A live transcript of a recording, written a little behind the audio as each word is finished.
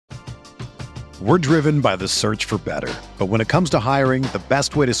We're driven by the search for better. But when it comes to hiring, the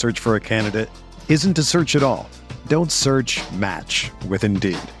best way to search for a candidate isn't to search at all. Don't search, match with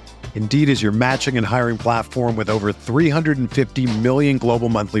Indeed. Indeed is your matching and hiring platform with over 350 million global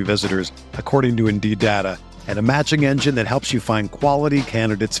monthly visitors, according to Indeed data, and a matching engine that helps you find quality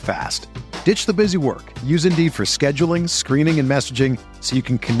candidates fast. Ditch the busy work. Use Indeed for scheduling, screening, and messaging so you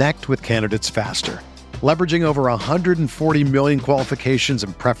can connect with candidates faster. Leveraging over 140 million qualifications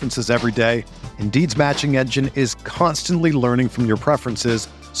and preferences every day, Indeed's matching engine is constantly learning from your preferences,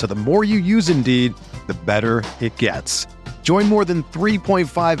 so the more you use Indeed, the better it gets. Join more than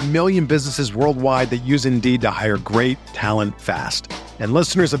 3.5 million businesses worldwide that use Indeed to hire great talent fast. And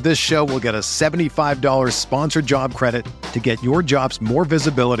listeners of this show will get a $75 sponsored job credit to get your jobs more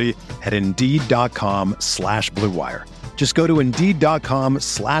visibility at Indeed.com/Blue Wire. Just go to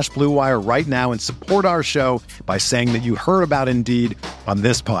Indeed.com/Blue Wire right now and support our show by saying that you heard about Indeed on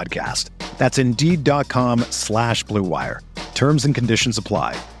this podcast. That's Indeed.com/Blue Wire. Terms and conditions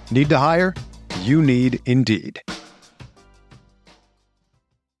apply. Need to hire? You need Indeed.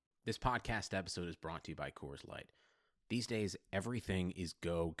 This podcast episode is brought to you by Coors Light. These days, everything is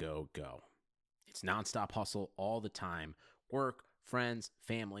go, go, go. It's nonstop hustle all the time. Work, friends,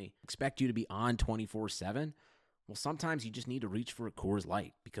 family, expect you to be on 24/7. Well, sometimes you just need to reach for a Coors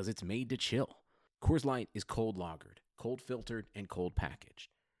Light because it's made to chill. Coors Light is cold lagered, cold filtered, and cold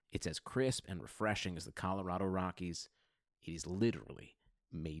packaged. It's as crisp and refreshing as the Colorado Rockies. It is literally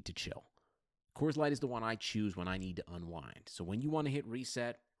made to chill. Coors Light is the one I choose when I need to unwind. So when you want to hit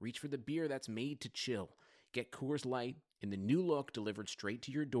reset, reach for the beer that's made to chill. Get Coors Light in the new look delivered straight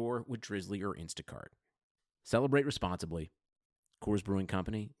to your door with Drizzly or Instacart. Celebrate responsibly. Coors Brewing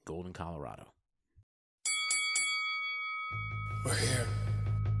Company, Golden, Colorado. We're here.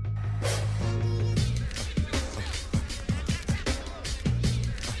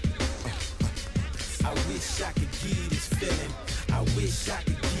 I wish I could give this feeling. I wish I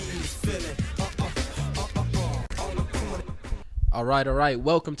could give this feeling. All right.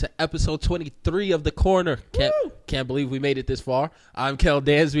 Welcome to episode 23 of The Corner. Can't believe we made it this far. I'm Kel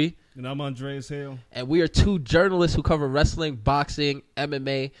Dansby. And I'm Andreas Hale. And we are two journalists who cover wrestling, boxing,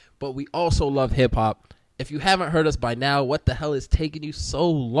 MMA, but we also love hip-hop. If you haven't heard us by now, what the hell is taking you so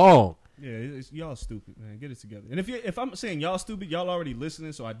long? Yeah, y'all stupid, man. Get it together. And if I'm saying y'all stupid, y'all already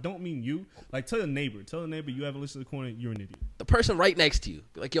listening, so I don't mean you. Like, tell a neighbor. Tell a neighbor you haven't listened to The Corner, you're an idiot. The person right next to you.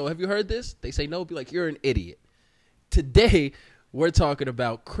 Be like, yo, have you heard this? They say no. Be like, you're an idiot. Today, we're talking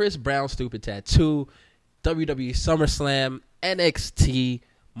about Chris Brown's stupid tattoo, WWE SummerSlam, NXT,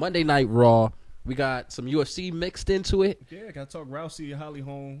 Monday Night Raw. We got some UFC mixed into it. Yeah, got to talk Rousey and Holly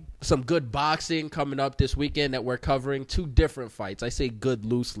Holm. Some good boxing coming up this weekend that we're covering. Two different fights. I say good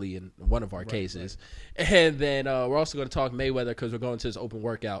loosely in one of our cases. Right. And then we're also going to talk Mayweather because we're going to this open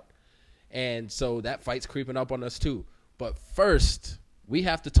workout. And so that fight's creeping up on us too. But first, we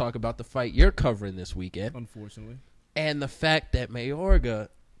have to talk about the fight you're covering this weekend. Unfortunately. And the fact that Mayorga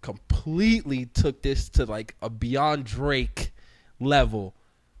completely took this to like a beyond Drake level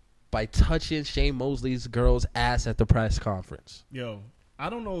by touching Shane Mosley's girl's ass at the press conference. Yo, I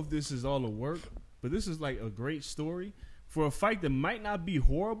don't know if this is all a work, but this is like a great story for a fight that might not be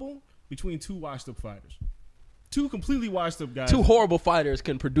horrible between two washed-up fighters. Two completely washed-up guys. Two horrible fighters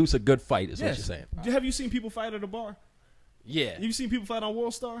can produce a good fight is what you're saying. Have you seen people fight at a bar? Yeah. Have you seen people fight on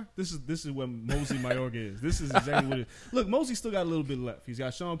World Star? This is what Mosley Mayorga is. This is exactly what it is. Look, Mosley still got a little bit left. He's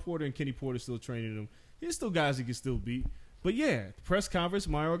got Sean Porter and Kenny Porter still training him. He's still guys he can still beat. But yeah, press conference,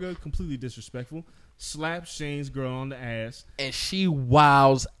 Mayorga, completely disrespectful. Slaps Shane's girl on the ass. And she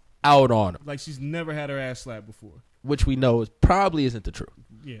wows out on him. Like she's never had her ass slapped before. Which we know probably isn't the truth.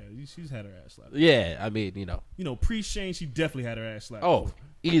 Yeah, she's had her ass slapped. Yeah, I mean, you know. Pre-Shane, she definitely had her ass slapped. Oh, before.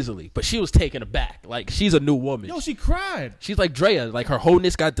 Easily. But she was taken aback. Like, she's a new woman. Yo, she cried. She's like Drea. Like, her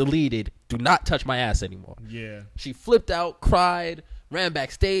wholeness got deleted. Do not touch my ass anymore. Yeah. She flipped out, cried, ran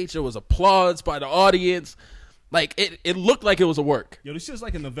backstage. There was applause by the audience. Like, it looked like it was a work. Yo, this shit's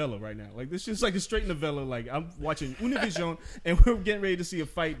like a novella right now. Like, this shit's like a straight novella. Like, I'm watching Univision, and we're getting ready to see a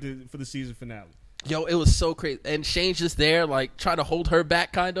fight for the season finale. Yo, it was so crazy. And Shane's just there, like, trying to hold her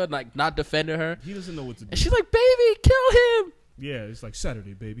back, kind of, like, not defending her. He doesn't know what to do. And she's like, baby, kill him. Yeah, it's like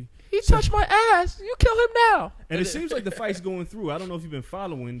Saturday, baby. He touched my ass. You kill him now. And it seems like the fight's going through. I don't know if you've been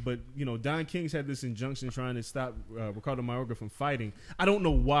following, but, Don King's had this injunction trying to stop Ricardo Mayorga from fighting. I don't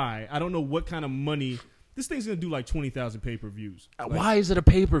know why. I don't know what kind of money. This thing's going to do like 20,000 pay-per-views. Why is it a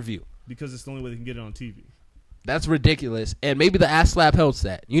pay-per-view? Because it's the only way they can get it on TV. That's ridiculous. And maybe the ass slap helps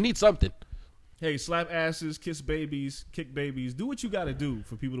that. You need something. Hey, slap asses, kiss babies, kick babies. Do what you got to do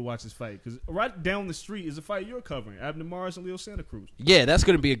for people to watch this fight. Because right down the street is a fight you're covering. Abner Mares and Leo Santa Cruz. Yeah, that's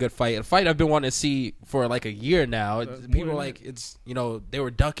going to be a good fight. A fight I've been wanting to see for like a year now. People like, it's, you know, they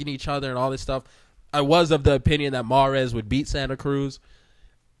were ducking each other and all this stuff. I was of the opinion that Mares would beat Santa Cruz.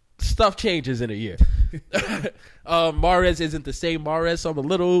 Stuff changes in a year. Mares isn't the same Mares, so I'm a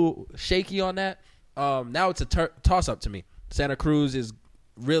little shaky on that. Now it's a toss-up to me. Santa Cruz is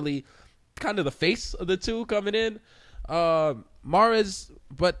really kind of the face of the two coming in. Mares,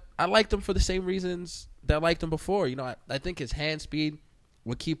 but I liked him for the same reasons that I liked him before. You know, I think his hand speed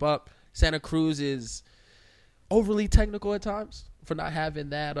would keep up. Santa Cruz is overly technical at times for not having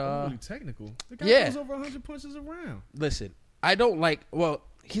that. Overly technical? The guy goes over 100 punches around. Listen, I don't like. Well,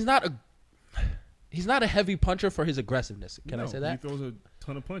 he's not a heavy puncher for his aggressiveness. Can I say that? He throws a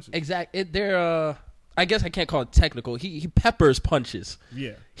ton of punches. Exactly. I guess I can't call it technical. He peppers punches.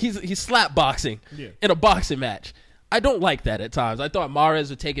 Yeah. He's slap boxing in a boxing match. I don't like that at times. I thought Mares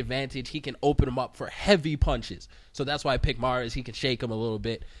would take advantage. He can open him up for heavy punches. So that's why I picked Mares. He can shake him a little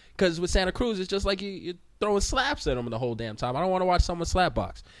bit. Because with Santa Cruz, it's just like you're throwing slaps at him the whole damn time. I don't want to watch someone slap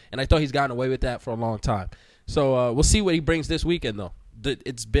box. And I thought he's gotten away with that for a long time. So we'll see what he brings this weekend, though.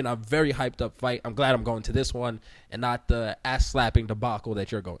 It's been a very hyped up fight. I'm glad I'm going to this one and not the ass slapping debacle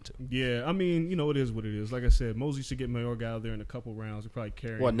that you're going to. Yeah, I mean, you know, it is what it is. Like I said, Mosley should get Mayorga out there in a couple rounds. He'll probably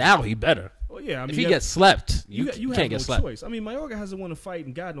carry him. Well, now he better. Well, yeah, I mean, if he gets slept, you can't get no slept. Choice. I mean, Mayorga hasn't won a fight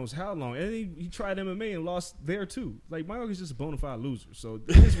in God knows how long, and he tried MMA and lost there too. Like Mayorga's just a bona fide loser. So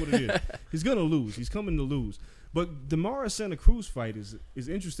it is what it is. He's gonna lose. He's coming to lose. But the Mares Santa Cruz fight is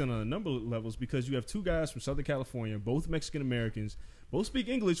interesting on a number of levels because you have two guys from Southern California, both Mexican Americans, both speak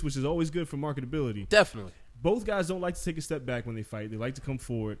English, which is always good for marketability. Definitely. Both guys don't like to take a step back when they fight. They like to come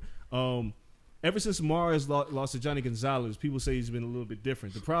forward. Ever since Mares lost to Johnny Gonzalez, people say he's been a little bit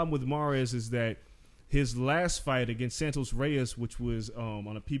different. The problem with Mares is that his last fight against Santos Reyes, which was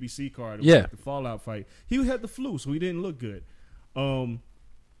on a PBC card, the Fallout fight, he had the flu, so he didn't look good.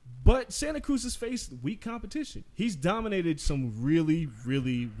 But Santa Cruz has faced weak competition. He's dominated some really,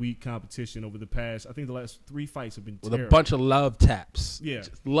 really weak competition over the past, I think the last 3 fights have been terrible. With a bunch of love taps. Yeah.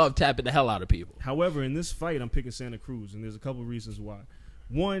 Just love tapping the hell out of people. However, in this fight, I'm picking Santa Cruz, and there's a couple of reasons why.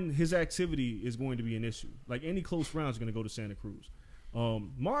 One, his activity is going to be an issue. Like any close round is going to go to Santa Cruz.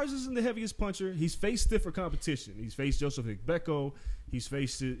 Mares isn't the heaviest puncher. He's faced stiffer competition. He's faced Joseph Igbeko. He's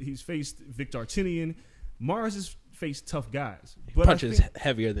faced Victor Artinian. Mares has faced tough guys. But punches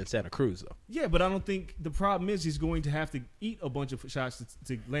heavier than Santa Cruz, though. Yeah, but I don't think the problem is he's going to have to eat a bunch of shots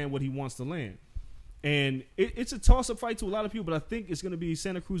to land what he wants to land. And it's a toss-up fight to a lot of people, but I think it's going to be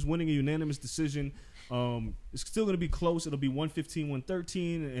Santa Cruz winning a unanimous decision. It's still going to be close. It'll be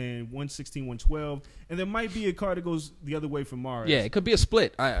 115-113 and 116-112. And there might be a card that goes the other way for Mares. Yeah, it could be a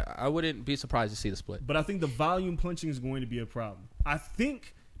split. I wouldn't be surprised to see the split. But I think the volume punching is going to be a problem. I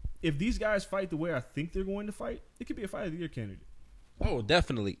think if these guys fight the way I think they're going to fight, it could be a fight of the year candidate. Oh,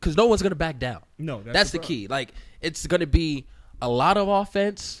 definitely. Because no one's going to back down. No, that's the key. Like, it's going to be a lot of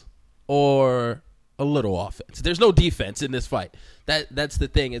offense or a little offense. There's no defense in this fight. That's the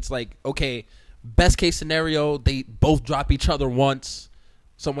thing. It's like, okay, best case scenario, they both drop each other once.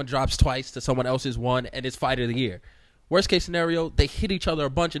 Someone drops twice to someone else's one, and it's fight of the year. Worst case scenario, they hit each other a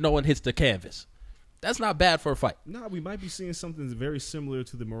bunch and no one hits the canvas. That's not bad for a fight. No, we might be seeing something very similar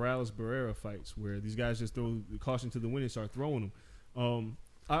to the Morales-Barrera fights where these guys just throw the caution to the wind and start throwing them.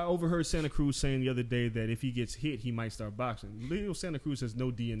 I overheard Santa Cruz saying the other day that if he gets hit, he might start boxing. Leo Santa Cruz has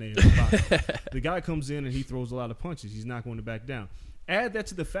no DNA in boxing. The guy comes in and he throws a lot of punches. He's not going to back down. Add that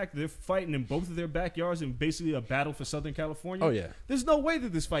to the fact that they're fighting in both of their backyards in basically a battle for Southern California. Oh, yeah. There's no way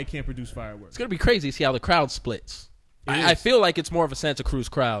that this fight can't produce fireworks. It's going to be crazy to see how the crowd splits. I feel like it's more of a Santa Cruz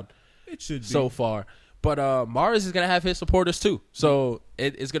crowd. It should be. So far. But Mares is going to have his supporters too. So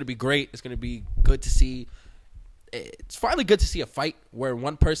it's going to be great. It's going to be good to see. It's finally good to see a fight where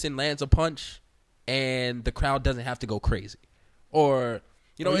one person lands a punch and the crowd doesn't have to go crazy. Or,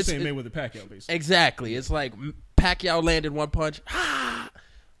 you know, it's saying Mayweather-Pacquiao, basically. Exactly. It's like Pacquiao landed one punch.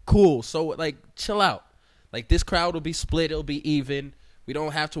 Cool. So, like, chill out. Like, this crowd will be split. It'll be even. We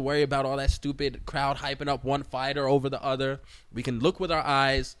don't have to worry about all that stupid crowd hyping up one fighter over the other. We can look with our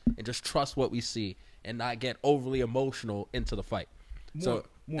eyes and just trust what we see and not get overly emotional into the fight.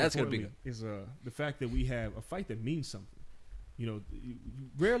 More that's going to be good. Is the fact that we have a fight that means something. You know,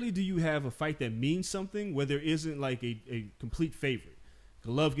 rarely do you have a fight that means something where there isn't like a complete favorite.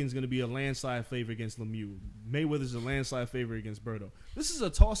 Golovkin's going to be a landslide favorite against Lemieux. Mayweather's a landslide favorite against Berto. This is a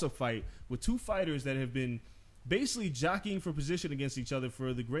toss-up fight with two fighters that have been basically jockeying for position against each other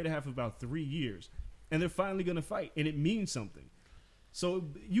for the greater half of about 3 years. And they're finally going to fight, and it means something. So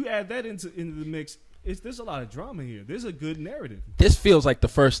you add that into the mix. There's a lot of drama here. There's a good narrative. This feels like the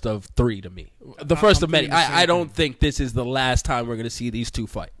first of 3 to me. The first of many. I don't thing. think this is the last time we're going to see these two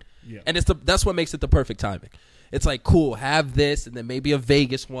fight. Yeah. And that's what makes it the perfect timing. It's like, cool, have this and then maybe a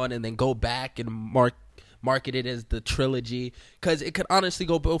Vegas one and then go back and market it as the trilogy. Because it could honestly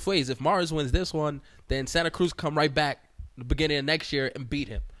go both ways. If Mars wins this one, then Santa Cruz come right back the beginning of next year and beat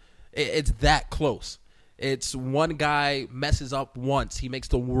him. It's that close. It's one guy messes up once. He makes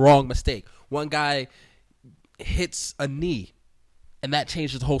the wrong mistake. One guy hits a knee, and that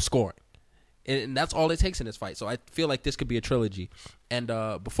changes the whole scoring. And that's all it takes in this fight. So I feel like this could be a trilogy. And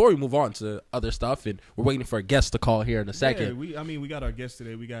before we move on to other stuff, and we're waiting for a guest to call here in a second. Yeah, we got our guest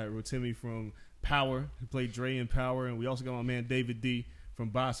today. We got Rotimi from Power, who played Dre in Power, and we also got my man David D from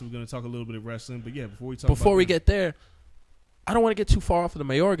Boston. We're going to talk a little bit of wrestling. But yeah, before we get there, I don't want to get too far off of the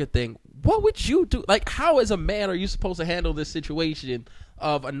Mayorga thing. What would you do? Like, how as a man are you supposed to handle this situation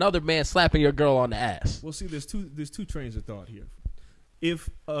of another man slapping your girl on the ass? Well, see, there's two trains of thought here. If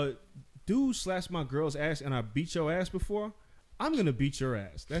a dude slaps my girl's ass and I beat your ass before, I'm going to beat your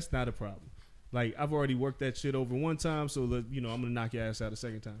ass. That's not a problem. Like, I've already worked that shit over one time, so, I'm going to knock your ass out a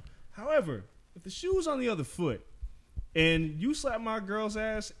second time. However, if the shoe's on the other foot and you slap my girl's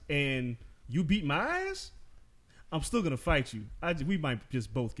ass and you beat my ass, I'm still gonna fight you. We might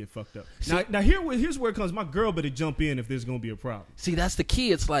just both get fucked up. Now here's where it comes. My girl better jump in if there's gonna be a problem. See, that's the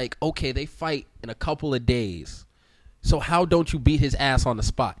key. It's like, okay, they fight in a couple of days. So how don't you beat his ass on the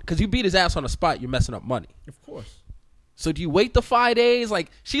spot? Because you beat his ass on the spot, you're messing up money. Of course. So do you wait the 5 days? Like,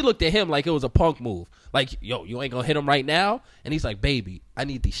 she looked at him like it was a punk move. Like, yo, you ain't gonna hit him right now? And he's like, baby, I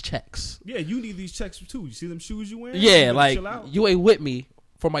need these checks. Yeah, you need these checks too. You see them shoes you wearing? Yeah, like, you ain't with me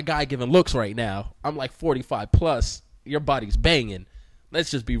for my guy giving looks right now. I'm like 45 plus. Your body's banging. Let's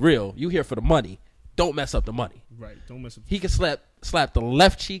just be real. You here for the money. Don't mess up the money. Right. Don't mess up. He can slap the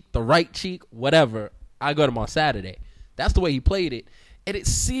left cheek, the right cheek, whatever. I got him on Saturday. That's the way he played it. And it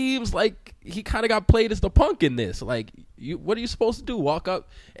seems like he kind of got played as the punk in this. Like, what are you supposed to do? Walk up?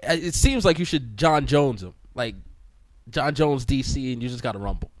 It seems like you should John Jones him. Like, John Jones DC, and you just got to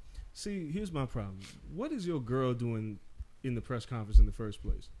rumble. See, here's my problem. What is your girl doing in the press conference in the first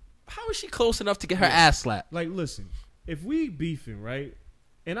place? How is she close enough to get her ass slapped? Like, listen, if we beefing, right,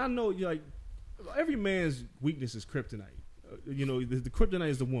 and I know, like, every man's weakness is kryptonite. The kryptonite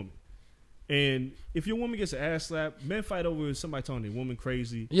is the woman. And if your woman gets an ass slap, men fight over somebody telling their woman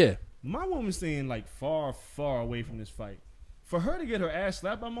crazy. Yeah. My woman's staying, like, far, far away from this fight. For her to get her ass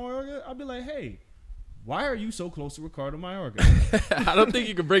slapped by Mayorga, I'll be like, hey, why are you so close to Ricardo Mayorga? I don't think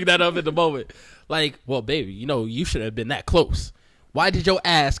you can bring that up at the moment. Like, well, baby, you should have been that close. Why did your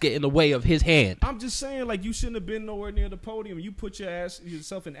ass get in the way of his hand? I'm just saying, like, you shouldn't have been nowhere near the podium. You put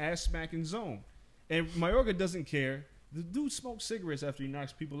yourself in ass-smacking zone. And Mayorga doesn't care. The dude smokes cigarettes after he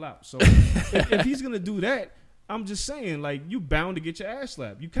knocks people out. So if he's going to do that, I'm just saying, like, you bound to get your ass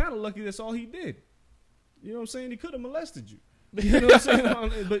slapped. You kind of lucky that's all he did. You know what I'm saying? He could have molested you. You know what I'm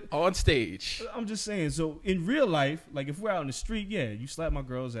saying? But on stage. I'm just saying, so in real life, like, if we're out in the street, yeah, you slap my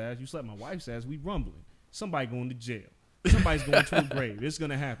girl's ass, you slap my wife's ass, we rumbling. Somebody going to jail. Somebody's going to a grave. It's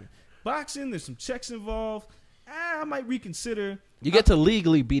going to happen. Boxing, there's some checks involved. I might reconsider. You get to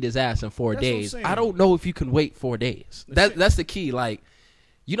legally beat his ass in 4 days. I don't know if you can wait 4 days. That's the key. Like,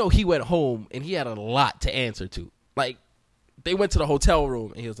 he went home and he had a lot to answer to. Like, they went to the hotel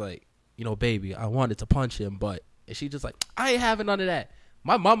room and he was like, baby, I wanted to punch him, but and she just like, I ain't having none of that.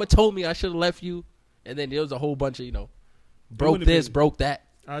 My mama told me I should have left you. And then there was a whole bunch of, broke this, broke that.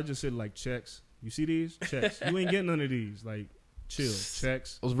 I just said, like, checks. You see these? Checks. You ain't getting none of these. Like, chill.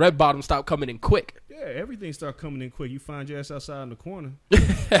 Checks. Those red bottoms stop coming in quick. Yeah, everything start coming in quick. You find your ass outside in the corner.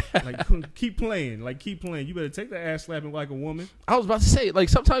 Like, keep playing. Like, keep playing. You better take the ass slapping like a woman. I was about to say, like,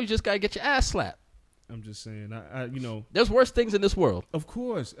 sometimes you just got to get your ass slapped. I'm just saying, there's worse things in this world. Of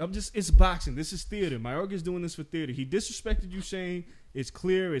course. It's boxing. This is theater. Mayorga's doing this for theater. He disrespected you, Shane. It's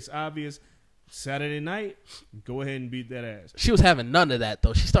clear. It's obvious. Saturday night, go ahead and beat that ass. She was having none of that,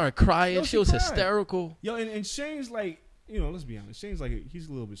 though. She started crying. She was cried. Hysterical. Yo, and Shane's like, let's be honest. Shane's like, he's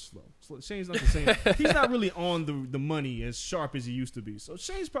a little bit slow. Shane's not the same. He's not really on the money as sharp as he used to be. So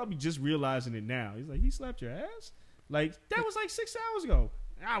Shane's probably just realizing it now. He's like, he slapped your ass? Like, that was like 6 hours ago.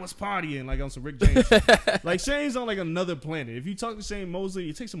 I was partying like on some Rick James shit. Like, Shane's on like another planet. If you talk to Shane Mosley,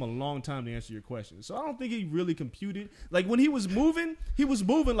 it takes him a long time to answer your question. So I don't think he really computed. Like, when he was moving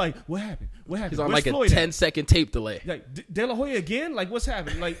like, what happened? What happened? He's on Where's like Floyd a 10-second tape delay. Like, De La Hoya again? Like, what's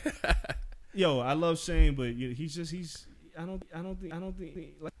happening? Like, yo, I love Shane, but I don't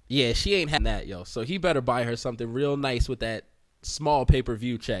think. Like, yeah, she ain't having that, yo. So he better buy her something real nice with that small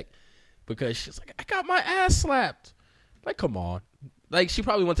pay-per-view check, because she's like, I got my ass slapped. Like, come on. Like, she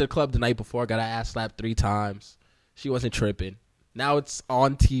probably went to the club the night before, got her ass slapped 3 times. She wasn't tripping. Now it's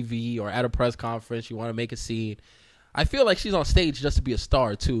on TV or at a press conference. You want to make a scene. I feel like she's on stage just to be a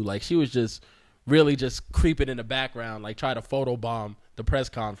star, too. Like, she was just really just creeping in the background, like, try to photobomb the press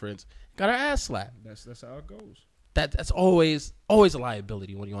conference. Got her ass slapped. That's how it goes. That's always a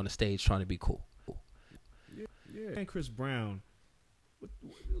liability when you're on the stage trying to be cool. Yeah. And Chris Brown,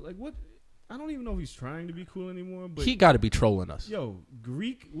 what? I don't even know if he's trying to be cool anymore. But He got to be trolling us. Yo,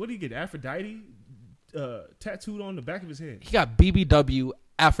 Greek, what did he get? Aphrodite tattooed on the back of his head. He got BBW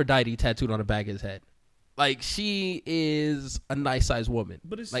Aphrodite tattooed on the back of his head. Like, she is a nice sized woman.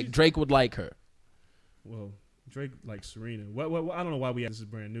 But it's like, Drake would like her. Well, Drake likes Serena. What, I don't know why this is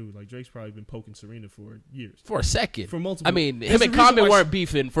brand new. Like, Drake's probably been poking Serena for years. For a second. For multiple. I mean, him and Common weren't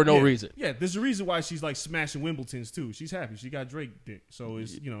beefing for no reason. Yeah, there's a reason why she's like smashing Wimbledons too. She's happy. She got Drake dick. So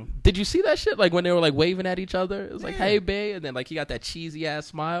it's, Did you see that shit? Like, when they were like waving at each other? It was like, hey, babe. And then like he got that cheesy ass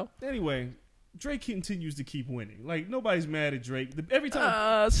smile. Anyway, Drake continues to keep winning. Like, nobody's mad at Drake. Every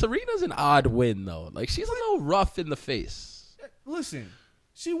time. Serena's an odd win, though. Like, she's a little rough in the face. Listen,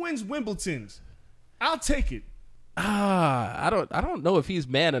 she wins Wimbledons. I'll take it. I don't know if he's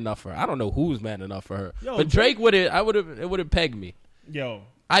man enough for her. I don't know who's man enough for her. Yo, but Drake it would have pegged me. Yo,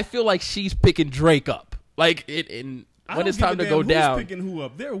 I feel like she's picking Drake up. Like, when it's time to go down. Who's picking who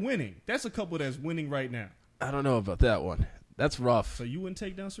up? They're winning. That's a couple that's winning right now. I don't know about that one. That's rough. So you wouldn't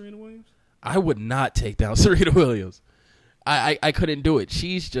take down Serena Williams? I would not take down Serena Williams. I couldn't do it.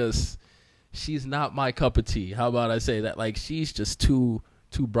 She's not my cup of tea. How about I say that? Like, she's just too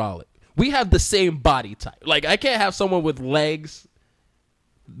brolic. We have the same body type. Like, I can't have someone with legs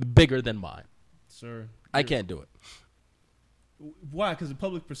bigger than mine. Sir. I can't do it. Why? Because of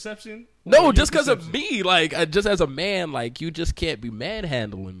public perception? No, just because of me. Like, just as a man, like, you just can't be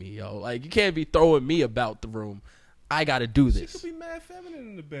manhandling me, yo. Like, you can't be throwing me about the room. I got to do this. She could be mad feminine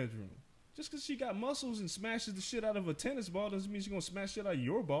in the bedroom. Just because she got muscles and smashes the shit out of a tennis ball doesn't mean she's going to smash shit out of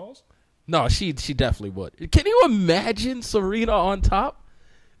your balls. No, she definitely would. Can you imagine Serena on top?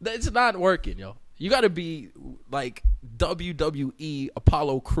 It's not working, yo. You got to be like WWE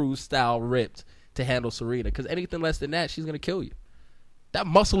Apollo Crews style ripped to handle Serena, because anything less than that, she's going to kill you. That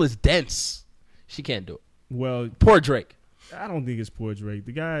muscle is dense. She can't do it. Well, poor Drake. I don't think it's poor Drake.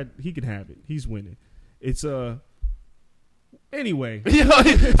 The guy, he can have it. He's winning. It's anyway.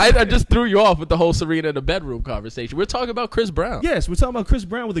 I just threw you off with the whole Serena in the bedroom conversation. We're talking about Chris Brown. Yes, we're talking about Chris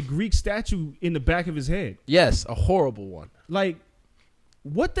Brown with a Greek statue in the back of his head. Yes, a horrible one. Like,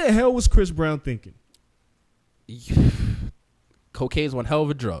 what the hell was Chris Brown thinking? Cocaine's one hell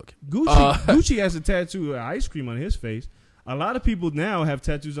of a drug. Gucci has a tattoo of ice cream on his face. A lot of people now have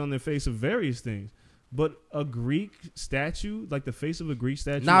tattoos on their face of various things. But a Greek statue, like the face of a Greek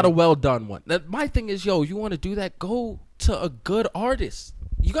statue. Not a well done one. My thing is, yo, you want to do that, go to a good artist.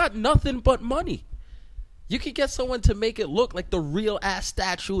 You got nothing but money. You can get someone to make it look like the real ass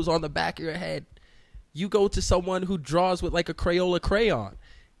statues on the back of your head. You go to someone who draws with like a Crayola crayon.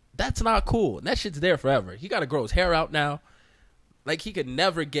 That's not cool. And that shit's there forever. He got to grow his hair out now. Like, he could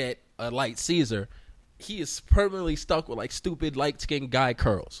never get a light Caesar. He is permanently stuck with like stupid light-skinned guy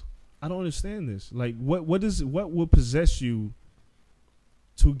curls. I don't understand this. Like, what would possess you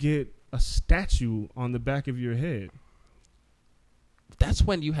to get a statue on the back of your head? That's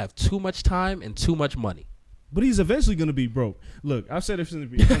when you have too much time and too much money. But he's eventually going to be broke. Look, I've said it from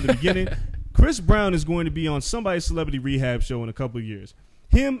the beginning. Chris Brown is going to be on somebody's celebrity rehab show in a couple of years.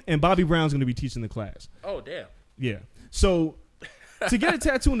 Him and Bobby Brown's going to be teaching the class. Oh, damn. Yeah. So to get a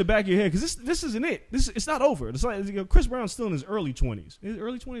tattoo in the back of your head, because this isn't it. It's not over. It's like, Chris Brown's still in his early 20s. His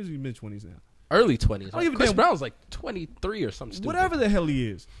early 20s or mid-20s now? Early 20s. Like, Chris Brown's like 23 or something stupid. Whatever the hell he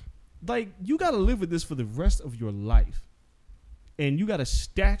is. Like, you got to live with this for the rest of your life. And you got a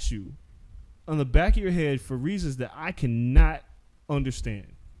statue on the back of your head for reasons that I cannot understand.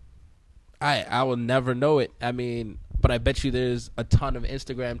 I will never know it. I mean, but I bet you there's a ton of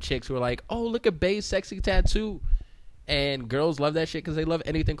Instagram chicks who are like, oh, look at Bay's sexy tattoo. And girls love that shit because they love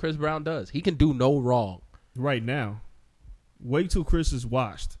anything Chris Brown does. He can do no wrong. Right now. Wait till Chris is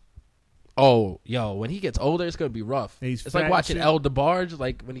washed. Oh, yo, when he gets older, it's going to be rough. It's like watching El DeBarge,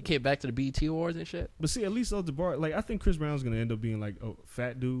 like when he came back to the BET Awards and shit. But see, at least El DeBarge, like, I think Chris Brown's going to end up being like a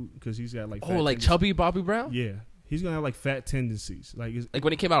fat dude because he's got like fat tendencies. Chubby Bobby Brown? Yeah. He's going to have like fat tendencies. Like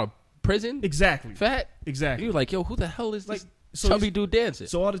when he came out of prison? Exactly. Fat? Exactly. You were like, yo, who the hell is like, this chubby dude dancing?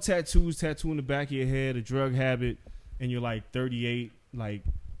 So all the tattoos, tattoo in the back of your head, a drug habit, and you're like 38, like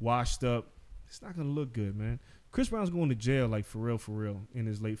washed up. It's not going to look good, man. Chris Brown's going to jail, like for real, in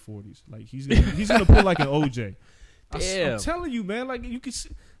his late 40s. Like he's gonna pull like an OJ. Damn. I'm telling you, man. Like you can see,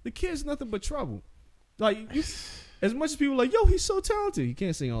 the kid's nothing but trouble. Like, as much as people are like, yo, he's so talented. He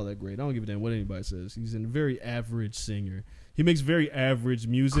can't sing all that great. I don't give a damn what anybody says. He's a very average singer. He makes very average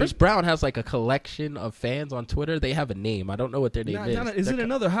music. Chris Brown has like a collection of fans on Twitter. They have a name. I don't know what their name is. Is it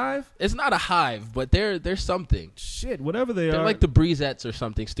another hive? It's not a hive, but they're something. Shit, whatever they They're are. like the Breezettes or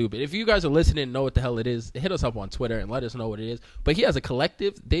something stupid. If you guys are listening and know what the hell it is, hit us up on Twitter and let us know what it is. But he has a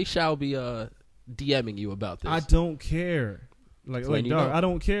collective. They shall be DMing you about this. I don't care. Like dog, I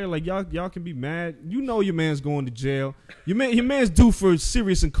don't care. Like y'all can be mad. You know your man's going to jail. Your man's due for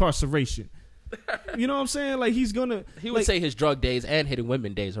serious incarceration. You know what I'm saying? Like he would say his drug days and hitting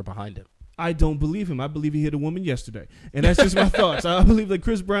women days are behind him. I don't believe him. I believe he hit a woman yesterday, and that's just my thoughts. I believe that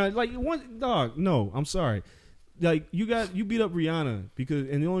Chris Brown, like one dog. No, I'm sorry. Like you beat up Rihanna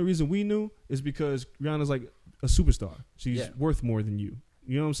and the only reason we knew is because Rihanna's like a superstar. She's worth more than you.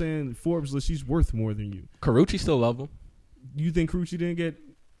 You know what I'm saying? Forbes list, she's worth more than you. Carucci still love him. You think Carucci didn't get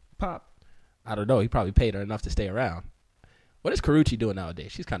popped? I don't know. He probably paid her enough to stay around. What is Carucci doing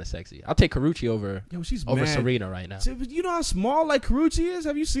nowadays? She's kind of sexy. I'll take Carucci over Serena right now. You know how small like Carucci is?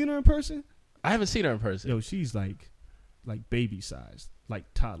 Have you seen her in person? I haven't seen her in person. Yo, she's like baby sized, like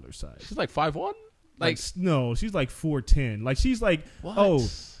toddler sized. She's like 5'1"? No, she's like 4'10". Like she's like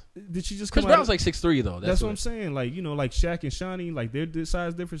did she just come Chris Brown's like 6'3" though. That's what I'm saying. Like, you know, like Shaq and Shawnee, like their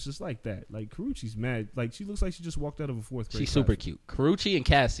size difference is like that. Like Carucci's mad. Like she looks like she just walked out of a fourth grade. She's super cute. Carucci and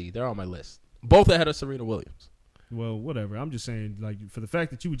Cassie, they're on my list. Both ahead of Serena Williams. Well, whatever. I'm just saying, like, for the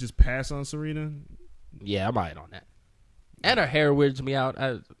fact that you would just pass on Serena. Yeah, I'm eyeing on that. And her hair weirds me out.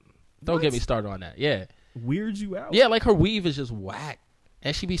 Don't get me started on that. Yeah. Weirds you out? Yeah, like her weave is just whack.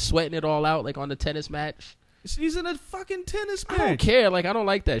 And she be sweating it all out, like on the tennis match. She's in a fucking tennis match. I don't care. Like, I don't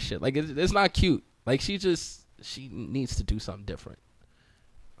like that shit. Like, it's not cute. Like, she needs to do something different.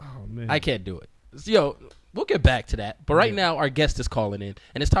 Oh, man. I can't do it. Yo, we'll get back to that. But right now, our guest is calling in,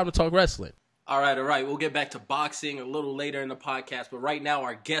 and it's time to talk wrestling. All right. We'll get back to boxing a little later in the podcast. But right now,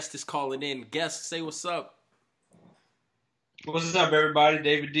 our guest is calling in. Guest, say what's up. What's up, everybody?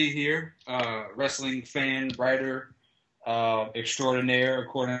 David D here, wrestling fan, writer, extraordinaire,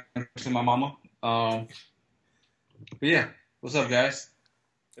 according to my mama. But yeah, what's up, guys?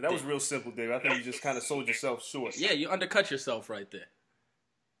 That was real simple, Dave. I think you just kind of sold yourself short. Yeah, you undercut yourself right there.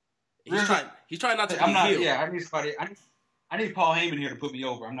 He's Really? trying not to be I'm not. healed. Yeah, I need somebody. I need Paul Heyman here to put me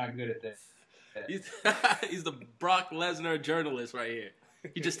over. I'm not good at that. He's the Brock Lesnar journalist right here.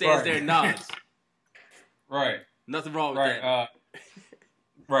 He just stands there and nods. Right. Nothing wrong with that.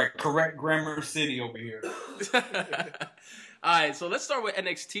 Right. Correct grammar city over here. All right, so let's start with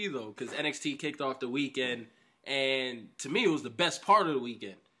NXT though, because NXT kicked off the weekend, and to me, it was the best part of the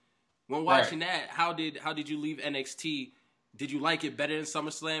weekend. When watching that, how did you leave NXT? Did you like it better than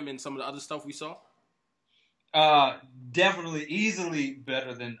SummerSlam and some of the other stuff we saw? Definitely, easily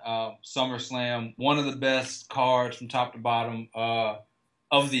better than SummerSlam. One of the best cards from top to bottom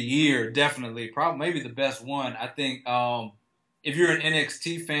of the year. Definitely, probably maybe the best one. I think if you're an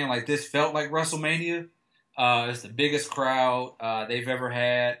NXT fan, like this felt like WrestleMania. It's the biggest crowd they've ever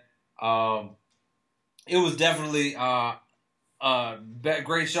had. It was definitely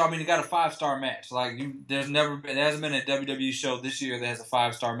great show. I mean, you got a 5-star match. Like there hasn't been a WWE show this year that has a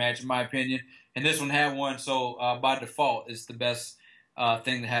 5-star match, in my opinion. And this one had one, so by default, it's the best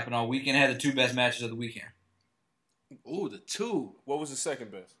thing that happened all weekend. It had the 2 best matches of the weekend. Ooh, the 2. What was the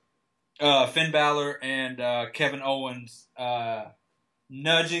second best? Finn Balor and Kevin Owens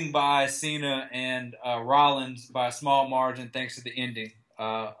nudging by Cena and Rollins by a small margin thanks to the ending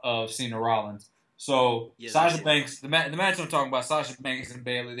of Cena Rollins. So Sasha Banks, the match I'm talking about, Sasha Banks and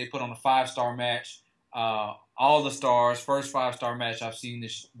Bayley, they put on a 5-star match. All the stars, first 5-star match I've seen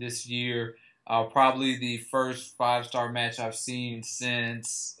this year. Probably the first 5-star match I've seen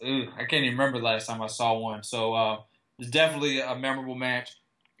since I can't even remember the last time I saw one. So it was definitely a memorable match.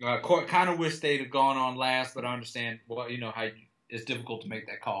 Kind of wish they'd have gone on last, but I understand. Well, you know how it's difficult to make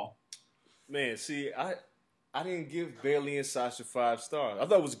that call. Man, see, I didn't give Bayley and Sasha 5 stars. I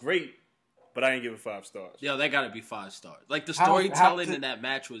thought it was great, but I didn't give it 5 stars. Yo, that got to be 5 stars. Like the storytelling in that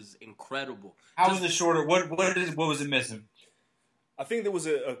match was incredible. How was it shorter? What was it missing? I think there was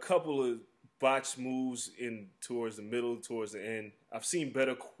a couple of botched moves towards the middle, towards the end. I've seen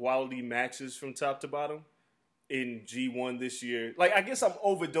better quality matches from top to bottom in G1 this year. Like, I guess I'm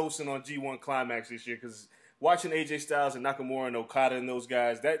overdosing on G1 Climax this year because watching AJ Styles and Nakamura and Okada and those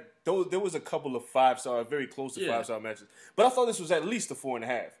guys, there was a couple of 5-star, very close to 5-star matches. But I thought this was at least a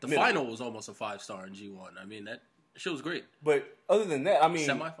 4.5. The final was almost a 5-star in G1. I mean, that shit was great. But other than that, I mean,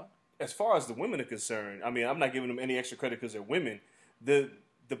 semifinal. As far as the women are concerned, I mean, I'm not giving them any extra credit because they're women. The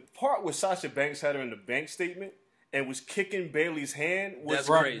part where Sasha Banks had her in the bank statement and was kicking Bailey's hand was That's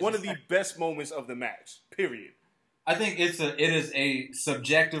crazy. one of the best moments of the match. Period. I think it is a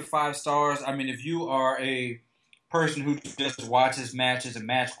subjective 5 stars. I mean, if you are a person who just watches matches and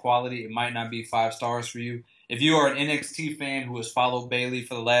match quality, it might not be 5 stars for you. If you are an NXT fan who has followed Bailey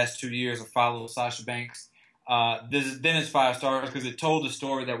for the last 2 years or followed Sasha Banks, then it's 5 stars because it told a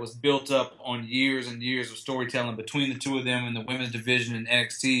story that was built up on years and years of storytelling between the two of them in the women's division in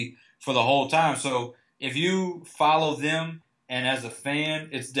NXT for the whole time. So if you follow them and as a fan,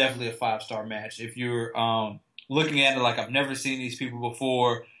 it's definitely a 5-star match. If you're looking at it like I've never seen these people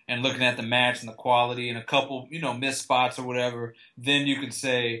before and looking at the match and the quality and a couple, missed spots or whatever, then you could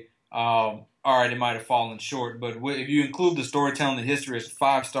say, all right, it might have fallen short. But if you include the storytelling and history, it's a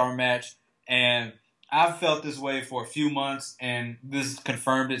 5-star match. And I've felt this way for a few months, and this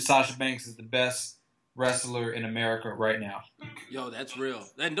confirmed it. Sasha Banks is the best wrestler in America right now. Yo, that's real.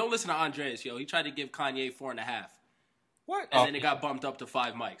 And don't listen to Andreas, yo. He tried to give Kanye 4.5. What? And then it got bumped up to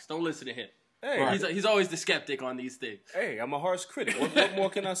 5 mics. Don't listen to him. Hey, He's always the skeptic on these things. hey, I'm a harsh critic. What more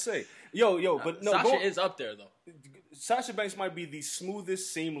can I say? Yo, but no, Sasha is up there, though. Sasha Banks might be the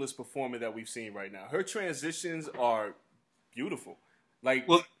smoothest, seamless performer that we've seen right now. Her transitions are beautiful. Like,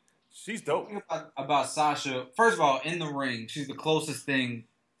 Well, she's dope. about Sasha, first of all, in the ring, she's the closest thing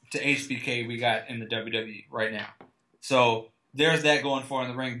to HBK we got in the WWE right now. So there's that going for her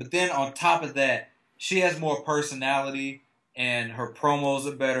in the ring. But then on top of that, she has more personality and her promos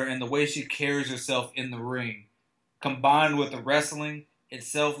are better and the way she carries herself in the ring combined with the wrestling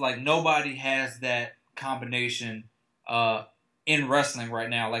itself, like nobody has that combination in wrestling right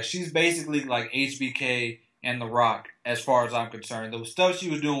now. Like she's basically like HBK and The Rock as far as I'm concerned. The stuff she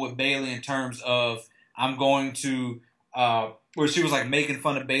was doing with Bailey in terms of I'm going to where she was like making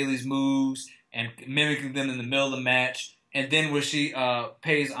fun of Bailey's moves and mimicking them in the middle of the match. And then where she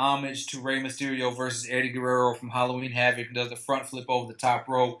pays homage to Rey Mysterio versus Eddie Guerrero from Halloween Havoc and does the front flip over the top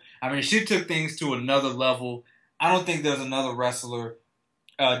rope. I mean, she took things to another level. I don't think there's another wrestler,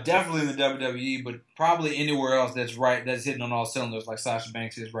 definitely in the WWE, but probably anywhere else that's hitting on all cylinders like Sasha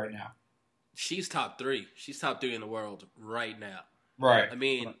Banks is right now. She's top 3. She's top 3 in the world right now. Right. I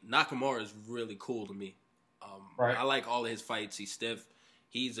mean, Nakamura is really cool to me. Right. I like all of his fights. He's stiff.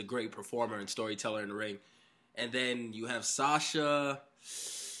 He's a great performer and storyteller in the ring. And then you have Sasha.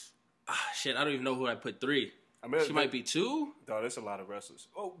 Shit, I don't even know who I put 3. I mean, She might be 2. No, there's a lot of wrestlers.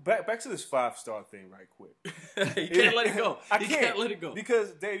 Oh, back to this 5-star thing right quick. You can't let it go. You can't let it go.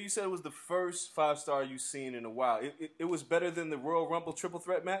 Because, Dave, you said it was the first 5-star you've seen in a while. It was better than the Royal Rumble triple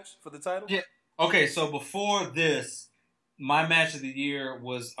threat match for the title? Yeah. Okay, so before this, my match of the year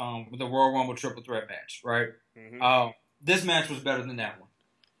was the Royal Rumble triple threat match, right? Mm-hmm. This match was better than that one.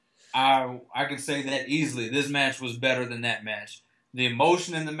 I can say that easily. This match was better than that match. The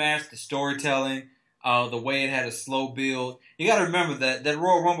emotion in the match, the storytelling, the way it had a slow build. You got to remember that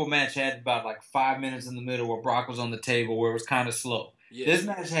Royal Rumble match had about like 5 minutes in the middle where Brock was on the table where it was kind of slow. Yeah. This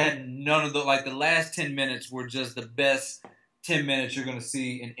match had none of the, like the last 10 minutes were just the best 10 minutes you're going to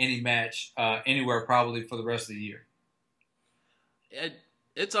see in any match anywhere probably for the rest of the year.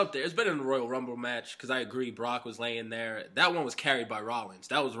 It's up there. It's better than the Royal Rumble match because I agree Brock was laying there. That one was carried by Rollins.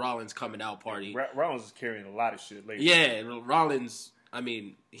 That was Rollins' coming out party. Rollins is carrying a lot of shit lately. Yeah, Rollins, I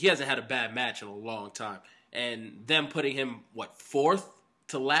mean, he hasn't had a bad match in a long time. And them putting him, 4th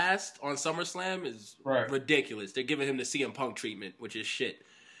to last on SummerSlam is ridiculous. They're giving him the CM Punk treatment, which is shit.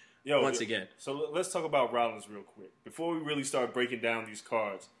 Once again. So let's talk about Rollins real quick. Before we really start breaking down these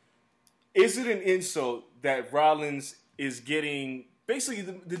cards, is it an insult that Rollins is getting... Basically,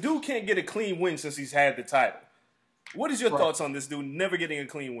 the dude can't get a clean win since he's had the title. What is your thoughts on this dude never getting a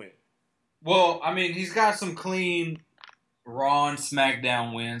clean win? Well, I mean, he's got some clean Raw and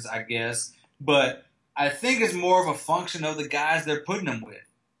SmackDown wins, I guess. But I think it's more of a function of the guys they're putting him with.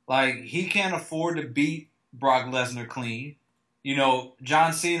 Like, he can't afford to beat Brock Lesnar clean. You know,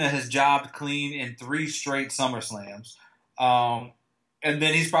 John Cena has jobbed clean in 3 straight SummerSlams. And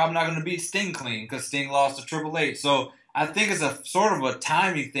then he's probably not going to beat Sting clean because Sting lost to Triple H. So I think it's a sort of a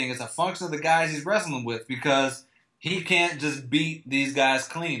timing thing. It's a function of the guys he's wrestling with because he can't just beat these guys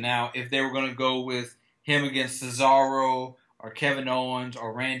clean. Now, if they were going to go with him against Cesaro or Kevin Owens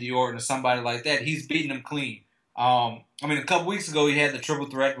or Randy Orton or somebody like that, he's beating them clean. I mean, a couple weeks ago, he had the triple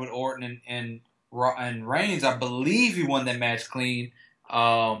threat with Orton and Reigns. I believe he won that match clean,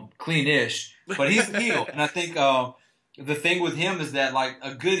 clean-ish. But he's a heel. And I think the thing with him is that, like,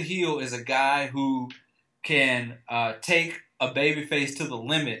 a good heel is a guy who can take a babyface to the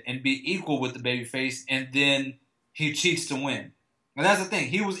limit and be equal with the babyface, and then he cheats to win. And that's the thing.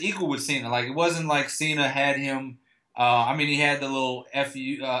 He was equal with Cena. Like, it wasn't like Cena had him. I mean, he had the little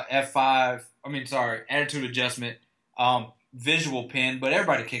F5 attitude adjustment, visual pin, but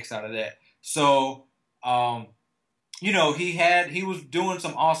everybody kicks out of that. So, he was doing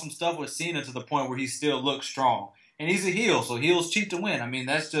some awesome stuff with Cena to the point where he still looks strong. And he's a heel, so heels cheat to win. I mean,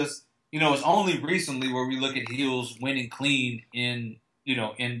 that's just, it's only recently where we look at heels winning clean in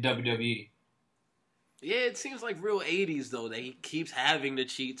WWE. Yeah, it seems like real 80s, though, that he keeps having to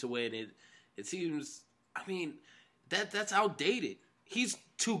cheat to win. It seems, that's outdated. He's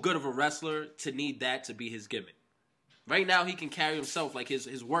too good of a wrestler to need that to be his gimmick. Right now, he can carry himself. Like,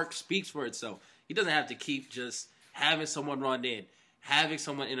 his work speaks for itself. He doesn't have to keep just having someone run in, having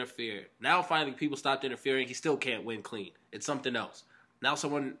someone interfere. Now, finally, people stopped interfering. He still can't win clean. It's something else. Now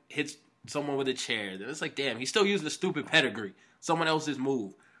someone hits someone with a chair. Then it's like, damn, he's still using the stupid pedigree. Someone else's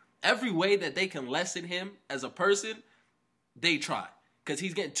move. Every way that they can lessen him as a person, they try. Because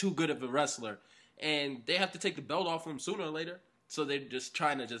he's getting too good of a wrestler. And they have to take the belt off him sooner or later. So they're just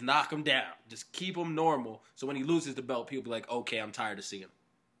trying to just knock him down. Just keep him normal. So when he loses the belt, people be like, okay, I'm tired of seeing him.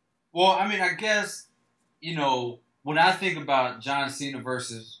 Well, I guess, when I think about John Cena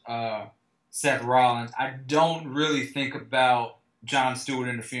versus Seth Rollins, I don't really think about Jon Stewart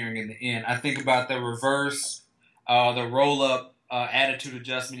interfering in the end. I think about the reverse, the roll-up attitude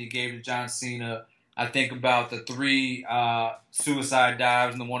adjustment he gave to John Cena. I think about the 3 suicide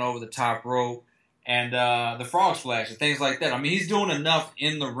dives and the one over the top rope and the frog splash and things like that. I mean, he's doing enough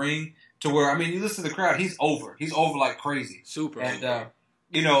in the ring to where, you listen to the crowd, he's over. He's over like crazy. Super and, over.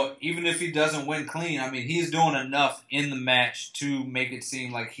 Even if he doesn't win clean, he's doing enough in the match to make it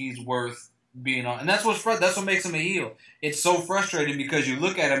seem like he's worth being on. And that's what makes him a heel. It's so frustrating because you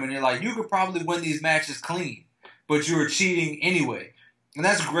look at him and you're like, you could probably win these matches clean, but you were cheating anyway. And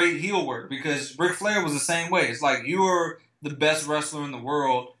that's great heel work because Ric Flair was the same way. It's like, you are the best wrestler in the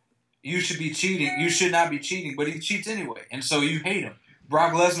world. You should be cheating. You should not be cheating, but he cheats anyway. And so you hate him.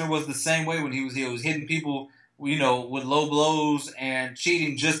 Brock Lesnar was the same way when he was heel. He was hitting people with low blows and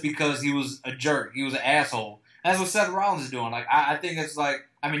cheating just because he was a jerk. He was an asshole. That's what Seth Rollins is doing. Like, I think it's like,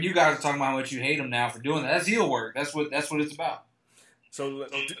 you guys are talking about how much you hate him now for doing that. That's heel work. That's what it's about. So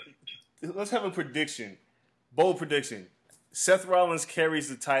let's have a prediction. Bold prediction. Seth Rollins carries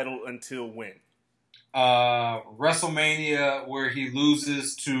the title until when? WrestleMania, where he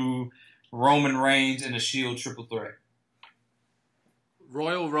loses to Roman Reigns in a Shield triple threat.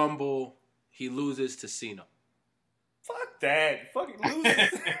 Royal Rumble, he loses to Cena. Fuck that. Fucking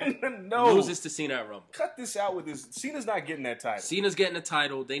loses. No. Loses to Cena at Rumble. Cut this out with this. Cena's not getting that title. Cena's getting the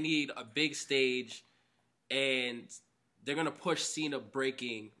title. They need a big stage, and they're going to push Cena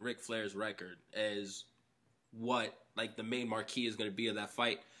breaking Ric Flair's record as what the main marquee is going to be of that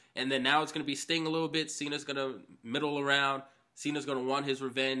fight. And then now it's going to be Sting a little bit. Cena's going to middle around. Cena's going to want his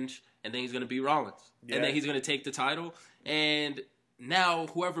revenge, and then he's going to beat Rollins. Yeah. And then he's going to take the title. And now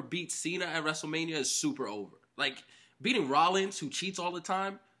whoever beats Cena at WrestleMania is super over. Beating Rollins, who cheats all the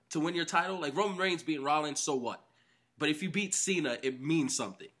time, to win your title. Roman Reigns beating Rollins, so what? But if you beat Cena, it means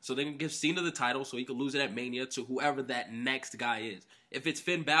something. So they're going to give Cena the title so he can lose it at Mania to whoever that next guy is. If it's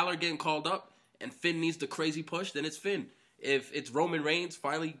Finn Balor getting called up and Finn needs the crazy push, then it's Finn. If it's Roman Reigns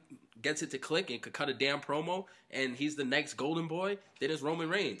finally gets it to click and could cut a damn promo and he's the next golden boy, then it's Roman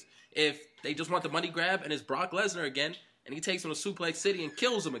Reigns. If they just want the money grab and it's Brock Lesnar again and he takes him to Suplex City and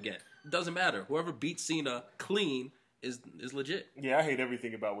kills him again, it doesn't matter. Whoever beats Cena clean is legit. Yeah, I hate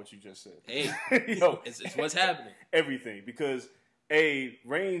everything about what you just said. Hey, it's what's happening. Everything. Because,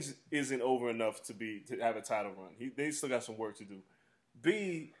 Reigns isn't over enough to have a title run. They still got some work to do.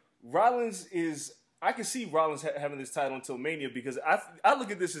 B, Rollins is... I can see Rollins having this title until Mania because I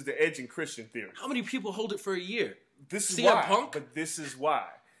look at this as the Edge and Christian theory. How many people hold it for a year? This is CM why. Punk? But this is why.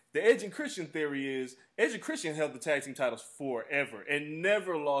 The Edge and Christian theory is Edge and Christian held the tag team titles forever and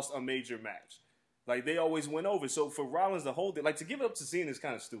never lost a major match. They always went over. So for Rollins to hold it, to give it up to Cena is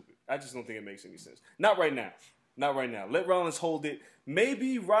kind of stupid. I just don't think it makes any sense. Not right now. Not right now. Let Rollins hold it.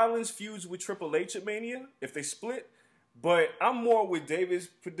 Maybe Rollins feuds with Triple H at Mania if they split. But I'm more with David's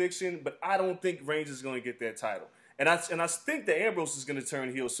prediction, but I don't think Reigns is going to get that title. And I think that Ambrose is going to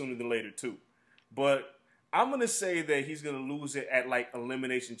turn heel sooner than later, too. But I'm going to say that he's going to lose it at,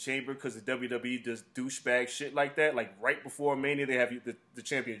 Elimination Chamber because the WWE does douchebag shit like that. Right before Mania, they have the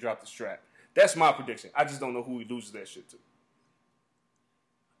champion drop the strap. That's my prediction. I just don't know who he loses that shit to.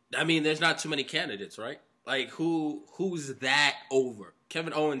 There's not too many candidates, right? Who's that over?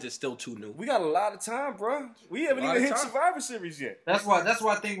 Kevin Owens is still too new. We got a lot of time, bro. We haven't even hit Survivor Series yet. That's why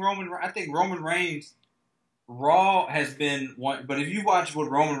I think Roman Reigns Raw has been one, but if you watch what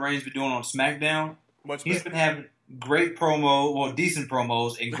Roman Reigns been doing on SmackDown, he's been having great decent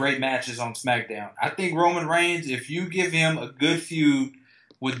promos and great matches on SmackDown. I think Roman Reigns, if you give him a good feud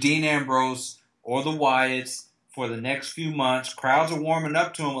with Dean Ambrose or the Wyatts for the next few months. Crowds are warming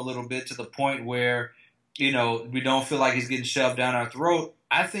up to him a little bit to the point where, we don't feel like he's getting shoved down our throat.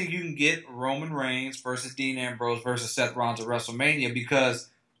 I think you can get Roman Reigns versus Dean Ambrose versus Seth Rollins at WrestleMania because,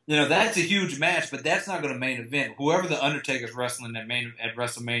 that's a huge match, but that's not going to main event. Whoever the Undertaker's wrestling at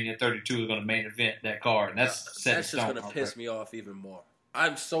WrestleMania 32 is going to main event that card. And that's set in stone. That's just going to piss me off even more.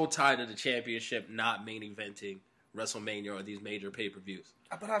 I'm so tired of the championship not main eventing WrestleMania or these major pay-per-views.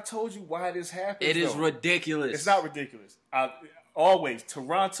 But I told you why this happens. It is ridiculous. It's not ridiculous. Always,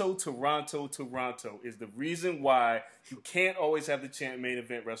 Toronto is the reason why you can't always have the champ main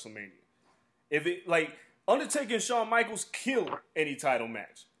event WrestleMania. If it, Undertaker and Shawn Michaels killed any title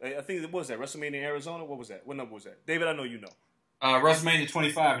match. I think, what was that, WrestleMania in Arizona? What was that? What number was that? David, I know you know. WrestleMania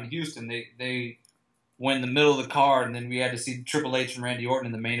 25 in Houston, they went in the middle of the card, and then we had to see Triple H and Randy Orton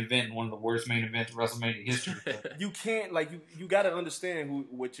in the main event, in one of the worst main events in WrestleMania history. You can't, you got to understand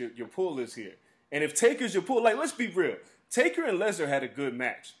what your pull is here. And if Taker's your pull, let's be real. Taker and Lesnar had a good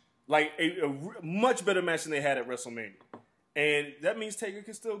match. A much better match than they had at WrestleMania. And that means Taker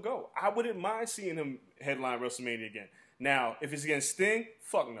can still go. I wouldn't mind seeing him headline WrestleMania again. Now, if it's against Sting,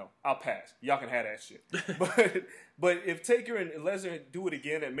 fuck no. I'll pass. Y'all can have that shit. But if Taker and Lesnar do it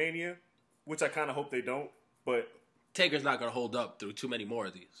again at Mania, which I kind of hope they don't, but Taker's not going to hold up through too many more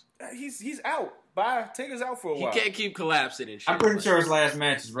of these. He's out. Bye. Taker's out for a while. He can't keep collapsing and shit. I'm pretty sure his last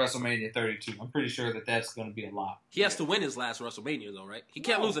match is WrestleMania 32. I'm pretty sure that's going to be a lot. He has to win his last WrestleMania, though, right? He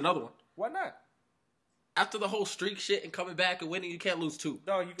can't lose another one. Why not? After the whole streak shit and coming back and winning, you can't lose two.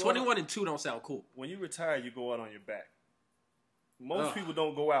 No, 21-2 don't sound cool. When you retire, you go out on your back. Most people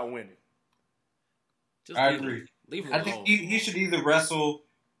don't go out winning. I agree. Leave him I alone. think he should either wrestle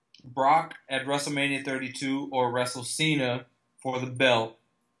Brock at WrestleMania 32 or wrestle Cena for the belt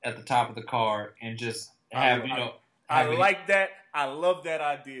at the top of the card and just have, I like that. I love that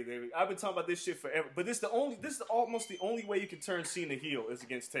idea, David. I've been talking about this shit forever. But this is almost the only way you can turn Cena heel is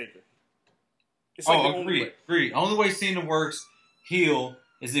against Taker. It's agreed. Only way Cena works heel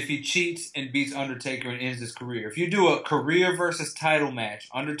is if he cheats and beats Undertaker and ends his career. If you do a career versus title match,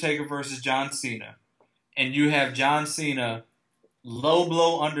 Undertaker versus John Cena, and you have John Cena low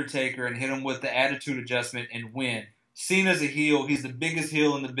blow Undertaker and hit him with the attitude adjustment and win. Cena's a heel. He's the biggest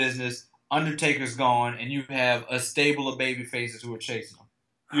heel in the business. Undertaker's gone, and you have a stable of baby faces who are chasing him.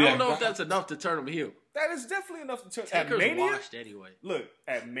 I don't know if that's enough to turn him heel. That is definitely enough to turn. Taker's at Mania, washed anyway. Look,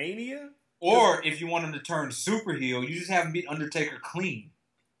 at Mania, or if you want him to turn super heel, you just have him beat Undertaker clean,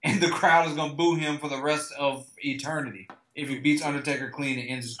 and the crowd is going to boo him for the rest of eternity if he beats Undertaker clean and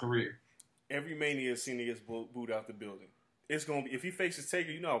ends his career. Every Mania, Cena gets booed out the building. It's going to be, if he faces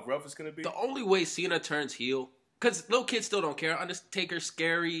Taker, you know how rough it's going to be. The only way Cena turns heel, because little kids still don't care. Undertaker's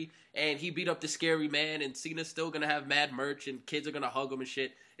scary, and he beat up the scary man, and Cena's still going to have mad merch, and kids are going to hug him and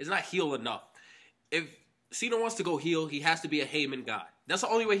shit. It's not heel enough. If Cena wants to go heel, he has to be a Heyman guy. That's the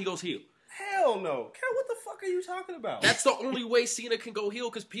only way he goes heel. Hell no. What the fuck are you talking about? That's the only way Cena can go heel,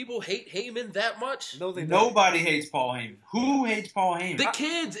 because people hate Heyman that much. No, they don't. Nobody hates Paul Heyman. Who hates Paul Heyman? The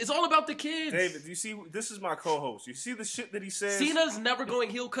kids. It's all about the kids. David, you see, this is my co-host. You see the shit that he says? Cena's never going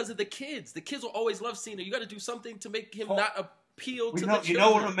heel because of the kids. The kids will always love Cena. You got to do something to make him not appeal to the children.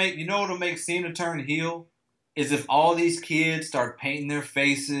 You know what'll make Cena turn heel? Is if all these kids start painting their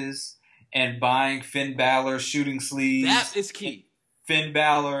faces and buying Finn Balor shooting sleeves. That is key. Finn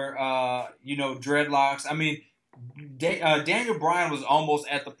Balor, dreadlocks. I mean, Daniel Bryan was almost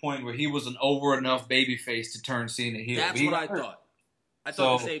at the point where he was an over enough babyface to turn Cena heel. That's what I thought. I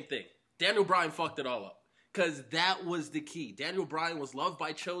thought the same thing. Daniel Bryan fucked it all up. Because that was the key. Daniel Bryan was loved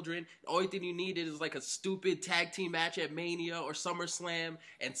by children. The only thing you needed is like a stupid tag team match at Mania or SummerSlam,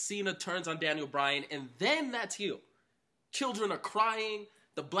 and Cena turns on Daniel Bryan, and then that's heel. Children are crying.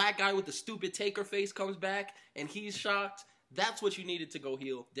 The black guy with the stupid Taker face comes back, and he's shocked. That's what you needed to go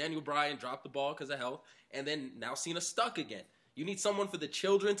heel. Daniel Bryan dropped the ball because of health, and then now Cena's stuck again. You need someone for the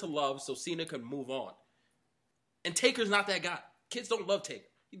children to love so Cena can move on. And Taker's not that guy. Kids don't love Taker.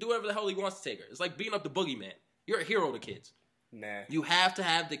 He do whatever the hell he wants to Taker. It's like beating up the boogeyman. You're a hero to kids. Nah. You have to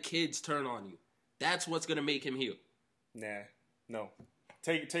have the kids turn on you. That's what's going to make him heel. Nah. No.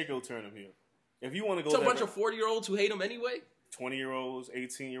 Taker will turn him heel. If you want to go it's a bunch of 40-year-olds who hate him anyway. 20-year-olds,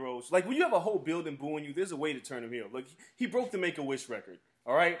 18-year-olds. Like, when you have a whole building booing you, there's a way to turn him heel. Look, he broke the Make-A-Wish record.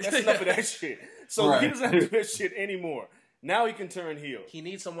 All right? That's enough of that shit. So he doesn't have to do that shit anymore. Now he can turn heel. He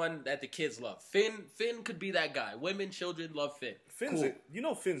needs someone that the kids love. Finn could be that guy. Women, children love Finn. Finn's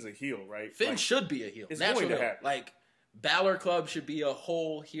a heel, right? Finn should be a heel. It's Naturally. going to happen. Like, Balor Club should be a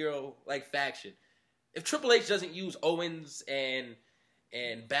whole hero, faction. If Triple H doesn't use Owens and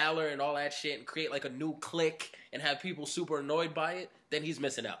and Balor and all that shit and create like a new clique and have people super annoyed by it, then he's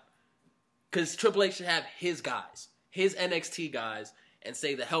missing out. Because Triple H should have his guys, his NXT guys, and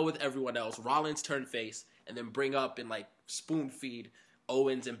say the hell with everyone else. Rollins turn face, and then bring up and like spoon feed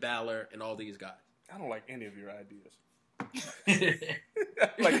Owens and Balor and all these guys. I don't like any of your ideas.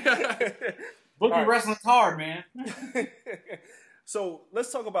 Booking wrestling's hard, man. So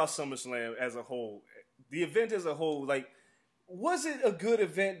let's talk about SummerSlam as a whole. The event as a whole, like, was it a good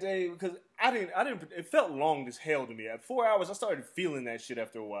event, Dave? Because I didn't. It felt long as hell to me. At 4 hours, I started feeling that shit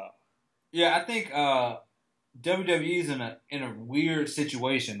after a while. Yeah, I think WWE's in a weird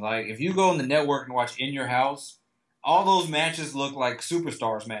situation. Like, if you go on the network and watch In Your House, all those matches look like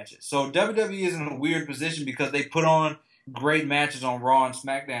Superstars matches. So WWE is in a weird position because they put on great matches on Raw and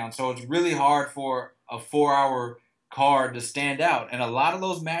SmackDown. So it's really hard for a 4-hour card to stand out. And a lot of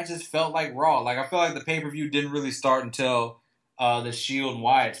those matches felt like Raw. Like, I feel like the pay-per-view didn't really start until the Shield and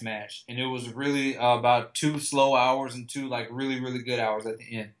Wyatt's match. And it was really about 2 slow hours and 2 like really, really good hours at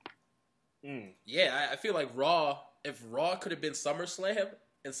the end. Yeah, I feel like Raw, if Raw could have been SummerSlam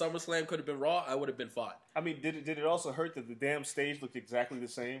and SummerSlam could have been Raw, I would have been fine. I mean, did it also hurt that the damn stage looked exactly the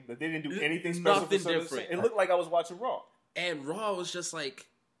same? That they didn't do anything special Nothing for different. It looked like I was watching Raw. And Raw was just like,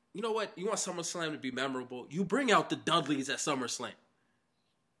 you know what? You want SummerSlam to be memorable? You bring out the Dudleys at SummerSlam.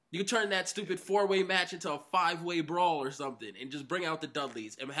 You can turn that stupid 4-way match into a 5-way brawl or something and just bring out the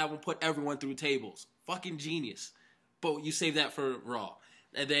Dudleys and have them put everyone through tables. Fucking genius. But you save that for Raw.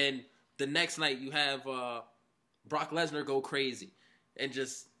 And then the next night you have Brock Lesnar go crazy and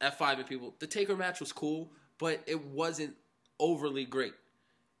just F5 people. The Taker match was cool, but it wasn't overly great.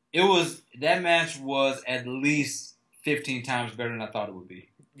 That match was at least 15 times better than I thought it would be.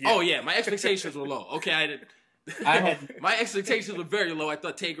 Yeah. Oh yeah, my expectations were low. Okay, my expectations were very low. I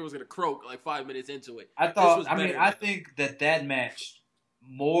thought Taker was gonna croak like 5 minutes into it. I think that match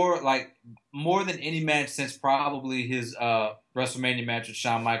more than any match since probably his WrestleMania match with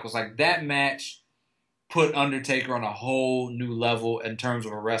Shawn Michaels. Like, that match put Undertaker on a whole new level in terms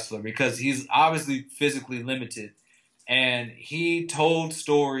of a wrestler because he's obviously physically limited, and he told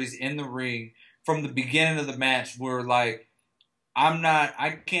stories in the ring from the beginning of the match where, like,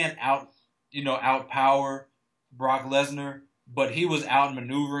 I can't outpower Brock Lesnar, but he was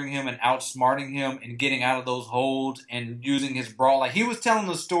outmaneuvering him and outsmarting him and getting out of those holds and using his brawl. Like, he was telling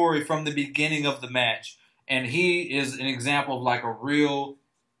the story from the beginning of the match, and he is an example of like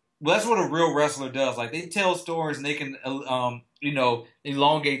that's what a real wrestler does. Like, they tell stories and they can,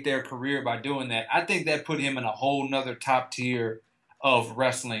 elongate their career by doing that. I think that put him in a whole nother top tier of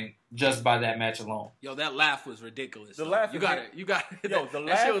wrestling just by that match alone. Yo, that laugh was ridiculous. The laugh, you got it. Yo,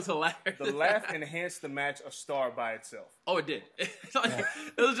 that shit was hilarious. The laugh enhanced the match a star by itself. Oh, it did. It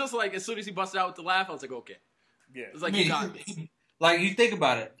was just like, as soon as he busted out with the laugh, I was like, okay. Yeah, it was like, you got me. Like, you think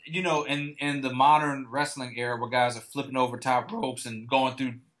about it, in the modern wrestling era where guys are flipping over top ropes and going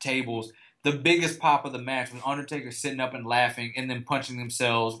through tables, the biggest pop of the match was Undertaker sitting up and laughing and then punching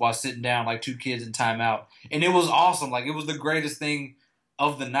themselves while sitting down like 2 kids in timeout. And it was awesome. Like, it was the greatest thing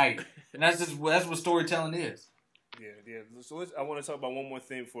of the night. And that's what storytelling is. Yeah. So I want to talk about one more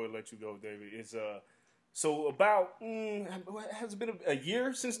thing before I let you go, David. It's so about has it been a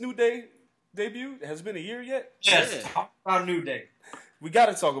year since New Day debuted? Has it been a year yet? Yes. Yeah. Talk about New Day. We got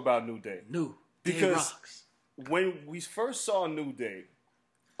to talk about New Day. New Day rocks. When we first saw New Day,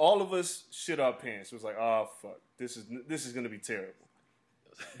 all of us shit our pants. It was like, oh fuck, this is gonna be terrible.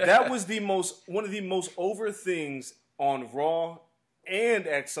 That was one of the most over things on Raw and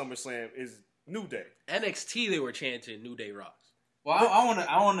at SummerSlam is New Day. NXT, they were chanting New Day rocks. Well,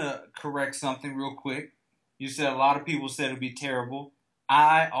 I wanna correct something real quick. You said a lot of people said it'd be terrible.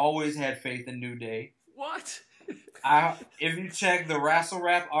 I always had faith in New Day. What? If you check the Wrestle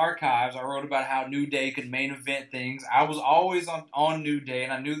Rap archives, I wrote about how New Day could main event things. I was always on New Day,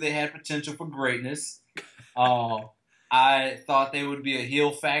 and I knew they had potential for greatness. I thought they would be a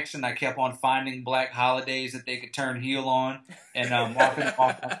heel faction. I kept on finding black holidays that they could turn heel on and marking them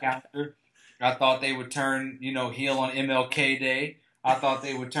off my calendar. I thought they would turn, heel on MLK Day. I thought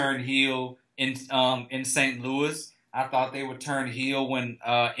they would turn heel in St. Louis. I thought they would turn heel when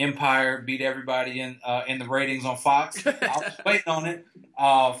Empire beat everybody in the ratings on Fox. I was waiting on it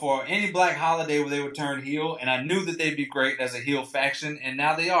for any black holiday where they would turn heel, and I knew that they'd be great as a heel faction, and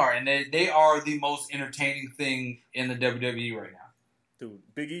now they are. And they are the most entertaining thing in the WWE right now. Dude,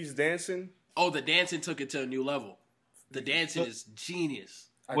 Big E's dancing. Oh, the dancing took it to a new level. The dancing is genius.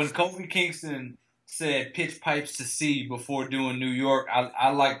 When Kofi Kingston said "pitch pipes to sea" before doing New York,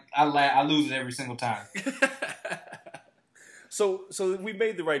 I lose it every single time. So we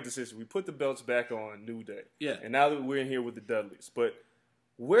made the right decision. We put the belts back on New Day. Yeah. And now that we're in here with the Dudleys. But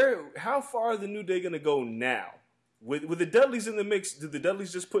How far are the New Day going to go now? With the Dudleys in the mix, do the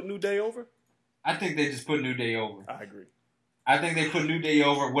Dudleys just put New Day over? I think they just put New Day over. I agree. I think they put New Day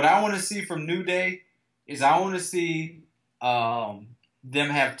over. What I want to see from New Day is I want to see them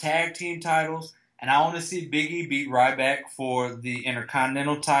have tag team titles, and I want to see Big E beat Ryback for the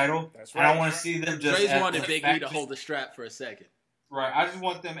Intercontinental title. That's right. And I want to see them just Dre's as wanted a Big E faction. to hold the strap for a second. Right. I just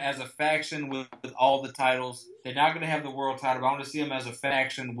want them as a faction with all the titles. They're not going to have the world title, but I want to see them as a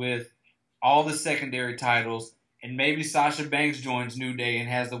faction with all the secondary titles. And maybe Sasha Banks joins New Day and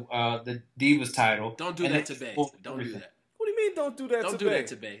has the Divas title. Don't do that to Bay. Don't do that. What do you mean don't do that Don't to do Bay? that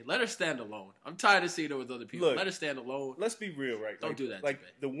to Bay. Let her stand alone. I'm tired of seeing her with other people. Look, let her stand alone. Let's be real, right? Don't do that Like to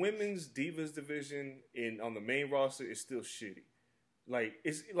Bay. the women's Divas division on the main roster is still shitty. Like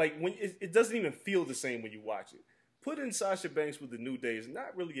it's like when it doesn't even feel the same when you watch it. Put in Sasha Banks with the New Day is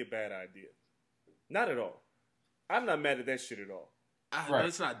not really a bad idea. Not at all. I'm not mad at that shit at all. Right.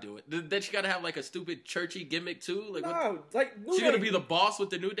 Let's not do it. Then she got to have like a stupid churchy gimmick too. Like, No, like New she Day, gonna be the boss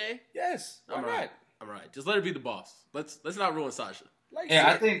with the New Day? Yes. Why I'm not? right. I'm right. Just let her be the boss. Let's not ruin Sasha. Like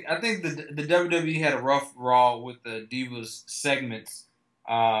Yeah, shit. I think the WWE had a rough Raw with the Divas segments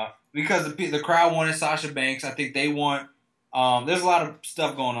because the crowd wanted Sasha Banks. I think they want. There's a lot of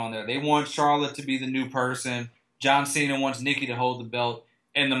stuff going on there. They want Charlotte to be the new person. John Cena wants Nikki to hold the belt,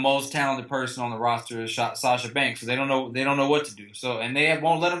 and the most talented person on the roster is Sasha Banks. So they don't know what to do. So and they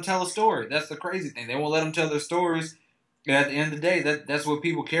won't let them tell a story. That's the crazy thing. They won't let them tell their stories. And at the end of the day, that's what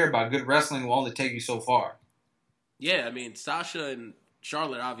people care about. Good wrestling will only take you so far. Yeah, I mean Sasha and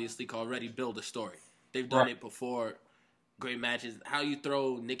Charlotte obviously can already build a story. They've done it before. Great matches. How you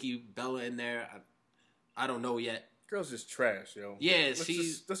throw Nikki Bella in there, I don't know yet. Girl's just trash, yo. Yeah, let's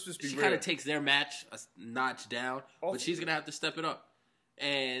just be she real. kind of takes their match a notch down, Also- but she's gonna have to step it up.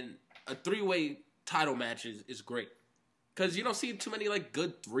 And a 3-way title match is great because you don't see too many like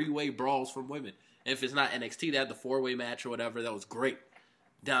good 3-way brawls from women. And if it's not NXT, they had the 4-way match or whatever. That was great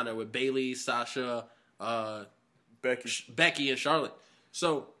down there with Bayley, Sasha, Becky, and Charlotte.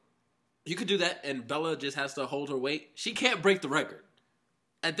 So you could do that, and Bella just has to hold her weight. She can't break the record.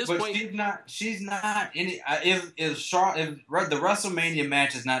 At this point, she's not any. If the WrestleMania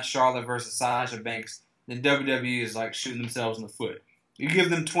match is not Charlotte versus Sasha Banks, then WWE is like shooting themselves in the foot. You give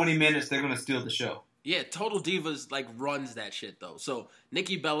them 20 minutes, they're going to steal the show. yeah, Total Divas like runs that shit though. So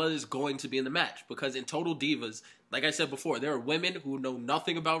Nikki Bella is going to be in the match because in Total Divas, like I said before, there are women who know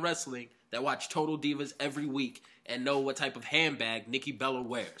nothing about wrestling that watch Total Divas every week and know what type of handbag Nikki Bella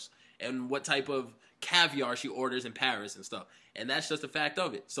wears and what type of caviar she orders in Paris and stuff. And that's just a fact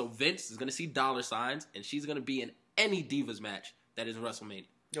of it. So Vince is going to see dollar signs, and she's going to be in any Divas match that is WrestleMania.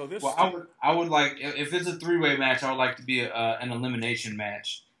 Yo, this Well, I would like if it's a 3-way match, I would like to be an elimination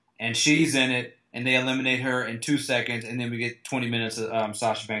match, and she's in it, and they eliminate her in 2 seconds, and then we get 20 minutes of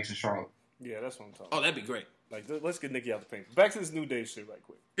Sasha Banks and Charlotte. yeah, that's what I'm talking Oh, about. that'd be great. Like, let's get Nikki out the paint. Back to this New Day shit right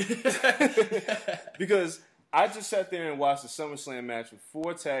quick. Because I just sat there and watched the SummerSlam match with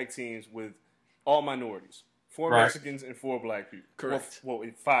 4 tag teams with all minorities. 4 Right. Mexicans and 4 black people. Correct. Well,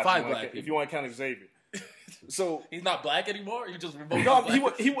 5. Five if you wanna black if people. you want to count Xavier. So He's not black anymore? You just removed no,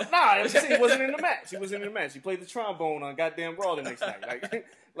 black? he I'm saying he wasn't in the match. He wasn't in the match. He played the trombone on goddamn Raw the next night.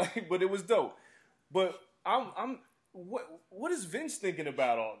 Like, but it was dope. But what is Vince thinking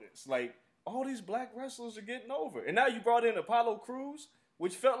about all this? Like, all these black wrestlers are getting over, and now you brought in Apollo Crews,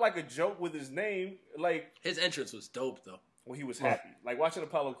 which felt like a joke with his name. Like, His entrance was dope, though. well, he was happy. Like watching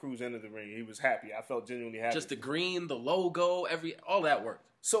Apollo Crews enter the ring, he was happy. I felt genuinely happy. Just the green, the logo, all that worked.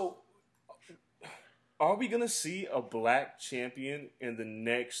 So, are we gonna see a black champion in the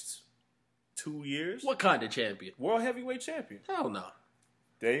next 2 years? What kind of champion? World heavyweight champion. Hell no.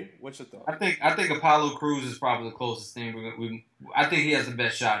 Dave, what's your thought? I think Apollo Crews is probably the closest thing. I think he has the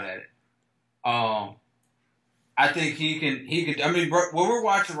best shot at it. I think he can. I mean, what we're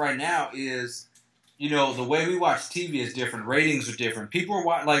watching right now is, the way we watch TV is different. Ratings are different. People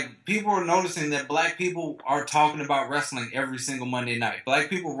are noticing that black people are talking about wrestling every single Monday night. Black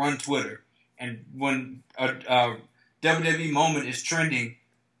people run Twitter, and when a WWE moment is trending,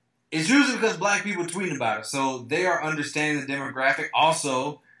 it's usually because black people tweeting about it. So they are understanding the demographic.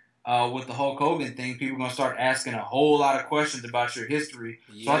 Also, with the Hulk Hogan thing, people are going to start asking a whole lot of questions about your history.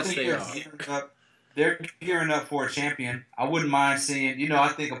 So I Yes, think they are. they're gearing up for a champion. I wouldn't mind seeing, I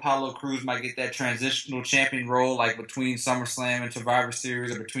think Apollo Crews might get that transitional champion role, like between SummerSlam and Survivor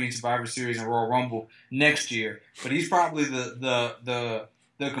Series, or between Survivor Series and Royal Rumble next year. But he's probably the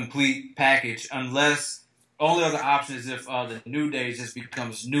complete package, unless only other option is if the New Day just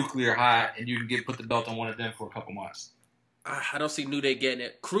becomes nuclear hot and you can put the belt on one of them for a couple months. I don't see New Day getting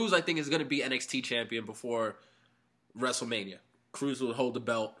it. Cruz, I think, is going to be NXT champion before WrestleMania. Cruz will hold the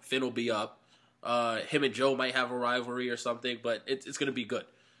belt. Finn will be up. Him and Joe might have a rivalry or something, but it's going to be good.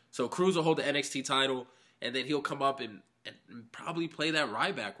 So Cruz will hold the NXT title, and then he'll come up and probably play that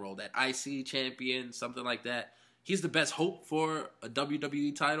Ryback role, that IC champion, something like that. He's the best hope for a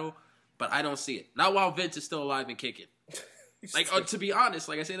WWE title, but I don't see it. Not while Vince is still alive and kicking. Like, to be honest,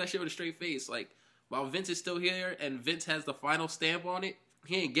 like I say that shit with a straight face. Like, while Vince is still here and Vince has the final stamp on it,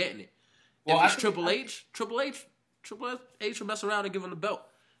 he ain't getting it. Well, if it's Triple H will mess around and give him the belt.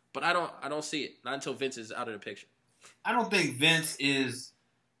 But I don't see it. Not until Vince is out of the picture. I don't think Vince is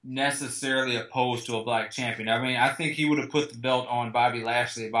necessarily opposed to a black champion. I mean, I think he would have put the belt on Bobby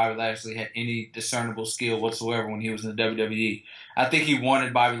Lashley if Bobby Lashley had any discernible skill whatsoever when he was in the WWE. I think he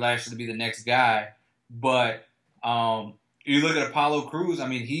wanted Bobby Lashley to be the next guy. But you look at Apollo Crews, I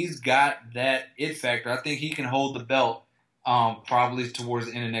mean, he's got that it factor. I think he can hold the belt probably towards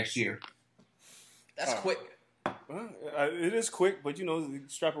the end of next year. That's quick. Well, it is quick, but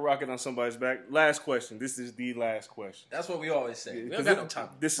strap a rocket on somebody's back. Last question. This is the last question. That's what we always say. We don't got no time.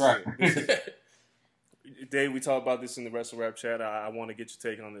 This is right. Dave, we talked about this in the Wrestle Rap chat. I want to get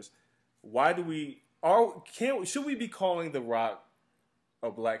your take on this. Why do should we be calling The Rock a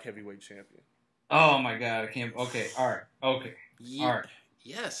black heavyweight champion? Oh my God, I can't. Okay, all right, okay, yeah. All right.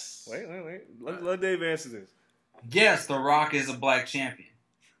 Yes. Wait. Let Dave answer this. Yes, The Rock is a black champion.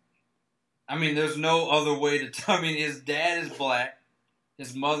 I mean, there's no other way to I mean, his dad is black.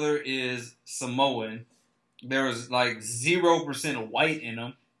 His mother is Samoan. There was like 0% white in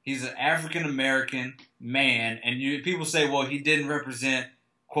him. He's an African-American man. And people say, well, he didn't represent,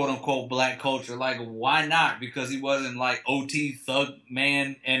 quote-unquote, black culture. Like, why not? Because he wasn't like OT thug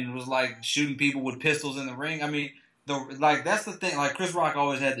man and was like shooting people with pistols in the ring. I mean, that's the thing. Like, Chris Rock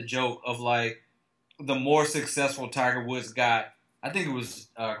always had the joke of like, the more successful Tiger Woods got, I think it was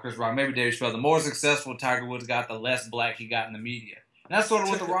Chris Rock, maybe Dave Chappelle. The more successful Tiger Woods got, the less black he got in the media. And that's sort of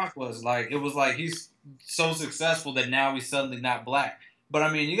what The Rock was. Like, it was like he's so successful that now he's suddenly not black. But,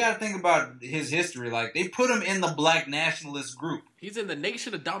 I mean, you got to think about his history. Like, they put him in the black nationalist group. He's in the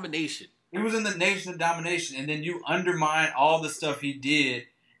Nation of Domination. He was in the Nation of Domination. And then you undermine all the stuff he did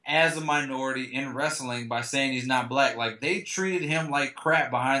as a minority in wrestling by saying he's not black. Like, they treated him like crap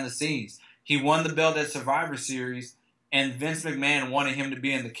behind the scenes. He won the belt at Survivor Series. And Vince McMahon wanted him to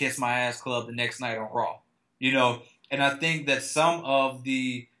be in the Kiss My Ass Club the next night on Raw. And I think that some of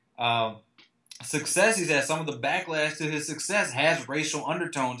the success he's had, some of the backlash to his success has racial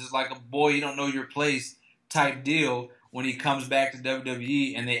undertones. It's like a boy, you don't know your place type deal when he comes back to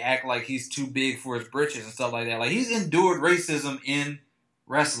WWE and they act like he's too big for his britches and stuff like that. Like, he's endured racism in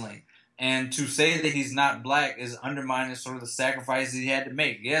wrestling. And to say that he's not black is undermining sort of the sacrifices he had to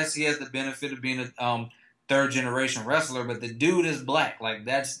make. Yes, he has the benefit of being a third generation wrestler, but the dude is black. Like,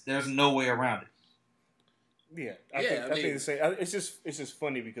 there's no way around it. Yeah, I think the same. It's just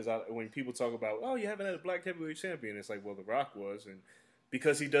funny because when people talk about, oh, you haven't had a black heavyweight champion, it's like, well, The Rock was, and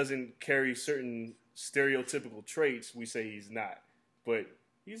because he doesn't carry certain stereotypical traits, we say he's not. But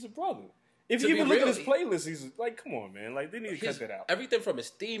he's a brother. If you even look at his playlist, he's like, come on, man, like they need to cut that out. Everything from his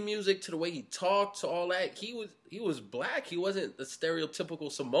theme music to the way he talked to all that, he was black. He wasn't the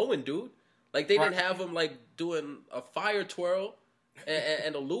stereotypical Samoan dude. Like, they didn't have him, like, doing a fire twirl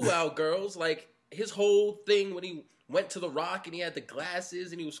and a luau girls. Like, his whole thing when he went to The Rock and he had the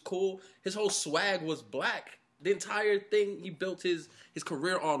glasses and he was cool, his whole swag was black. The entire thing he built his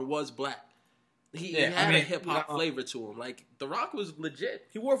career on was black. He had a hip-hop flavor to him. Like, The Rock was legit.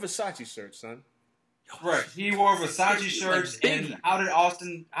 He wore Versace shirts, son. Right. He wore Versace shirts, and how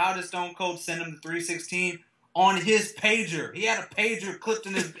did Stone Cold send him the 316? On his pager. He had a pager clipped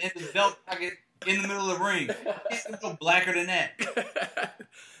in his belt pocket in the middle of the ring. He's no blacker than that.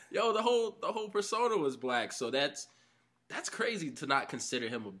 Yo, the whole persona was black, so that's crazy to not consider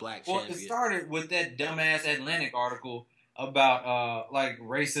him a black champion. Well, it started with that dumbass Atlantic article about like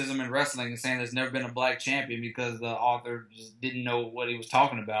racism in wrestling and saying there's never been a black champion because the author just didn't know what he was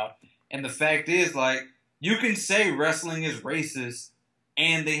talking about. And the fact is, like, you can say wrestling is racist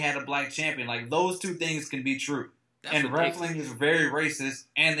and they had a black champion. Like, those two things can be true. And wrestling is very racist,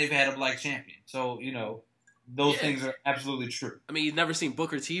 and they've had a black champion. So, those things are absolutely true. I mean, you've never seen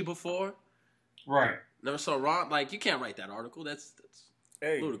Booker T before? Right. Never saw Ron? Like, you can't write that article. That's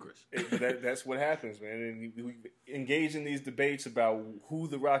ludicrous. That's what happens, man. And we engage in these debates about who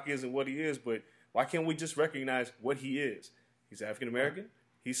The Rock is and what he is, but why can't we just recognize what he is? He's African-American.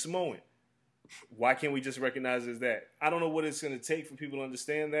 He's Samoan. Why can't we just recognize it as that? I don't know what it's going to take for people to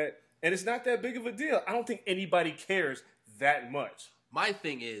understand that. And it's not that big of a deal. I don't think anybody cares that much. My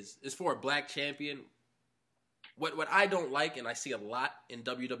thing is for a black champion, what I don't like, and I see a lot in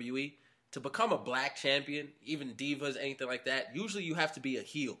WWE, to become a black champion, even divas, anything like that, usually you have to be a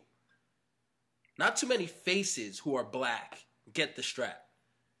heel. Not too many faces who are black get the strap.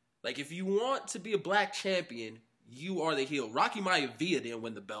 Like, if you want to be a black champion, you are the heel. Rocky Maivia didn't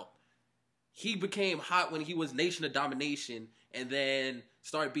win the belt. He became hot when he was Nation of Domination and then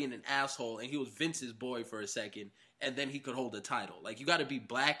started being an asshole, and he was Vince's boy for a second, and then he could hold the title. Like, you got to be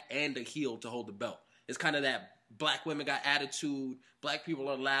black and a heel to hold the belt. It's kind of that black women got attitude, black people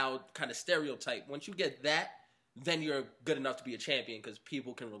are loud kind of stereotype. Once you get that, then you're good enough to be a champion because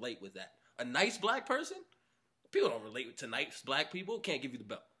people can relate with that. A nice black person, people don't relate to nice black people, can't give you the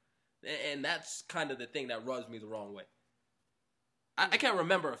belt. And that's kind of the thing that rubs me the wrong way. I can't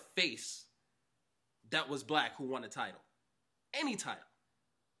remember a face that was black who won a title. Any title.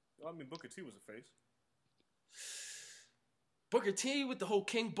 Well, I mean, Booker T was a face. Booker T with the whole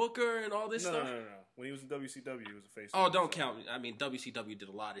King Booker and all this stuff? No. When he was in WCW, he was a face. Oh, don't count. I mean, WCW did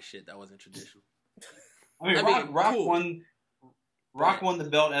a lot of shit that wasn't traditional. Rock won the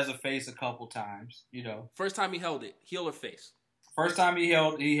belt as a face a couple times, you know. First time he held it, heel or face? First time he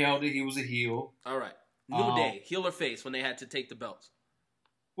held it, he was a heel. All right. New Day, heel or face when they had to take the belts?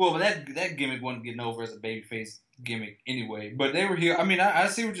 Well, but that gimmick wasn't getting over as a babyface gimmick anyway. But they were heel. I mean, I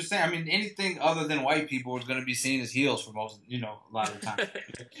see what you're saying. I mean, anything other than white people is going to be seen as heels for most, a lot of the time.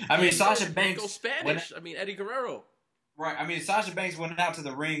 I mean, Sasha Banks. Go Spanish. Eddie Guerrero. Right. I mean, Sasha Banks went out to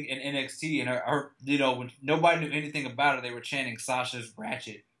the ring in NXT, and her when nobody knew anything about her, they were chanting Sasha's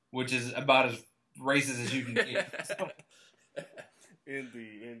Ratchet, which is about as racist as you can get.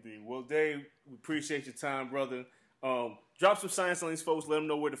 Indeed. Well, Dave, we appreciate your time, brother. Drop some science on these folks. Let them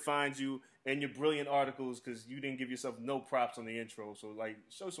know where to find you and your brilliant articles, because you didn't give yourself no props on the intro. So,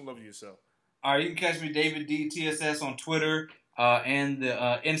 show some love to yourself. All right, you can catch me, David D. TSS, on Twitter and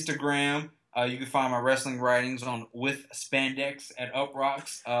the Instagram. You can find my wrestling writings on With Spandex at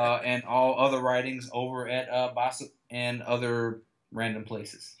Uprocks and all other writings over at Bossa and other random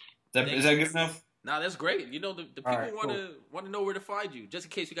places. Is that good enough? Nah, that's great. The people want to know where to find you, just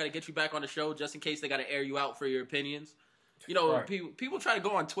in case we got to get you back on the show, just in case they got to air you out for your opinions. Right. People try to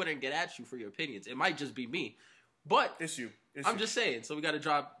go on Twitter and get at you for your opinions. It might just be me, but it's you. I'm just saying. So we got to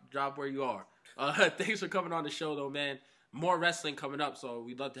drop where you are. Thanks for coming on the show, though, man. More wrestling coming up, so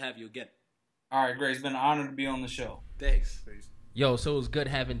we'd love to have you again. All right, great. It's been an honor to be on the show. Thanks. Yo, so it was good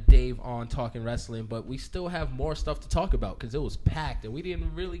having Dave on talking wrestling, but we still have more stuff to talk about because it was packed, and we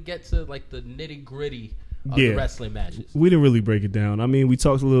didn't really get to the nitty gritty of the wrestling matches. We didn't really break it down. I mean, we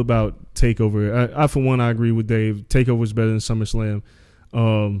talked a little about TakeOver. I for one, I agree with Dave. TakeOver is better than SummerSlam.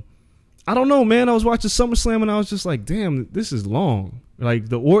 I don't know, man. I was watching SummerSlam and I was just like, damn, this is long. Like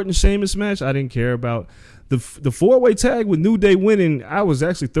the Orton Sheamus match, I didn't care about. The 4-way tag with New Day winning, I was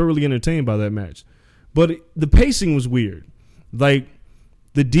actually thoroughly entertained by that match. But the pacing was weird. Like,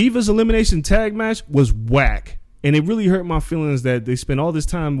 the Divas Elimination Tag match was whack. And it really hurt my feelings that they spent all this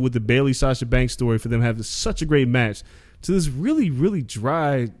time with the Bayley-Sasha Banks story for them having such a great match to this really, really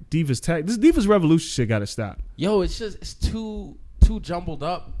dry Divas tag. This Divas Revolution shit got to stop. Yo, it's too jumbled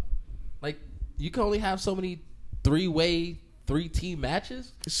up. Like, you can only have so many 3-way, 3-team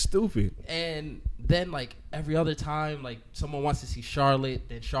matches. It's stupid. And then, every other time, someone wants to see Charlotte,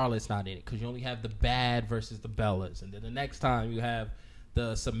 then Charlotte's not in it because you only have the Bad versus the Bellas. And then the next time you have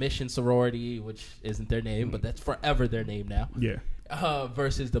the Submission Sorority, which isn't their name, but that's forever their name now. Yeah.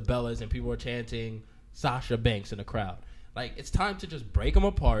 Versus the Bellas, and people are chanting Sasha Banks in the crowd. It's time to just break them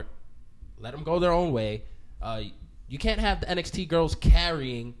apart, let them go their own way. You can't have the NXT girls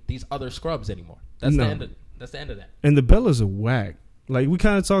carrying these other scrubs anymore. That's the end of that. And the Bellas are whack. We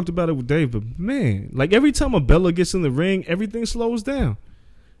kind of talked about it with Dave, but man, every time a Bella gets in the ring, everything slows down.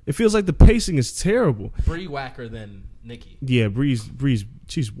 It feels like the pacing is terrible. Bree whacker than Nikki. Yeah, Bree's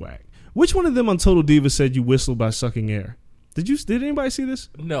she's whack. Which one of them on Total Divas said you whistle by sucking air? Did anybody see this?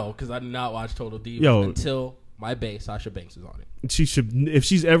 No, because I did not watch Total Divas until my bae Sasha Banks is on it. She should, if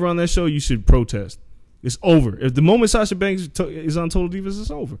she's ever on that show, you should protest. It's over. If the moment Sasha Banks is on Total Divas, it's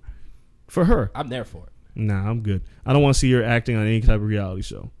over for her. I'm there for it. Nah, I'm good. I don't want to see her acting on any type of reality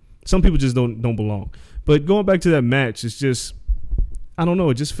show. Some people just don't belong. But going back to that match, it's just, I don't know.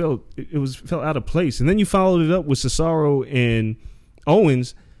 It just felt out of place. And then you followed it up with Cesaro and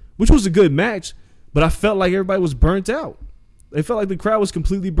Owens, which was a good match. But I felt like everybody was burnt out. It felt like the crowd was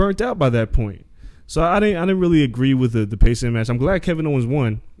completely burnt out by that point. So I didn't really agree with the pacing match. I'm glad Kevin Owens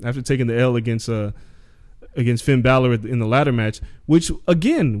won after taking the L against Finn Balor in the ladder match, which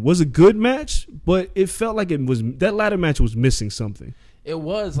again was a good match, but it felt like that ladder match was missing something. It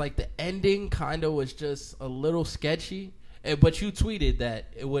was the ending kind of was just a little sketchy. But you tweeted that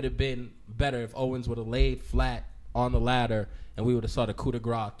it would have been better if Owens would have laid flat on the ladder and we would have saw the coup de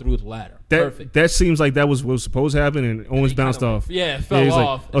grace through the ladder. Perfect. That seems like that was what was supposed to happen, and Owens bounced off. It fell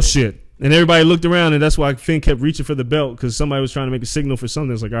off. Like, oh, shit. And everybody looked around, and that's why Finn kept reaching for the belt, because somebody was trying to make a signal for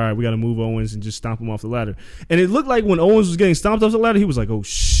something. It's like, all right, we got to move Owens and just stomp him off the ladder. And it looked like when Owens was getting stomped off the ladder, he was like, oh,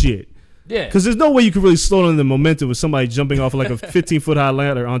 shit. Yeah. Because there's no way you could really slow down the momentum with somebody jumping off like a 15-foot high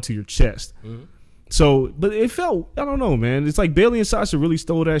ladder onto your chest. Mm-hmm. So, but it felt, I don't know, man. It's like Bayley and Sasha really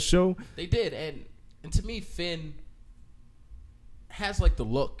stole that show. They did. And to me, Finn has like the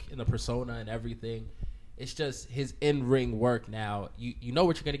look and the persona and everything. It's just his in-ring work now. You know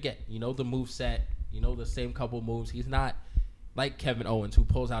what you're going to get. You know the move set. You know the same couple moves. He's not like Kevin Owens, who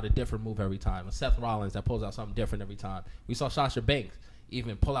pulls out a different move every time. Or Seth Rollins that pulls out something different every time. We saw Sasha Banks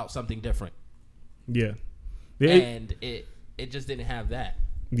even pull out something different. Yeah. And it just didn't have that.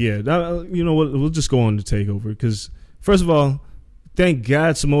 Yeah. You know what? We'll just go on to TakeOver because, first of all, thank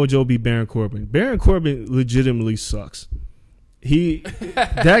God Samoa Joe beat Baron Corbin. Baron Corbin legitimately sucks.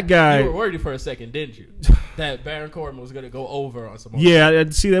 That guy. You were worried for a second, didn't you? That Baron Corbin was going to go over on Samoa. Yeah,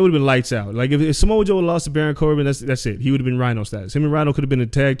 see, that would have been lights out. Like if Samoa Joe lost to Baron Corbin, that's it. He would have been Rhino status. Him and Rhino could have been a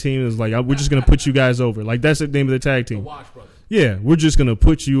tag team. It was like, we're just going to put you guys over. Like that's the name of the tag team. The Wash Brothers. Yeah, we're just going to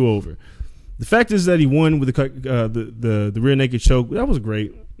put you over. The fact is that he won with the rear naked choke. That was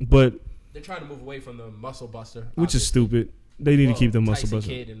great, but they're trying to move away from the Muscle Buster, which is stupid. They need to keep the Muscle Tyson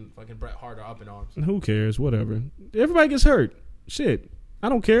Buster. Kidd and fucking Bret Hart are up in arms. Who cares? Whatever. Everybody gets hurt. Shit. I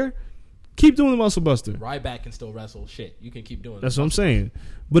don't care. Keep doing the Muscle Buster. Ryback can still wrestle. Shit. You can keep doing it. That's what I'm saying.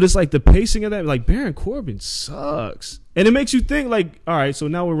 But it's like the pacing of that. Like, Baron Corbin sucks. And it makes you think, like, all right, so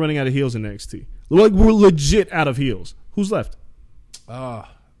now we're running out of heels in NXT. Like, we're legit out of heels. Who's left?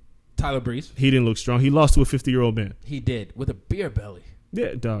 Tyler Breeze. He didn't look strong. He lost to a 50-year-old man. He did. With a beer belly.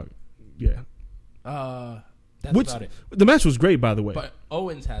 Yeah, dog. Yeah. That's about it. The match was great, by the way. But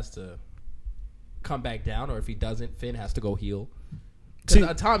Owens has to come back down, or if he doesn't, Finn has to go heel.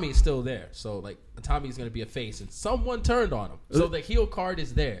 Because Atami is still there. So, like, Atami's going to be a face, and someone turned on him. So, the heel card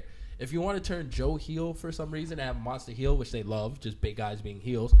is there. If you want to turn Joe heel for some reason and have Monster heel, which they love, just big guys being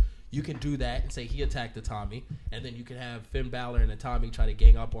heels, you can do that and say he attacked Atami. And then you can have Finn Balor and Atami try to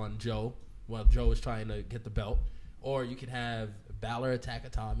gang up on Joe while Joe is trying to get the belt. Or you can have Balor attack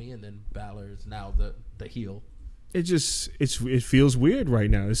Atami, and then Balor is now the heel. It feels weird right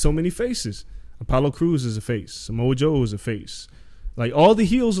now. There's so many faces. Apollo Crews is a face. Samoa Joe is a face. Like, all the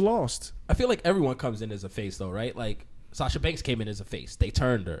heels lost. I feel like everyone comes in as a face, though, right? Like, Sasha Banks came in as a face. They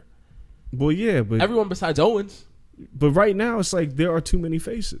turned her. Well, yeah, but everyone besides Owens. But right now, it's like there are too many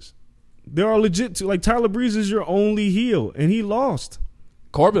faces. There are legit like Tyler Breeze is your only heel, and he lost.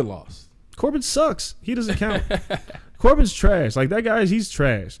 Corbin lost. Corbin sucks. He doesn't count. Corbin's trash. Like, that guy, he's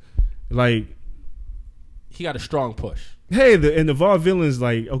trash. Like, he got a strong push. Hey, the Vaudevillain's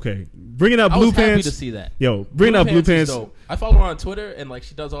like, okay, bringing out Blue Pants. I was happy to see that. Yo, bringing out Blue Pants. I follow her on Twitter, and like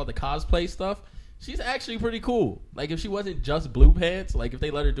she does all the cosplay stuff. She's actually pretty cool. Like, if she wasn't just Blue Pants, like if they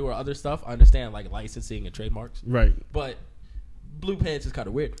let her do her other stuff, I understand like licensing and trademarks. Right. But Blue Pants is kind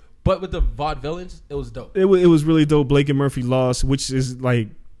of weird. But with the Vaudevillains, it was dope. It was really dope. Blake and Murphy lost, which is like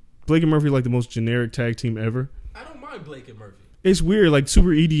Blake and Murphy like the most generic tag team ever. I don't mind Blake and Murphy. It's weird, like super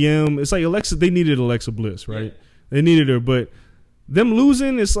EDM. It's like Alexa. They needed Alexa Bliss, right? Yeah. They needed her, but them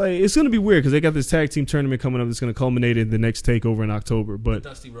losing, it's like it's gonna be weird because they got this tag team tournament coming up that's gonna culminate in the next TakeOver in October. But the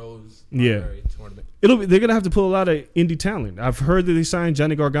Dusty Rose tournament. They're gonna have to pull a lot of indie talent. I've heard that they signed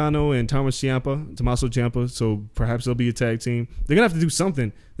Johnny Gargano and Tommaso Ciampa, so perhaps they'll be a tag team. They're gonna have to do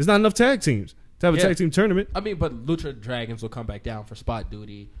something. There's not enough tag teams to have a tag team tournament. I mean, but Lucha Dragons will come back down for spot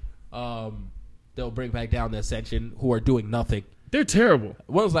duty. They'll bring back down the Ascension, who are doing nothing. They're terrible.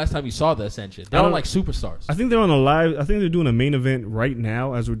 When was the last time you saw the Ascension? They're like superstars. I think they're on a live. I think they're doing a main event right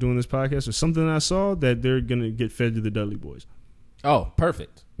now as we're doing this podcast, or something I saw that they're gonna get fed to the Dudley Boys. Oh,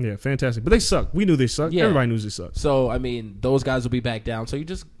 perfect. Yeah, fantastic. But they suck. We knew they sucked. Yeah. Everybody knew they sucked. So I mean, those guys will be back down. So you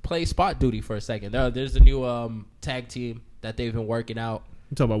just play spot duty for a second. There's a new tag team that they've been working out.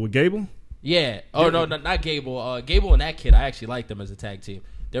 You talking about with Gable? Yeah. Oh no, not Gable. Gable and that kid, I actually like them as a tag team.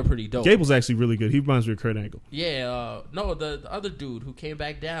 They're pretty dope. Gable's actually really good. He reminds me of Kurt Angle. Yeah, no, the other dude who came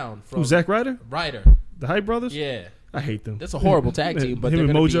back down from Zack Ryder? Ryder. The Hype Brothers? Yeah. I hate them. That's a horrible tag team, but him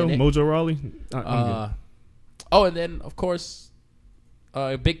they're and gonna Mojo Rawley. And then of course,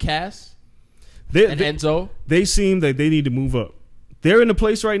 Big Cass and Enzo. They seem that they need to move up. They're in a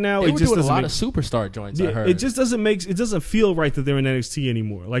place right now. They were doing a lot of superstar joints. I heard it just doesn't feel right that they're in NXT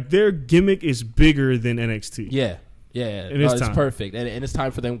anymore. Like, their gimmick is bigger than NXT. Yeah. Yeah, it's perfect, and it's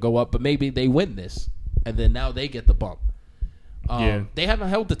time for them to go up. But maybe they win this, and then now they get the bump. They haven't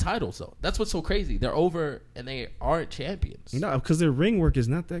held the titles though. That's what's so crazy. They're over, and they aren't champions. No, because their ring work is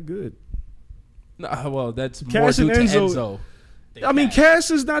not that good. No, well, that's Cass more due to Enzo. I mean,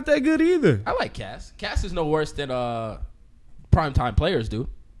 Cass is not that good either. I like Cass. Cass is no worse than primetime players do.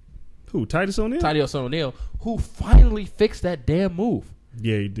 Who? Titus O'Neil? Titus O'Neil, who finally fixed that damn move.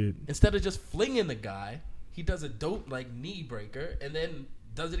 Yeah, he did. Instead of just flinging the guy, he does a dope like knee breaker and then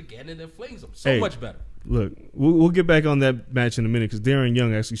does it again and then flings him. So much better. Look, we'll get back on that match in a minute because Darren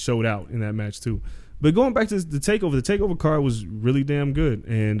Young actually showed out in that match too. But going back to the TakeOver card was really damn good,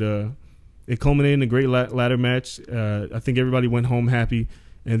 and it culminated in a great ladder match. I think everybody went home happy,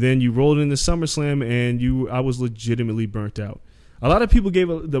 and then you rolled into SummerSlam, and I was legitimately burnt out. A lot of people gave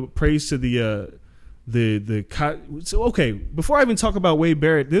the praise to so okay, before I even talk about Wade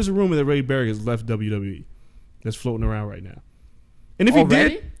Barrett, there's a rumor that Wade Barrett has left WWE that's floating around right now. And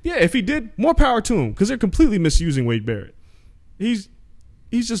if he did, more power to him because they're completely misusing Wade Barrett. He's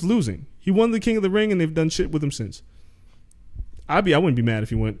just losing. He won the King of the Ring, and they've done shit with him since. I wouldn't be mad if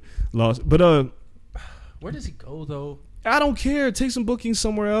he lost. But where does he go though? I don't care. Take some bookings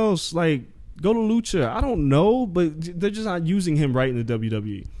somewhere else. Like go to Lucha. I don't know, but they're just not using him right in the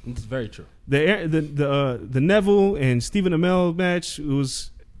WWE. It's very true. The Neville and Stephen Amell match, it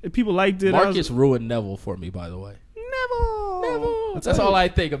was people liked it. Marcus ruined Neville for me, by the way. Neville. That's all I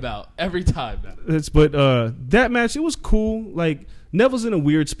think about every time. But that match, it was cool. Like Neville's in a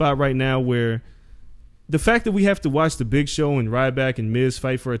weird spot right now where the fact that we have to watch the Big Show and Ryback and Miz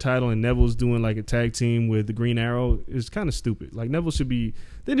fight for a title and Neville's doing like a tag team with the Green Arrow is kind of stupid. Like Neville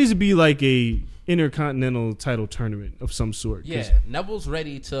there needs to be like a intercontinental title tournament of some sort. Yeah, Neville's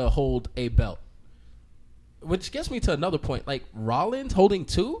ready to hold a belt. Which gets me to another point. Like Rollins holding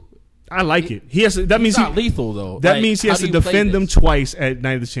 2? I like it. That means he's not lethal though. That means he has to defend them twice at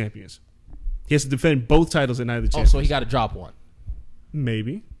Night of the Champions. He has to defend both titles at Night of the Champions. So he got to drop one.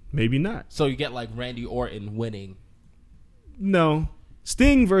 Maybe not. So you get like Randy Orton winning. No.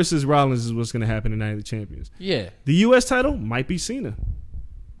 Sting versus Rollins is what's going to happen at Night of the Champions. Yeah. The U.S. title might be Cena.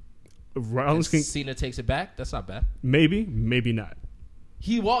 Cena takes it back? That's not bad. Maybe not.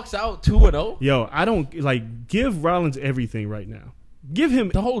 He walks out 2-0. Yo, I don't give Rollins everything right now. Give him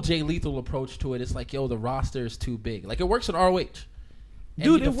the whole Jay Lethal approach to it. It's like, yo, the roster is too big. Like it works in ROH.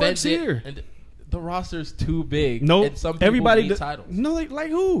 Dude, it works here. And the roster is too big. No, and some people everybody need titles. No, like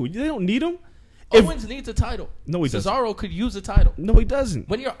who? They don't need them. Owens needs a title. No, he doesn't. Cesaro could use a title. No, he doesn't.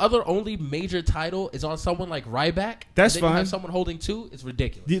 When your other only major title is on someone like Ryback, that's and then fine. You have someone holding 2, it's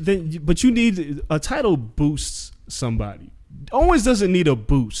ridiculous. But you need a title boosts somebody. Owens doesn't need a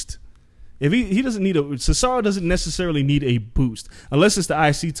boost. If he doesn't need Cesaro doesn't necessarily need a boost unless it's the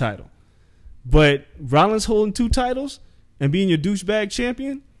IC title. But Rollins holding 2 titles and being your douchebag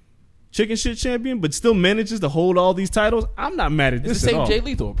champion, chicken shit champion, but still manages to hold all these titles, I'm not mad at this at all. It's the same Jay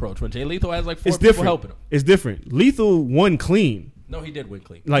Lethal approach when Jay Lethal has like 4 people helping him. It's different. Lethal won clean. No, he did win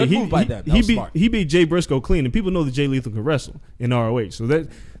clean. Like Good move by them. That was smart. He beat Jay Briscoe clean, and people know that Jay Lethal can wrestle in ROH. So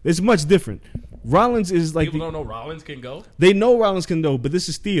it's much different. Rollins is like people don't know Rollins can go. They know Rollins can go, but this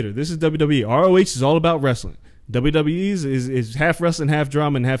is theater. This is WWE. ROH is all about wrestling. WWE is half wrestling, half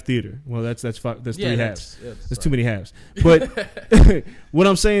drama, and half theater. Well, that's 3 halves. That's too many halves. But what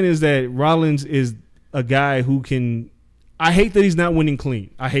I'm saying is that Rollins is a guy who can. I hate that he's not winning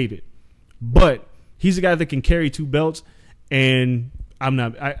clean. I hate it, but he's a guy that can carry 2 belts, and I'm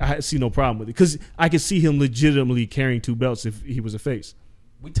not. I see no problem with it because I could see him legitimately carrying 2 belts if he was a face.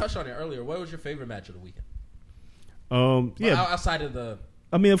 We touched on it earlier. What was your favorite match of the weekend? Outside of the.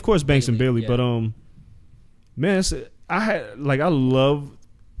 I mean, of course, Banks and Bailey, yeah. but man, I love,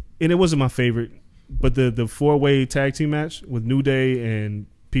 and it wasn't my favorite, but the 4-way tag team match with New Day and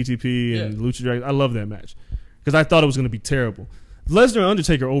PTP and Lucha Dragons, I love that match because I thought it was going to be terrible. Lesnar and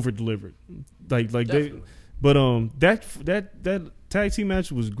Undertaker over delivered, that tag team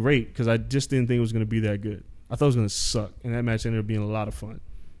match was great because I just didn't think it was going to be that good. I thought it was going to suck, and that match ended up being a lot of fun.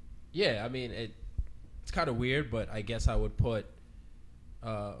 Yeah, I mean it's kind of weird, but I guess I would put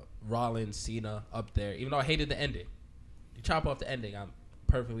Rollins, Cena up there, even though I hated the ending. You chop off the ending, I'm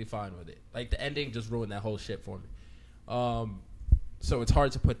perfectly fine with it. Like the ending just ruined that whole shit for me. So it's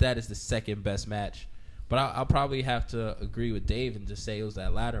hard to put that as the second best match, but I'll probably have to agree with Dave and just say it was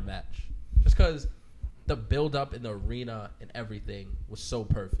that ladder match, just because the build up in the arena and everything was so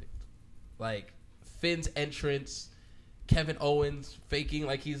perfect. Like Finn's entrance, Kevin Owens faking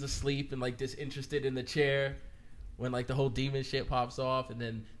like he's asleep and like disinterested in the chair when like the whole demon shit pops off, and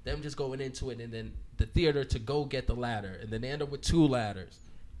then them just going into it, and then the theater to go get the ladder, and then they end up with 2 ladders,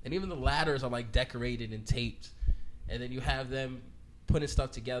 and even the ladders are like decorated and taped, and then you have them putting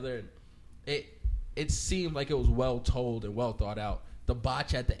stuff together, and it seemed like it was well told and well thought out. The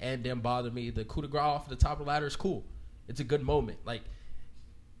botch at the end didn't bother me. The coup de grace off the top of the ladder is cool. It's a good moment. Like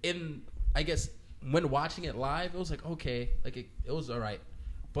in, I guess, when watching it live, it was like, okay, like it was all right.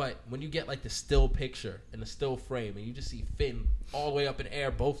 But when you get like the still picture and the still frame, and you just see Finn all the way up in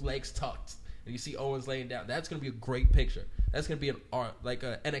air, both legs tucked, and you see Owens laying down, that's gonna be a great picture. That's gonna be an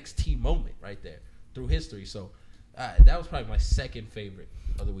NXT moment right there through history. So that was probably my second favorite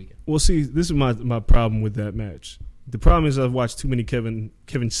of the weekend. Well, see, this is my problem with that match. The problem is I've watched too many Kevin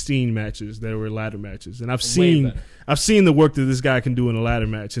Steen matches that were ladder matches, and I've seen the work that this guy can do in a ladder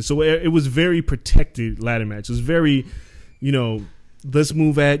match, and so it was very protected ladder match. It was very, let's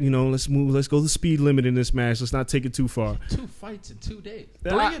let's go the speed limit in this match. Let's not take it too far. 2 fights in 2 days.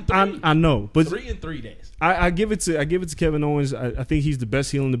 I know, but 3 in 3 days. I give it to Kevin Owens. I think he's the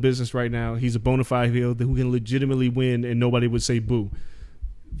best heel in the business right now. He's a bona fide heel who can legitimately win, and nobody would say boo.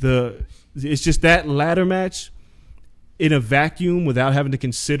 It's just that ladder match in a vacuum without having to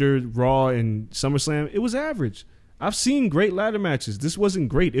consider Raw and SummerSlam. It was average. I've seen great ladder matches. This wasn't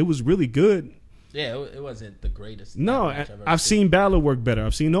great. It was really good. Yeah, it wasn't the greatest. No, I've seen Balor work better.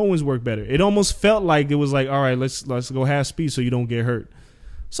 I've seen Owens work better. It almost felt like it was like, all right, let's go half speed so you don't get hurt.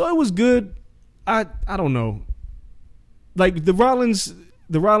 So it was good. I don't know. Like the Rollins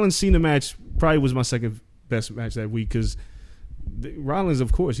Cena match probably was my second best match that week because Rollins,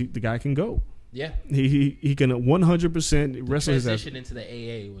 of course, the guy can go. Yeah, he can 100% wrestle his ass. The transition into the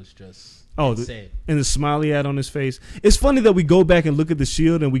AA was just insane. And the smiley hat on his face. It's funny that we go back and look at the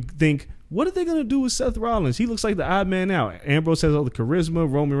Shield and we think, what are they going to do with Seth Rollins? He looks like the odd man out. Ambrose has all the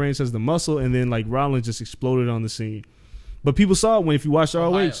charisma. Roman Reigns has the muscle. And then, like, Rollins just exploded on the scene. But people saw it if you watched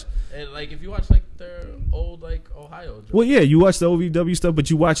ROH. And, like, if you watch, like, their old, like, Ohio. Well, yeah, you watch the OVW stuff, but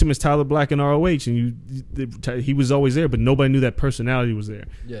you watch him as Tyler Black in ROH. And he was always there, but nobody knew that personality was there.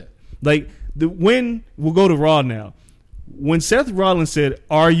 Yeah. Like, we'll go to Raw now. When Seth Rollins said,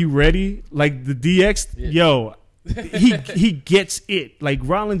 "Are you ready?" Like the DX, he gets it. Like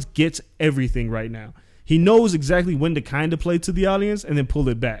Rollins gets everything right now. He knows exactly when to kind of play to the audience and then pull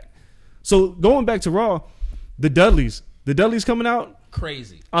it back. So going back to Raw, the Dudleys coming out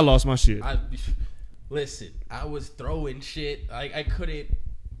crazy. I lost my shit. Listen, I was throwing shit. I couldn't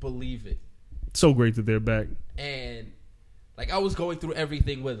believe it. So great that they're back. And like I was going through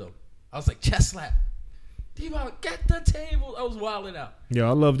everything with them. I was like, chest slap. D-Von, get the table. I was wilding out. Yeah,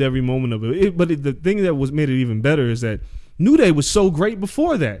 I loved every moment of it. The thing that made it even better is that New Day was so great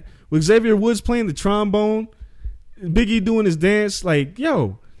before that. With Xavier Woods playing the trombone, Big E doing his dance, like,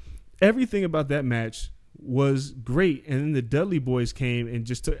 everything about that match was great. And then the Dudley Boys came and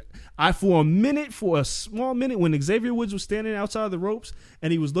just took... for a small minute, when Xavier Woods was standing outside the ropes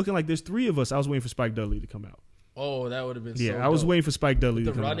and he was looking like there's 3 of us, I was waiting for Spike Dudley to come out. Oh, that would have been so I was waiting for Spike Dudley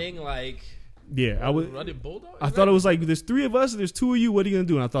to come running, out. like... Yeah, I was running bulldog. I thought it was like there's 3 of us, and there's 2 of you. What are you gonna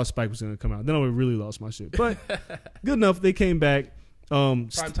do? And I thought Spike was gonna come out. Then I would have really lost my shit. But good enough. They came back.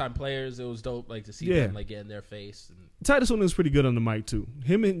 Primetime players. It was dope, like to see them like get in their face. And Titus O'Neil was pretty good on the mic too.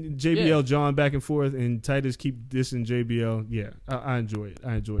 Him and JBL John back and forth, and Titus keep dissing JBL. Yeah, I enjoy it.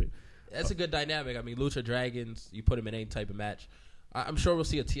 That's a good dynamic. I mean, Lucha Dragons. You put them in any type of match. I'm sure we'll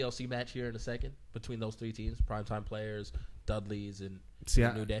see a TLC match here in a second between those 3 teams: primetime players, Dudleys, and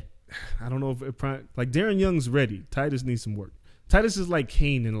New Day. I don't know if like Darren Young's ready. Titus needs some work. Titus is like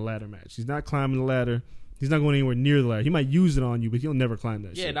Kane in a ladder match. He's not climbing the ladder. He's not going anywhere near the ladder. He might use it on you, but he'll never climb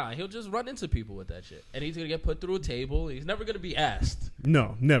that shit. Yeah, he'll just run into people with that shit. And he's going to get put through a table. He's never going to be asked.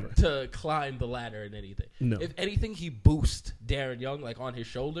 No, never. To climb the ladder in anything. No. If anything, he boosts Darren Young like on his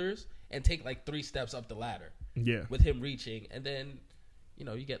shoulders and take like 3 steps up the ladder. Yeah. With him reaching. And then...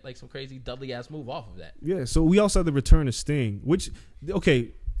 you get like some crazy Dudley-ass move off of that. Yeah, so we also had the return of Sting, which,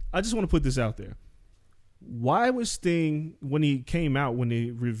 okay, I just want to put this out there. Why was Sting, when he came out, when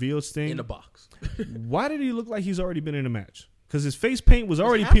they revealed Sting? In a box. Why did he look like he's already been in a match? Because his face paint was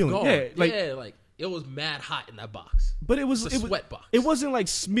already peeling. Gone. Yeah, like it was mad hot in that box. But it was a sweat box. It wasn't like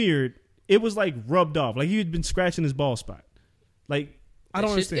smeared. It was like rubbed off. Like he had been scratching his ball spot. Like, I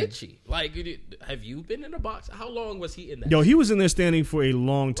don't understand. Itchy. Like, have you been in a box? How long was he in that? Yo, he was in there standing for a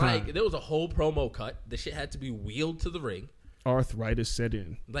long time. Like, there was a whole promo cut. The shit had to be wheeled to the ring. Arthritis set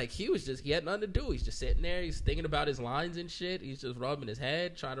in. Like, he had nothing to do. He's just sitting there. He's thinking about his lines and shit. He's just rubbing his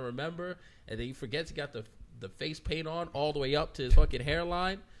head, trying to remember. And then he forgets he got the face paint on all the way up to his fucking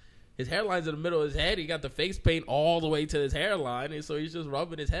hairline. His hairline's in the middle of his head. He got the face paint all the way to his hairline. And so he's just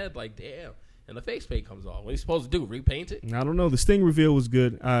rubbing his head like, damn. And the face paint comes off. What are you supposed to do? Repaint it? I don't know. The Sting reveal was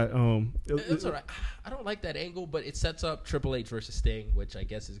good. It's all right. I don't like that angle, but it sets up Triple H versus Sting, which I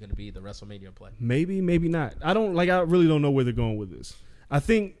guess is going to be the WrestleMania play. Maybe, maybe not. I really don't know where they're going with this. I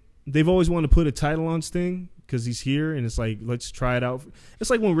think they've always wanted to put a title on Sting because he's here, and it's like, let's try it out. It's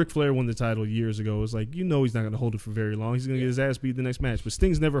like when Ric Flair won the title years ago. It's like, he's not going to hold it for very long. He's going to get his ass beat the next match. But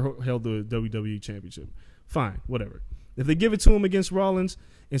Sting's never held the WWE Championship. Fine, whatever. If they give it to him against Rollins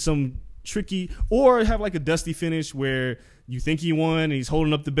in some tricky, or have like a dusty finish where you think he won and he's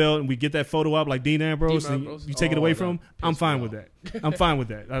holding up the belt and we get that photo op like Dean Ambrose and you take it away from him, I'm fine with that. I'm fine with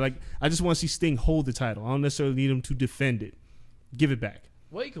that. I just want to see Sting hold the title. I don't necessarily need him to defend it. Give it back.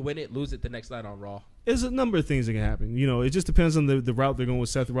 Well, you can win it, lose it the next night on Raw. There's a number of things that can happen. It just depends on the route they're going with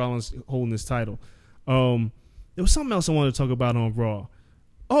Seth Rollins holding this title. There was something else I wanted to talk about on Raw.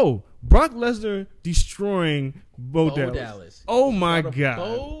 Oh, Brock Lesnar destroying Bo Dallas. Oh, my God.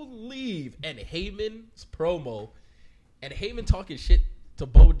 Bo leave and Heyman's promo and Heyman talking shit to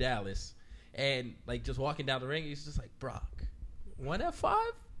Bo Dallas and like just walking down the ring. He's just like, Brock, 1 F5?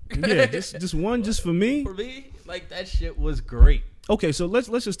 Yeah, just one just for me? For me? Like, that shit was great. Okay, so let's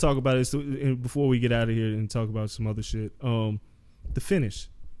just talk about it before we get out of here and talk about some other shit. The finish.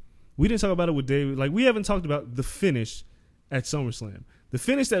 We didn't talk about it with David. Like, we haven't talked about the finish at SummerSlam. The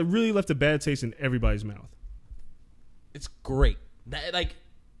finish that really left a bad taste in everybody's mouth. It's great. Like,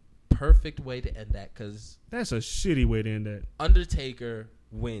 perfect way to end that because that's a shitty way to end that. Undertaker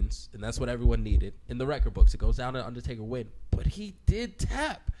wins, and that's what everyone needed. In the record books, it goes down to Undertaker win. But he did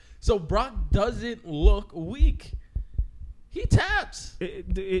tap. So Brock doesn't look weak. He taps.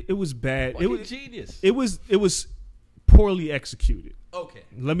 It was bad. It was genius. It was poorly executed. Okay.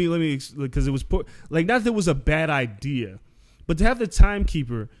 Let me because it was poor. Like, not that it was a bad idea, but to have the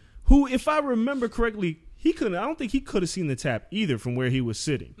timekeeper, who, if I remember correctly, I don't think he could have seen the tap either from where he was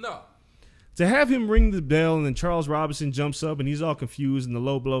sitting. No. To have him ring the bell and then Charles Robinson jumps up and he's all confused and the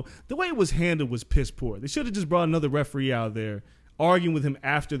low blow, the way it was handled was piss poor. They should have just brought another referee out there arguing with him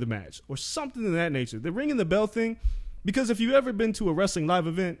after the match or something of that nature. The ringing the bell thing, because if you've ever been to a wrestling live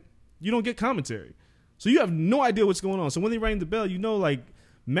event, you don't get commentary. So you have no idea what's going on. So when they rang the bell, like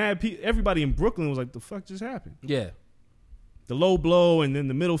everybody in Brooklyn was like, the fuck just happened? Yeah. The low blow and then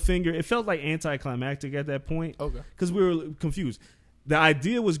the middle finger. It felt like anticlimactic at that point. Okay. Because we were confused. The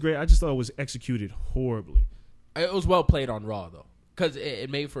idea was great. I just thought it was executed horribly. It was well played on Raw, though. Because it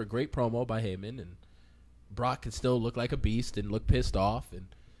made for a great promo by Heyman. And Brock can still look like a beast and look pissed off. And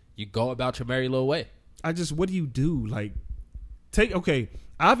you go about your merry little way. What do you do? Like,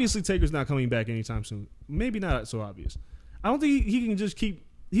 obviously Taker's not coming back anytime soon. Maybe not so obvious. I don't think he can just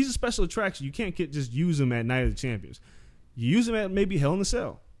he's a special attraction. You can't just use him at Night of the Champions. You use him at maybe Hell in a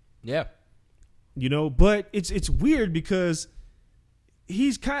Cell. Yeah. But it's weird because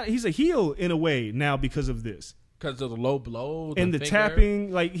he's a heel in a way now because of this. Because of the low blow and the finger.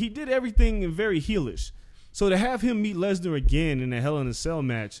 tapping. Like, he did everything very heelish. So to have him meet Lesnar again in a Hell in a Cell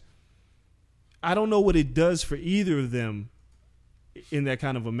match, I don't know what it does for either of them in that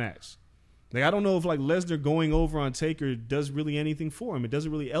kind of a match. Like, I don't know if like Lesnar going over on Taker does really anything for him. It doesn't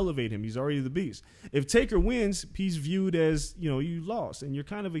really elevate him. He's already the beast. If Taker wins, he's viewed as, you lost and you're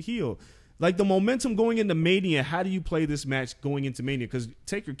kind of a heel. Like, the momentum going into Mania, how do you play this match going into Mania? Because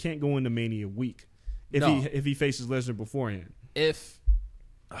Taker can't go into Mania weak if he faces Lesnar beforehand. It's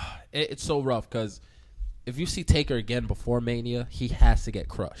so rough because if you see Taker again before Mania, he has to get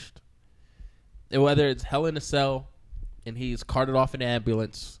crushed. And whether it's Hell in a Cell and he's carted off in an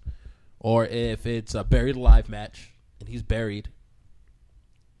ambulance, or if it's a buried alive match and he's buried,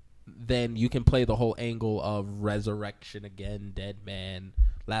 then you can play the whole angle of resurrection again, dead man,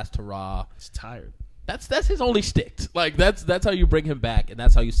 last hurrah. He's tired. That's his only shtick. Like, that's how you bring him back, and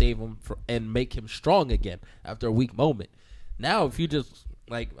that's how you save him and make him strong again after a weak moment. Now, if you just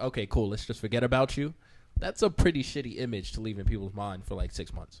like, okay, cool, let's just forget about you, that's a pretty shitty image to leave in people's mind for like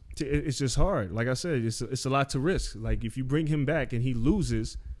 6 months. It's just hard. Like I said, it's a lot to risk. Like, if you bring him back and he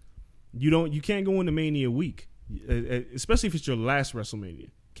loses, you can't go into Mania weak, especially if it's your last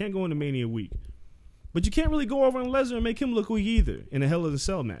WrestleMania. Can't go into Mania weak. But you can't really go over on Lesnar and make him look weak either in a Hell in a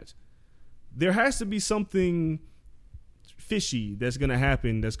Cell match. There has to be something fishy that's going to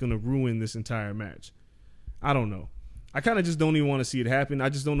happen that's going to ruin this entire match. I don't know. I kind of just don't even want to see it happen. I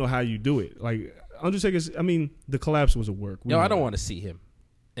just don't know how you do it. Like, the collapse was a work. I don't want to see him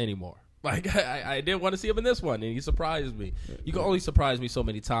anymore. Like, I didn't want to see him in this one, and he surprised me. You can only surprise me so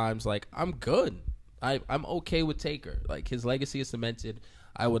many times. Like, I'm good. I'm okay with Taker. Like, his legacy is cemented.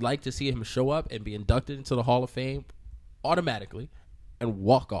 I would like to see him show up and be inducted into the Hall of Fame automatically and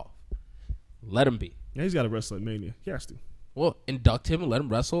walk off. Let him be. Yeah, he's got to wrestle at Mania. He has to. Well, induct him and let him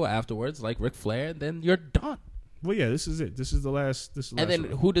wrestle afterwards like Ric Flair, and then you're done. Well, yeah, this is it. This is the last. And then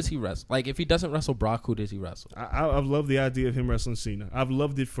who does he wrestle? Like, if he doesn't wrestle Brock, who does he wrestle? I've loved the idea of him wrestling Cena. I've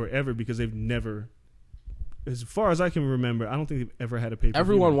loved it forever because they've never as far as I can remember, I don't think they've ever had a pay-per-view.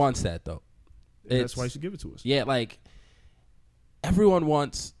 Everyone wants that, though. That's why you should give it to us. Yeah, like, everyone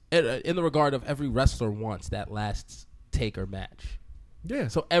wants, in the regard of every wrestler wants that last Taker match. Yeah.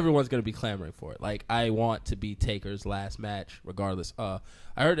 So everyone's going to be clamoring for it. Like, I want to be Taker's last match, regardless. I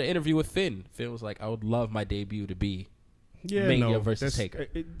heard an interview with Finn. Finn was like, I would love my debut to be Mania versus Taker.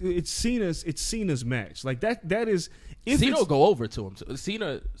 It's Cena's match. Like, that is... Cena will go over to him. So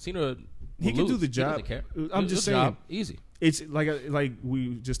Cena he can do the job. I'm just saying. Job. Easy. It's like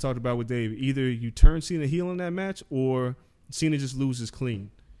we just talked about with Dave. Either you turn Cena heel in that match or Cena just loses clean.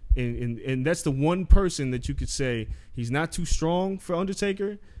 And that's the one person that you could say he's not too strong for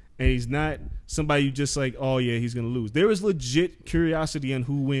Undertaker, and he's not somebody you just like, oh yeah, he's gonna lose. There is legit curiosity on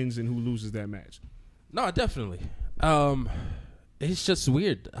who wins and who loses that match. No, definitely. It's just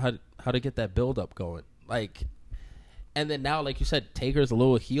weird how to get that build up going. Like, and then now, like you said, Taker's a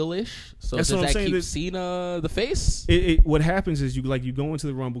little heelish. So That's does what I'm that saying, keep Cena the face? What happens is you go into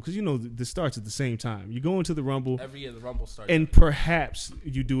the Rumble because this starts at the same time. You go into the Rumble Every year the Rumble starts, and perhaps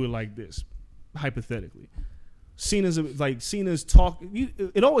you do it like this, hypothetically. Cena's talk.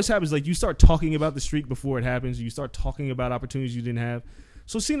 It always happens. Like, you start talking about the streak before it happens. You start talking about opportunities you didn't have.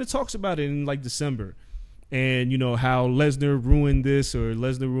 So Cena talks about it in like December, and how Lesnar ruined this or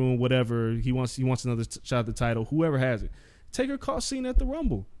Lesnar ruined whatever. He wants another shot at the title. Whoever has it, Taker caught Cena at the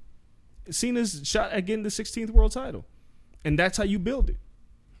Rumble. Cena's shot at getting the 16th world title, and that's how you build it.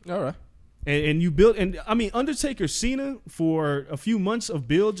 all right. And you build, and I mean, Undertaker Cena for a few months of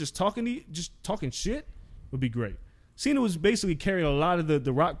build, just talking shit would be great. Cena was basically carrying a lot of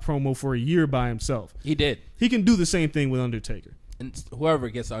the Rock promo for a year by himself. He did. He can do the same thing with Undertaker. And whoever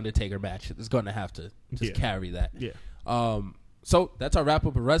gets the Undertaker match is going to have to just carry that. Yeah. So that's our wrap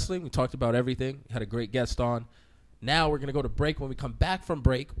up of wrestling. We talked about everything. Had a great guest on. Now we're going to go to break. When we come back from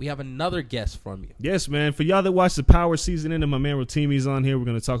break, we have another guest from you. Yes, man. For y'all that watch the Power season and my man Rotimi's on here, we're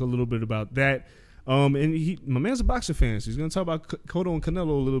going to talk a little bit about that. And my man's a boxing fan, so he's going to talk about Cotto and Canelo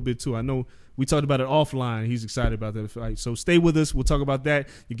a little bit too. I know we talked about it offline. He's excited about that fight. So stay with us. We'll talk about that.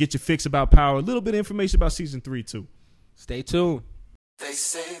 You get your fix about Power. A little bit of information about season 3 too. Stay tuned. They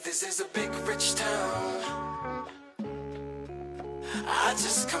say this is a big rich town. I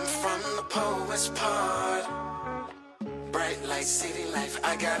just come from the poet's part. Bright light, city life,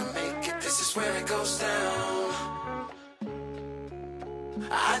 I gotta make it. This is where it goes down.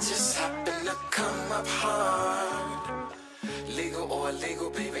 I just happen to come up hard. Legal or illegal,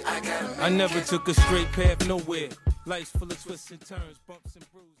 baby, I gotta make it. I never took a straight path nowhere. Life's full of twists and turns, bumps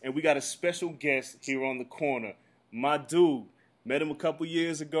and bruises. And we got a special guest here on the corner. My dude. Met him a couple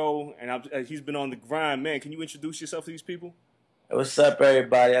years ago, and he's been on the grind. Man, can you introduce yourself to these people? Hey, what's up,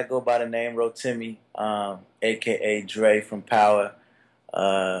 everybody? I go by the name Rotimi, a.k.a. Dre from Power.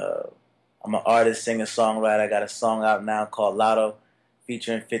 I'm an artist, singer, songwriter. I got a song out now called Lotto,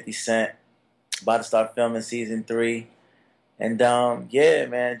 featuring 50 Cent. About to start filming season 3. And, yeah,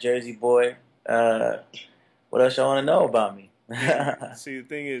 man, Jersey boy. What else y'all want to know about me? See, the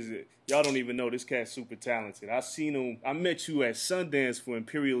thing is, y'all don't even know this cat's super talented. I seen him. I met you at Sundance for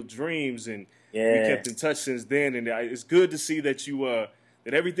Imperial Dreams, and we kept in touch since then. And it's good to see that you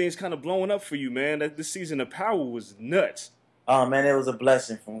that everything's kind of blowing up for you, man. That this season of Power was nuts. Oh man, it was a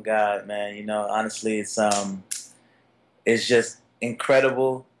blessing from God, man. Honestly, it's just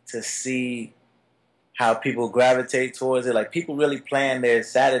incredible to see how people gravitate towards it. Like, people really plan their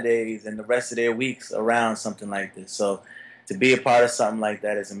Saturdays and the rest of their weeks around something like this. So to be a part of something like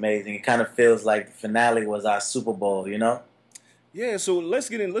that is amazing. It kind of feels like the finale was our Super Bowl, Yeah, so let's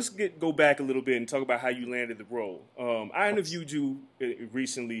go back a little bit and talk about how you landed the role. I interviewed you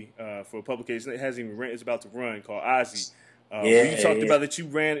recently for a publication that hasn't even ran. It's about to run, called Ozzy. Where you talked about that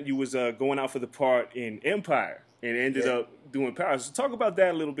you was going out for the part in Empire and ended up doing Power. So talk about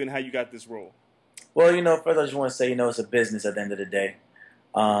that a little bit and how you got this role. Well, first I just want to say, it's a business at the end of the day.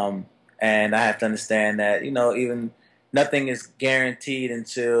 And I have to understand that, even nothing is guaranteed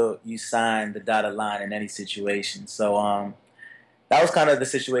until you sign the dotted line in any situation. So that was kind of the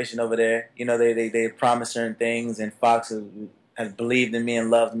situation over there. They promised certain things, and Fox has believed in me and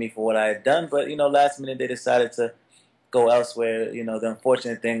loved me for what I had done. But, last minute they decided to go elsewhere. The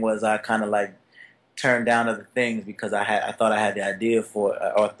unfortunate thing was I kind of like turned down other things because I thought I had the idea for it,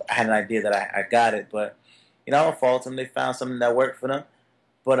 or I had an idea that I got it. But, I don't fault them. They found something that worked for them.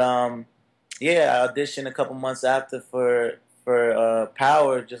 But, yeah, I auditioned a couple months after for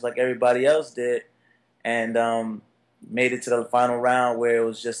Power, just like everybody else did, and made it to the final round where it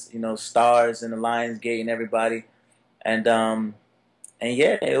was just stars and the Lionsgate and everybody, and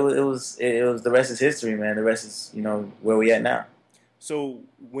yeah, it was the rest is history, man. The rest is where we at now. So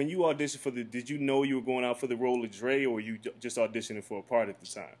when you auditioned for did you know you were going out for the role of Dre, or you just auditioning for a part at the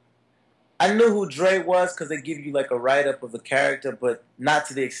time? I knew who Dre was because they give you like a write-up of the character, but not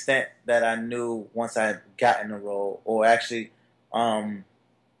to the extent that I knew once I had gotten the role. Or actually, when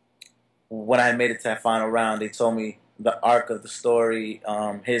I made it to that final round, they told me the arc of the story,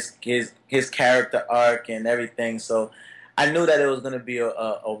 his character arc and everything. So I knew that it was going to be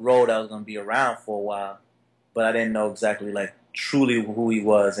a role that was going to be around for a while, but I didn't know exactly like truly who he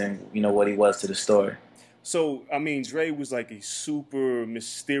was and what he was to the story. So I mean, Dre was like a super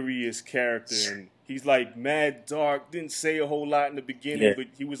mysterious character, and he's like mad dark. Didn't say a whole lot in the beginning, but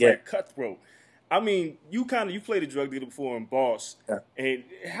he was like cutthroat. I mean, you played a drug dealer before in Boss, and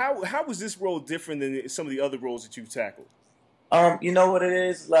how was this role different than some of the other roles that you've tackled? You know what it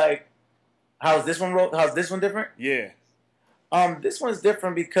is like. How's this one different? Yeah. This one's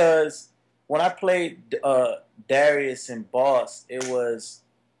different because when I played Darius in Boss, it was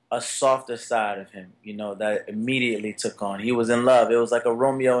a softer side of him, that immediately took on. He was in love. It was like a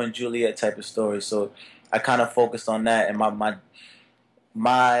Romeo and Juliet type of story. So I kind of focused on that, and what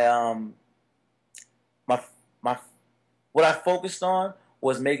I focused on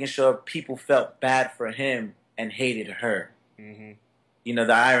was making sure people felt bad for him and hated her. Mm-hmm.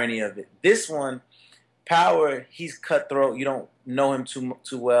 The irony of it. This one, Power, he's cutthroat. You don't know him too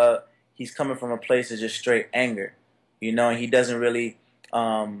well. He's coming from a place of just straight anger, and he doesn't really.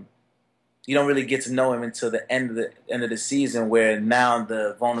 You don't really get to know him until the end of the season, where now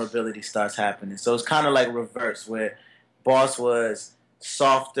the vulnerability starts happening. So it's kind of like reverse, where Boss was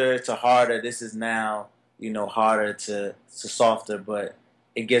softer to harder. This is now harder to softer, but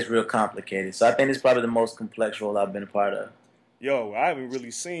it gets real complicated. So I think it's probably the most complex role I've been a part of. Yo, I haven't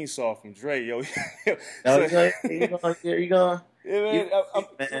really seen Soft from Dre, yo. You going? Yeah,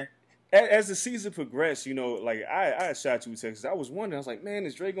 man. As the season progressed, like I shot you a text. I was wondering, I was like, man,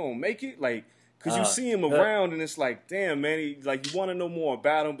 is Dre gonna make it? Like, cause you see him around, and it's like, damn, man, you want to know more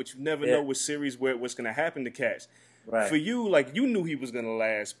about him, but you never know what series what's gonna happen to Cash. Right. For you, like, you knew he was gonna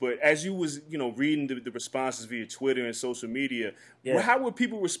last, but as you was, reading the responses via Twitter and social media, how were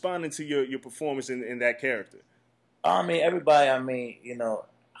people responding to your performance in that character? I mean, everybody.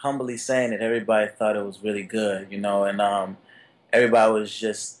 Humbly saying it, everybody thought it was really good, and everybody was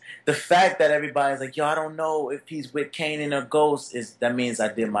just. The fact that everybody's like, yo, I don't know if he's with Kanan or Ghost, that means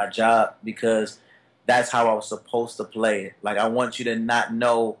I did my job, because that's how I was supposed to play it. Like, I want you to not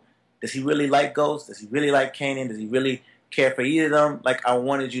know, does he really like Ghost? Does he really like Kanan? Does he really care for either of them? Like, I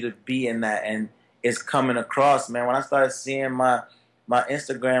wanted you to be in that, and it's coming across, man. When I started seeing my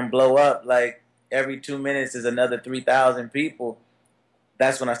Instagram blow up, like, every 2 minutes is another 3,000 people,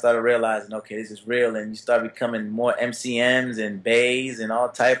 that's when I started realizing, okay, this is real, and you start becoming more MCMs and bays and all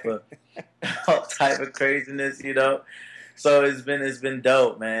type of craziness, So it's been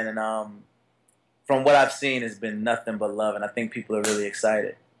dope, man, and from what I've seen, it's been nothing but love, and I think people are really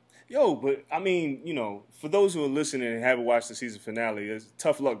excited. Yo, but I mean, for those who are listening and haven't watched the season finale, it's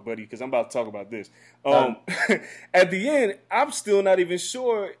tough luck, buddy, because I'm about to talk about this. At the end, I'm still not even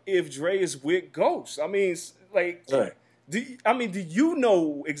sure if Dre is with Ghost. I mean, like. Right. Do you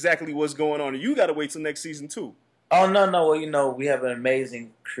know exactly what's going on, or you got to wait till next season too? Oh, no. Well, we have an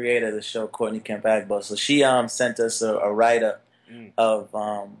amazing creator of the show, Courtney Kemp-Agbo. So she sent us a write-up of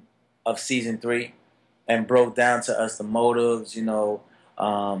season 3 and broke down to us the motives,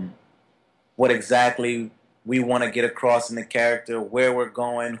 what exactly we want to get across in the character, where we're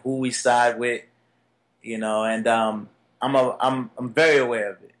going, who we side with, and I'm very aware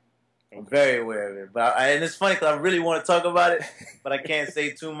of it. I'm very aware of it, and it's funny because I really want to talk about it, but I can't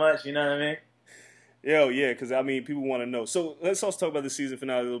say too much. You know what I mean? Yeah, because people want to know. So let's also talk about the season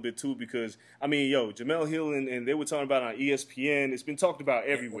finale a little bit too, because Jemele Hill and they were talking about it on ESPN. It's been talked about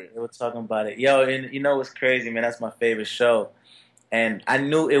everywhere. They were talking about it, and what's crazy, man? That's my favorite show, and I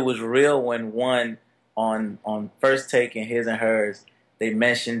knew it was real when one on First Take and His and Hers they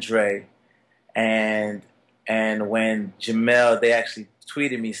mentioned Dre, and when Jemele, they actually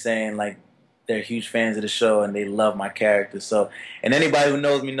tweeted me saying like they're huge fans of the show and they love my character. So, and anybody who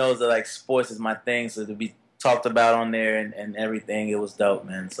knows me knows that like sports is my thing. So to be talked about on there and everything, it was dope,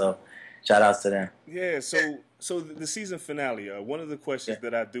 man. So shout outs to them. Yeah. So the season finale, one of the questions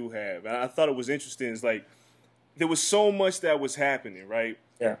that I do have, and I thought it was interesting, is like there was so much that was happening, right?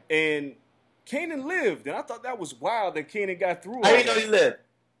 Yeah. And Kanan lived, and I thought that was wild that Kanan got through. How do you know he lived?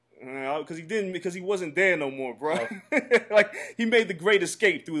 Because he wasn't there no more, bro. Oh. Like, he made the great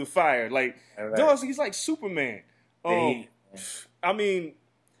escape through the fire. Like, right. He's like Superman. I mean,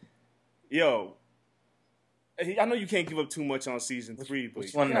 yo, I know you can't give up too much on season 3,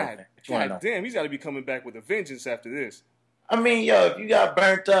 but God damn, he's got to be coming back with a vengeance after this. I mean, yo, if you got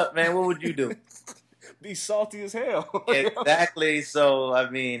burnt up, man, what would you do? Be salty as hell. Exactly. So, I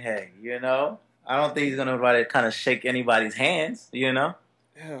mean, hey, I don't think he's going to kind of shake anybody's hands, Yeah,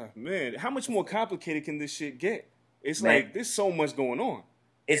 man. How much more complicated can this shit get? It's Man. like there's so much going on.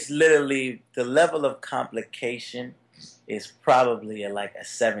 It's literally the level of complication is probably at like a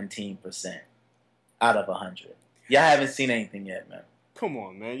 17% out of 100. Y'all haven't seen anything yet, man. Come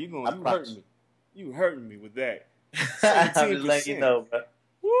on, man. You I hurting promise. me. You hurting me with that. I'm just letting you know, bro.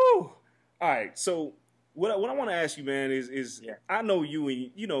 Woo! All right. So what I want to ask you, man, is Yeah. I know you,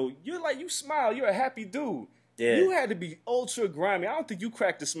 and you smile. You're a happy dude. Yeah. You had to be ultra grimy. I don't think you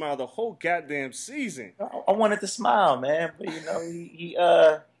cracked a smile the whole goddamn season. I wanted to smile, man, but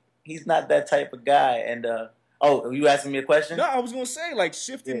he's not that type of guy. And oh, you asking me a question? No, I was gonna say like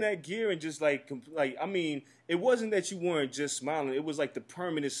shifting Yeah. that gear and just like I mean, it wasn't that you weren't just smiling. It was like the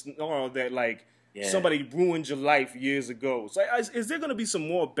permanent snarl that like Yeah. somebody ruined your life years ago. So is there gonna be some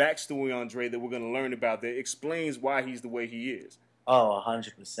more backstory on Dre that we're gonna learn about that explains why he's the way he is? Oh,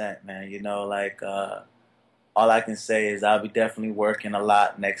 100%, man. All I can say is I'll be definitely working a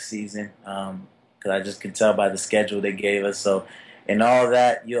lot next season because I just can tell by the schedule they gave us. So, in all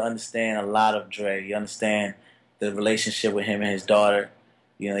that, you'll understand a lot of Dre. You understand the relationship with him and his daughter.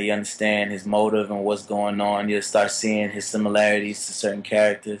 You understand his motive and what's going on. You'll start seeing his similarities to certain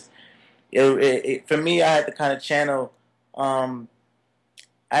characters. For me, I had to kind of channel.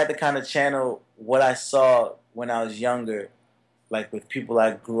 What I saw when I was younger, like with people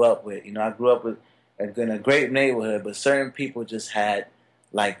I grew up with. I grew up in a great neighborhood, but certain people just had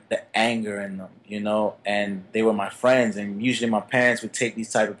like the anger in them, and they were my friends. And usually my parents would take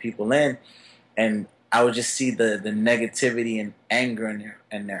these type of people in, and I would just see the negativity and anger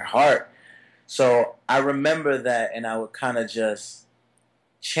in their heart. So I remember that, and I would kind of just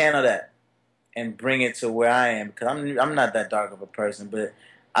channel that and bring it to where I am, because I'm not that dark of a person, but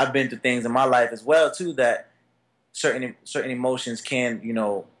I've been through things in my life as well too that certain emotions can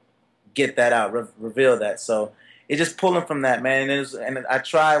get that out, reveal that. So it's just pulling from that, man. And I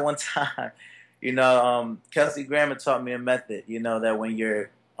tried one time, Kelsey Grammer taught me a method, that when you're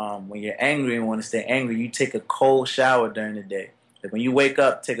angry and want to stay angry, you take a cold shower during the day. Like when you wake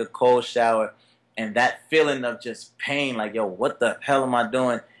up, take a cold shower, and that feeling of just pain, like, yo, what the hell am I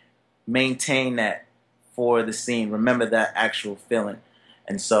doing? Maintain that for the scene. Remember that actual feeling.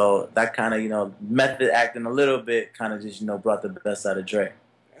 And so that kind of, method acting a little bit kind of just, brought the best out of Dre.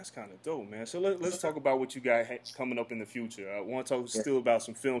 That's kind of dope, man. So let's talk about what you got coming up in the future. I want to talk still about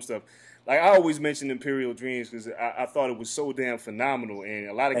some film stuff. Like I always mention Imperial Dreams because I thought it was so damn phenomenal, and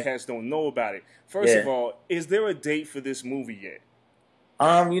a lot of cats don't know about it. First of all, is there a date for this movie yet?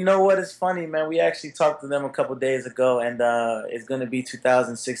 You know what? It's funny, man. We actually talked to them a couple days ago, and it's going to be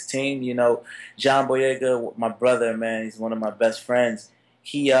 2016. John Boyega, my brother, man, he's one of my best friends.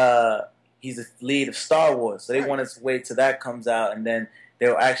 He's the lead of Star Wars, so they want us to wait till that comes out, and then they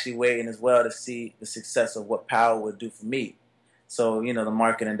were actually waiting as well to see the success of what Power would do for me. So, the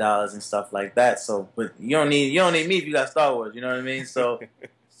marketing dollars and stuff like that. So, but you don't need me if you got Star Wars, you know what I mean? So,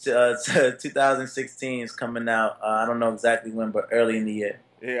 2016 is coming out. I don't know exactly when, but early in the year.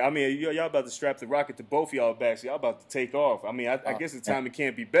 Yeah, I mean, y'all about to strap the rocket to both of y'all backs. Y'all about to take off. I mean, I guess the timing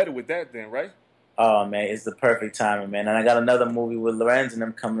can't be better with that then, right? Oh, man, it's the perfect timing, man. And I got another movie with Lorenz and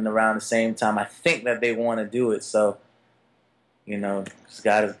them coming around the same time. I think that they want to do it, so...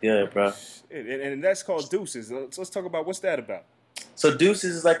 God is good, bro. And that's called Deuces. So let's talk about what's that about. So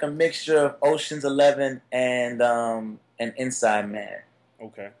Deuces is like a mixture of Ocean's 11 and Inside Man.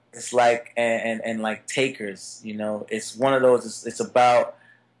 Okay. It's like and like Takers. It's one of those. It's about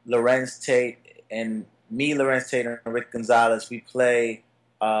Lorenz Tate and me, Lorenz Tate and Rick Gonzalez. We play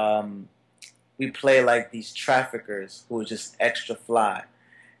like these traffickers who are just extra fly,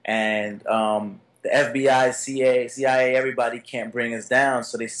 and the FBI, CIA, everybody can't bring us down,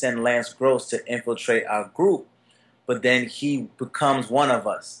 so they send Lance Gross to infiltrate our group. But then he becomes one of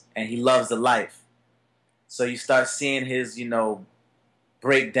us, and he loves the life. So you start seeing his,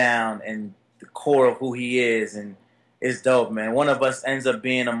 breakdown and the core of who he is, and it's dope, man. One of us ends up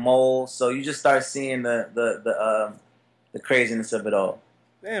being a mole, so you just start seeing the craziness of it all.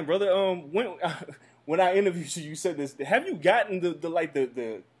 Damn, brother. When I interviewed you, you said this. Have you gotten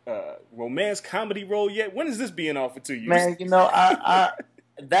the romance comedy role yet? When is this being offered to you? Man, I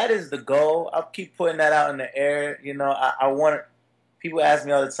that is the goal. I'll keep putting that out in the air. I want people ask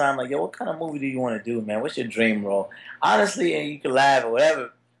me all the time, like, yo, what kind of movie do you want to do, man? What's your dream role? Honestly, and you can laugh or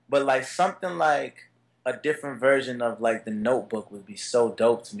whatever, but like something like a different version of like The Notebook would be so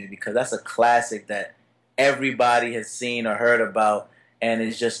dope to me, because that's a classic that everybody has seen or heard about, and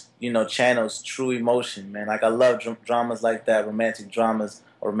it's just, channels true emotion, man. Like I love dramas like that, romantic dramas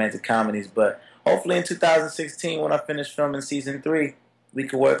or romantic comedies. But hopefully in 2016, when I finish filming season 3, we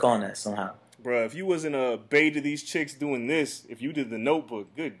could work on that somehow. Bro, if you wasn't a bay to these chicks doing this, if you did The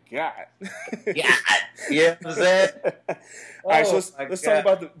Notebook, good God. Yeah, you know what I'm saying? All right, so Oh, let's talk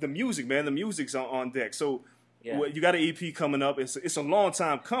about the music, man. The music's on deck. So Yeah. you got an EP coming up. It's a long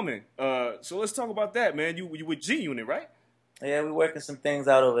time coming. So let's talk about that, man. You with G Unit, right? Yeah, we're working some things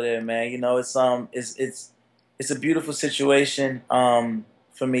out over there, man. It's a beautiful situation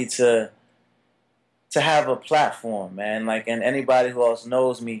for me to have a platform, man. Like, and anybody who else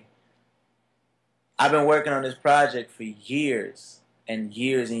knows me, I've been working on this project for years and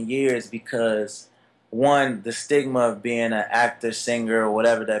years and years because, one, the stigma of being an actor, singer, or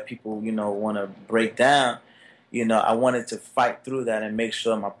whatever that people, want to break down, I wanted to fight through that and make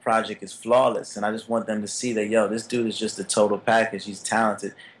sure my project is flawless. And I just want them to see that, this dude is just a total package. He's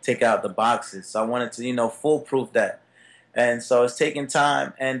talented. Take out the boxes. So I wanted to, foolproof that. And so it's taking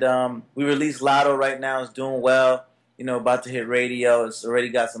time. And we released Lotto right now. It's doing well. About to hit radio. It's already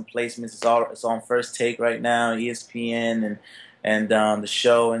got some placements. It's on First Take right now, ESPN and the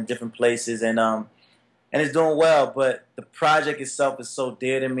show and different places. And it's doing well. But the project itself is so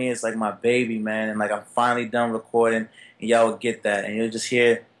dear to me. It's like my baby, man. And like I'm finally done recording, and y'all will get that, and you'll just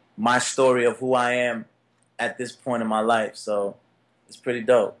hear my story of who I am at this point in my life. So it's pretty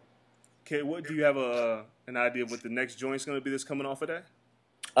dope. Okay, what do you have an idea of what the next joint's going to be that's coming off of that?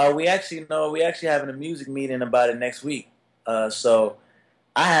 We actually having a music meeting about it next week. So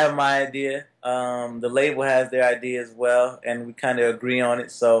I have my idea. The label has their idea as well, and we kind of agree on it.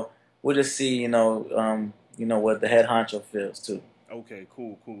 So we'll just see, what the head honcho feels too. Okay,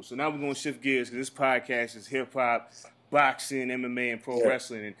 cool. So now we're going to shift gears because this podcast is hip hop, boxing, MMA, and pro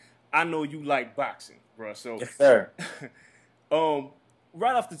wrestling. And I know you like boxing, bro. So yes, sir.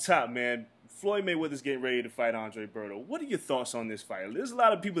 Right off the top, man, Floyd Mayweather's getting ready to fight Andre Berto. What are your thoughts on this fight? There's a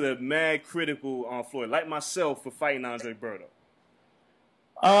lot of people that are mad critical on Floyd, like myself, for fighting Andre Berto.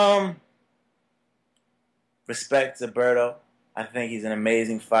 Respect to Berto. I think he's an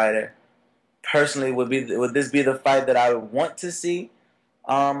amazing fighter. Personally, would this be the fight that I would want to see?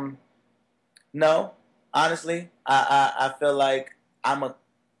 No, honestly, I feel like I'm a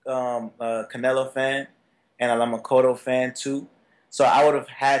Canelo fan, and I'm a Cotto fan too. So I would have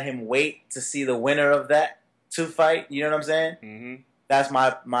had him wait to see the winner of that to fight. You know what I'm saying? Mm-hmm. That's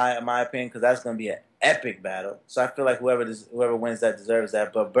my opinion, because that's going to be an epic battle. So I feel like whoever wins that deserves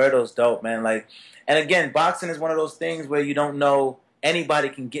that. But Berto's dope, man. Like, and again, boxing is one of those things where you don't know, anybody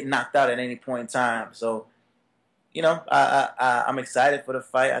can get knocked out at any point in time. So, I'm excited for the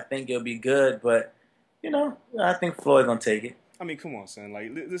fight. I think it'll be good, but I think Floyd's gonna take it. I mean, come on, son.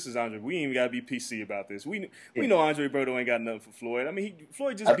 Like, this is Andre. We ain't even gotta be PC about this. We know Andre Berto ain't got nothing for Floyd. I mean,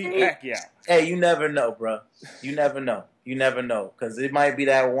 Floyd just beat Pacquiao. Hey, you never know, bro. You never know. Because it might be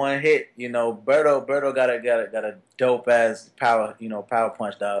that one hit. Berto got a dope ass power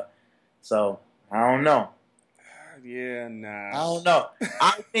punch, dog. So I don't know. Yeah, nah. I don't know.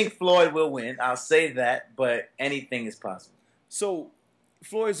 I think Floyd will win. I'll say that, but anything is possible. So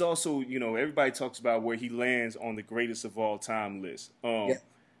Floyd's also, everybody talks about where he lands on the greatest of all time list.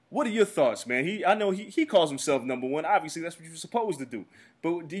 What are your thoughts, man? I know he calls himself number one. Obviously, that's what you're supposed to do.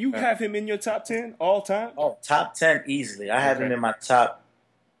 But do you have him in your top 10 all time? Oh, top 10 easily. I have him in my top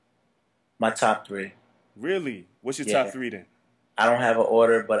 3. Really? What's your top 3 then? I don't have an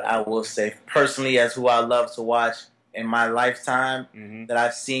order, but I will say personally, as who I love to watch in my lifetime, that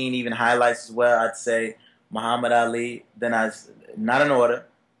I've seen even highlights as well, I'd say Muhammad Ali. Then not in order.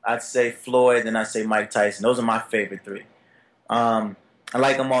 I'd say Floyd. Then I'd say Mike Tyson. Those are my favorite 3. I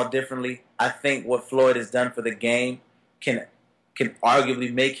like them all differently. I think what Floyd has done for the game can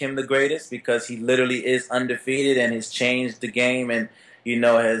arguably make him the greatest, because he literally is undefeated and has changed the game, and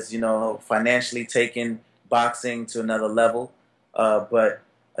has financially taken boxing to another level. But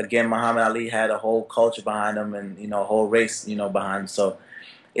again, Muhammad Ali had a whole culture behind him, and a whole race behind him. So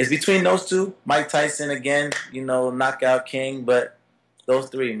it's between those two. Mike Tyson again, knockout king. But those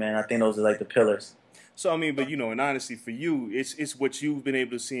 3, man, I think those are like the pillars. So I mean, but and honestly, for you, it's what you've been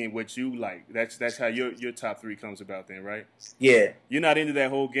able to see and what you like. That's how your top 3 comes about, then, right? Yeah. You're not into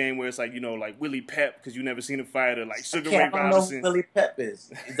that whole game where it's like like Willie Pep, because you never seen him fight, or like Sugar Ray Robinson. I don't know who Willie Pep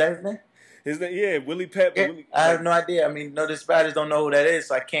is. Is that his name? Willie Pep. Yeah, I have no idea. I mean, the spiders don't know who that is,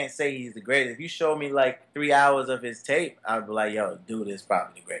 so I can't say he's the greatest. If you show me like 3 hours of his tape, I'd be like, yo, dude is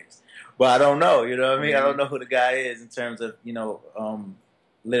probably the greatest. But I don't know, you know what I mean? I don't know who the guy is in terms of,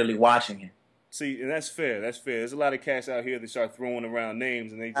 literally watching him. See, and that's fair. That's fair. There's a lot of cats out here that start throwing around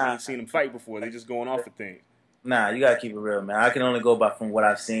names, and they ain't seen them fight before. They just going off of things. Nah, you gotta keep it real, man. I can only go by from what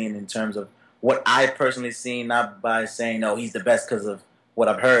I've seen in terms of what I personally seen, not by saying no, he's the best because of what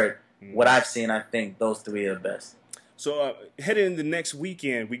I've heard. What I've seen, I think those three are the best. So heading into next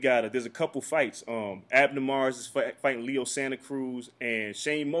weekend, we got there's a couple fights. Abner Mars is fighting Leo Santa Cruz, and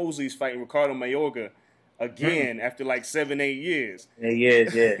Shane Mosley's fighting Ricardo Mayorga again after like 7-8 years. 8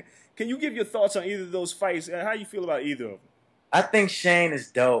 years, yeah. Can you give your thoughts on either of those fights? How you feel about either of them? I think Shane is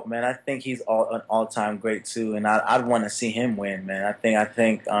dope, man. I think he's an all-time great too, and I'd want to see him win, man. I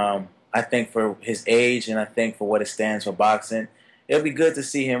think for his age, and I think for what it stands for boxing, it'll be good to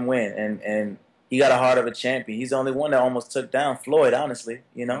see him win. And he got a heart of a champion. He's the only one that almost took down Floyd, honestly,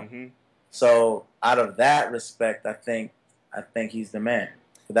 you know. Mm-hmm. So out of that respect, I think he's the man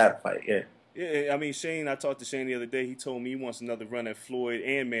for that fight. Yeah. Yeah, I mean, Shane, I talked to Shane the other day. He told me he wants another run at Floyd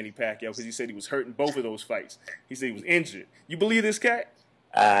and Manny Pacquiao because he said he was hurt in both of those fights. He said he was injured. You believe this cat?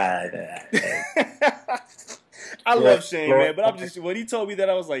 I love Shane, man, but when he told me that,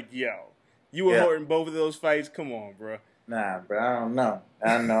 I was like, yo, you were hurt in both of those fights? Come on, bro. Nah, bro, I don't know.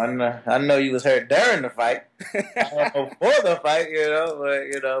 I know you was hurt during the fight. I don't know for the fight,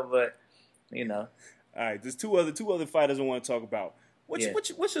 but. All right, there's two other fighters I want to talk about.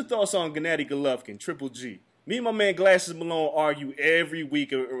 What's your thoughts on Gennady Golovkin, Triple G? Me and my man Glasses Malone argue every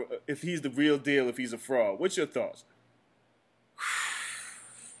week if he's the real deal, if he's a fraud. What's your thoughts?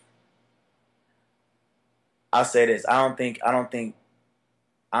 I'll say this: I don't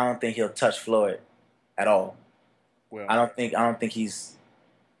think he'll touch Floyd at all. Well, I think he's.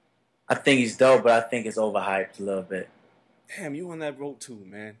 I think he's dope, but I think it's overhyped a little bit. Damn, you on that road too,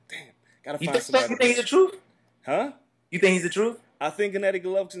 man. Damn, gotta You find somebody. think he's the truth? Huh? You think he's the truth? I think Gennady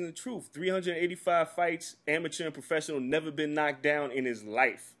Golovkin's the truth. 385 fights, amateur and professional, never been knocked down in his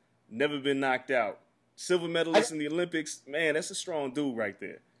life. Never been knocked out. Silver medalist in the Olympics. Man, that's a strong dude right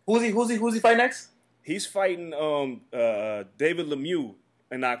there. Who's he fight next? He's fighting David Lemieux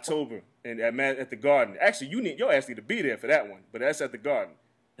in October and at the Garden. Actually, your ass need to be there for that one, but that's at the Garden.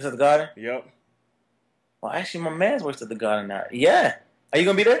 It's at the Garden? Yep. Well, actually, my man's works at the Garden now. Yeah. Are you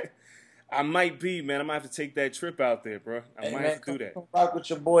gonna be there? I might be, man. I might have to take that trip out there, bro. I might have to do that. Come rock with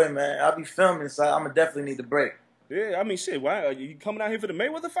your boy, man. I'll be filming, so I'm gonna definitely need the break. Yeah, I mean, shit. Why are you coming out here for the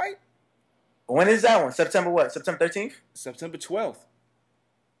Mayweather fight? When is that one? September what? September 13th? September 12th.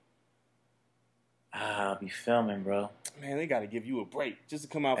 I'll be filming, bro. Man, they got to give you a break just to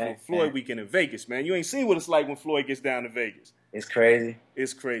come out for a Floyd weekend in Vegas, man. You ain't seen what it's like when Floyd gets down to Vegas. It's crazy.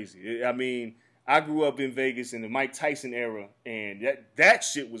 It's crazy. I mean, I grew up in Vegas in the Mike Tyson era, and that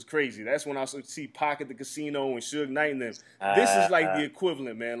shit was crazy. That's when I see Pac at the casino and Suge Knight and them. This is like the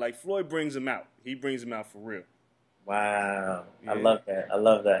equivalent, man. Like, Floyd brings him out. He brings him out for real. Wow. Yeah. I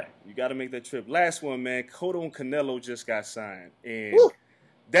love that. You got to make that trip. Last one, man. Cotto and Canelo just got signed. And Woo.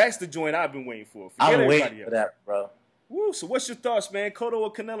 That's the joint I've been waiting for. I'm waiting for that, bro. Woo. So what's your thoughts, man? Cotto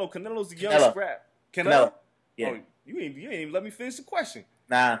or Canelo? Canelo's the young scrap. Canelo. Yeah. Oh, you ain't even let me finish the question.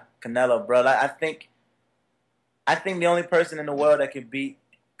 Nah, Canelo, bro. I think the only person in the world that can beat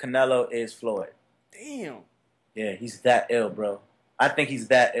Canelo is Floyd. Damn. Yeah, he's that ill, bro. I think he's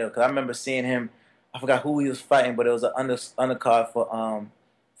that ill because I remember seeing him. I forgot who he was fighting, but it was an undercard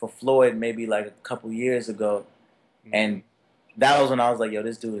for Floyd maybe like a couple years ago, and that was when I was like, yo,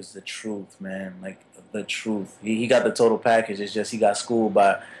 this dude is the truth, man. Like the truth. He got the total package. It's just he got schooled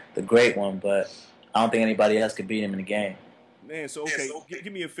by the great one, but I don't think anybody else could beat him in the game. Man, so okay,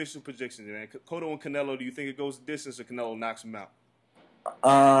 give me official predictions, man. Cotto and Canelo, do you think it goes the distance or Canelo knocks him out?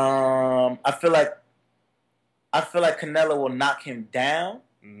 I feel like Canelo will knock him down,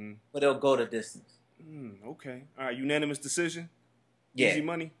 but it'll go the distance. Okay. All right, unanimous decision? Yeah. Easy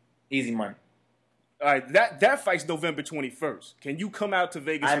money? Easy money. All right, that fight's November 21st. Can you come out to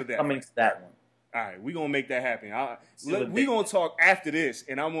Vegas for that? I'm coming to that one. All right, we're going to make that happen. We're going to talk after this,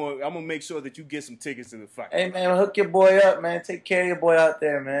 and I'm gonna make sure that you get some tickets to the fight. Hey, man, hook your boy up, man. Take care of your boy out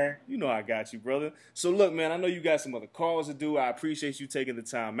there, man. You know I got you, brother. So, look, man, I know you got some other calls to do. I appreciate you taking the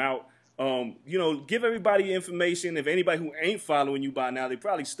time out. Give everybody your information. If anybody who ain't following you by now, they're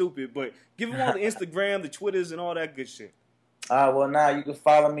probably stupid, but give them all the Instagram, the Twitters, and all that good shit. Well, now you can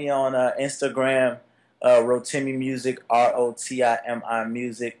follow me on Instagram, Rotimi Music, Rotimi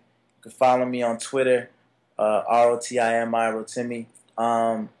Music. You can follow me on Twitter, Rotimi,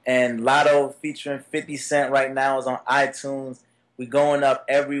 Rotimi. And Lotto featuring 50 Cent right now is on iTunes. We going up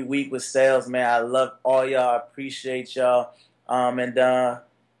every week with sales, man. I love all y'all. I appreciate y'all.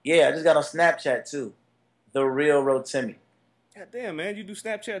 Yeah, I just got on Snapchat too. The Real Rotimi. God damn, man. You do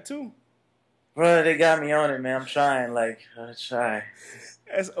Snapchat too? Bro, they got me on it, man. I'm trying. I try.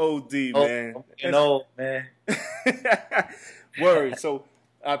 That's OD, man. I'm old, man. Word. So,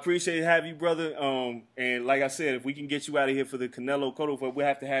 I appreciate having you, brother. And like I said, if we can get you out of here for the Canelo Cotto fight, we'll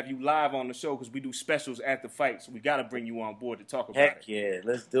have to have you live on the show because we do specials at the fight. So we got to bring you on board to talk about it. Heck yeah.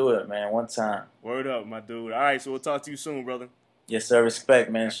 Let's do it, man. One time. Word up, my dude. All right, so we'll talk to you soon, brother. Yes, sir. Respect,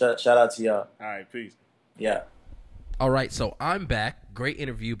 man. Shout out to y'all. All right, peace. Yeah. All right, so I'm back. Great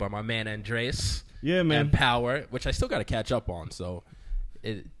interview by my man Andreas. Yeah, man. And Power, which I still got to catch up on. So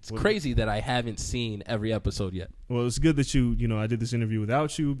it's crazy that I haven't seen every episode yet. Well, it's good that I did this interview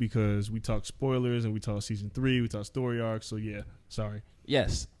without you because we talked spoilers and we talked season 3, we talked story arcs. So yeah, sorry.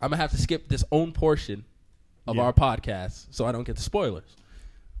 Yes, I'm gonna have to skip this own portion of our podcast so I don't get the spoilers.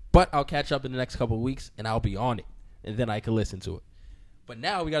 But I'll catch up in the next couple of weeks and I'll be on it, and then I can listen to it. But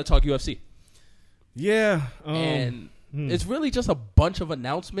now we got to talk UFC. Yeah, and it's really just a bunch of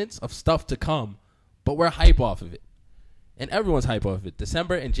announcements of stuff to come, but we're hype off of it. And everyone's hype off of it.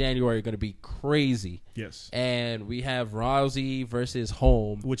 December and January are going to be crazy. Yes. And we have Rousey versus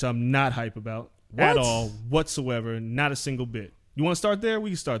Holm. Which I'm not hype about at all, whatsoever. Not a single bit. You want to start there?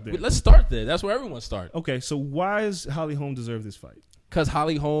 We can start there. Let's start there. That's where everyone starts. Okay, so why does Holly Holm deserve this fight? Because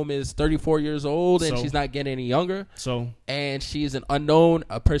Holly Holm is 34 years old and she's not getting any younger. And she's an unknown,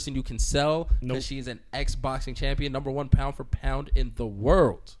 a person you can sell because she's an ex-boxing champion, #1 pound for pound in the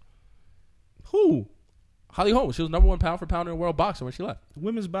world. Who? Holly Holm. She was #1 pound for pound in the world boxer when she left.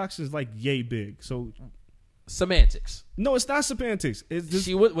 Women's boxing is like yay big. So semantics. No, it's not semantics. Was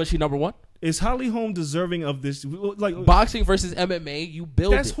she #1? Is Holly Holm deserving of this? Like boxing versus MMA, you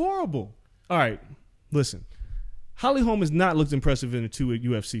build That's horrible. All right, listen. Holly Holm has not looked impressive in the 2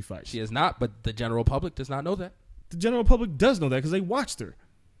 UFC fights. She has not, but the general public does not know that. The general public does know that because they watched her.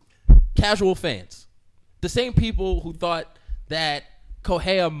 Casual fans. The same people who thought that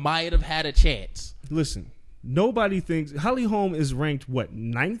Correa might have had a chance. Listen, nobody thinks... Holly Holm is ranked, what,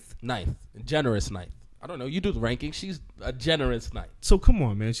 9th? 9th. Generous 9th. I don't know. You do the ranking. She's a generous 9th. So come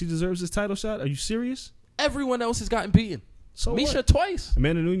on, man. She deserves this title shot? Are you serious? Everyone else has gotten beaten. So Misha what? Twice.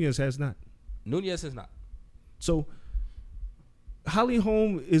 Amanda Nunes has not. Nunes has not. So Holly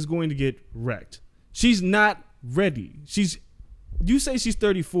Holm is going to get wrecked. She's not ready. You say she's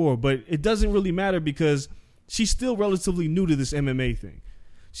 34, but it doesn't really matter because she's still relatively new to this MMA thing.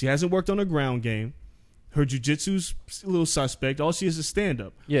 She hasn't worked on her ground game. Her jiu-jitsu's a little suspect. All she is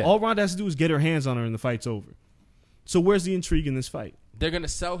stand-up. Yeah. All Ronda has to do is get her hands on her and the fight's over. So where's the intrigue in this fight? They're going to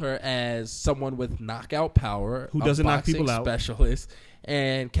sell her as someone with knockout power. Who doesn't knock people out. Specialist.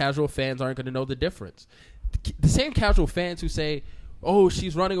 And casual fans aren't going to know the difference. The same casual fans who say, oh,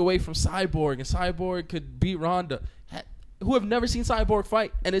 she's running away from Cyborg and Cyborg could beat Ronda, who have never seen Cyborg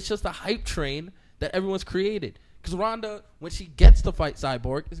fight. And it's just a hype train that everyone's created. Because Ronda, when she gets to fight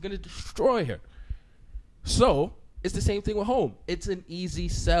Cyborg, is going to destroy her. So, it's the same thing with Holm. It's an easy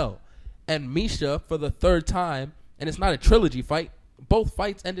sell. And Misha, for the 3rd time, and it's not a trilogy fight, both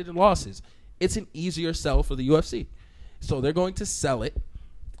fights ended in losses. It's an easier sell for the UFC. So, they're going to sell it,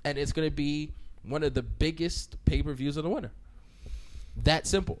 and it's going to be one of the biggest pay-per-views of the winter. That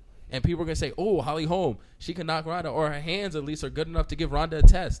simple. And people are going to say, oh, Holly Holm, she can knock Ronda, or her hands at least are good enough to give Ronda a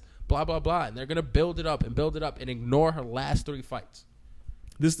test, blah, blah, blah. And they're going to build it up and ignore her last 3 fights.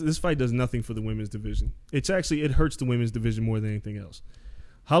 This fight does nothing for the women's division. It hurts the women's division more than anything else.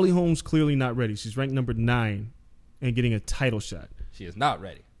 Holly Holm's clearly not ready. She's ranked number 9 and getting a title shot. She is not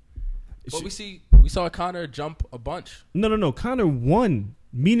ready. But we saw Conor jump a bunch. No. Conor won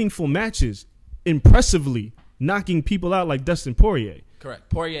meaningful matches impressively, knocking people out like Dustin Poirier. Correct.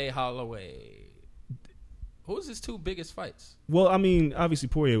 Poirier, Holloway. Who was his 2 biggest fights? Well, I mean, obviously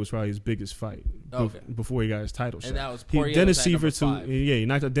Poirier was probably his biggest fight before he got his title shot. And that was Poirier. Dennis Seaver too. Yeah, he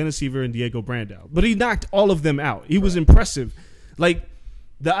knocked out Dennis Seaver and Diego Brandao. But he knocked all of them out. He was impressive. Like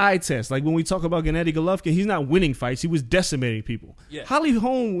the eye test. Like when we talk about Gennady Golovkin, he's not winning fights. He was decimating people. Yeah. Holly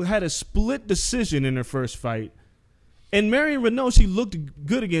Holm had a split decision in her first fight. And Marion Renault, she looked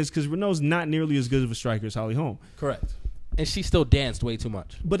good against because Renault's not nearly as good of a striker as Holly Holm. Correct. And she still danced way too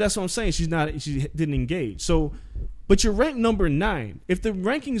much. But that's what I'm saying. She didn't engage. So, but you're ranked number 9. If the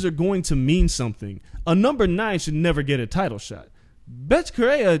rankings are going to mean something, a number 9 should never get a title shot. Bethe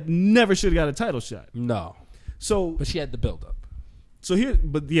Correia never should have got a title shot. No. So, but she had the build up. So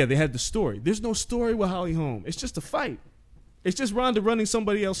they had the story. There's no story with Holly Holm. It's just a fight. It's just Ronda running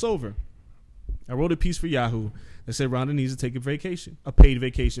somebody else over. I wrote a piece for Yahoo that said Ronda needs to take a paid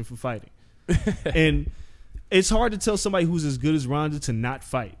vacation for fighting. And it's hard to tell somebody who's as good as Ronda to not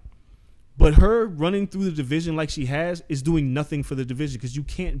fight. But her running through the division like she has is doing nothing for the division because you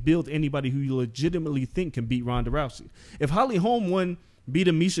can't build anybody who you legitimately think can beat Ronda Rousey. If Holly Holm beat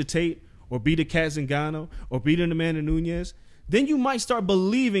a Misha Tate or beat a Kat Zingano or beat an Amanda Nunes, then you might start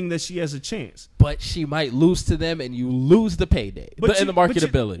believing that she has a chance. But she might lose to them, and you lose the payday and the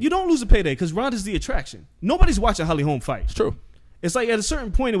marketability. You don't lose the payday because Ronda's the attraction. Nobody's watching Holly Holm fight. It's true. It's like at a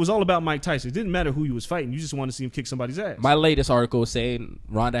certain point, it was all about Mike Tyson. It didn't matter who he was fighting. You just wanted to see him kick somebody's ass. My latest article is saying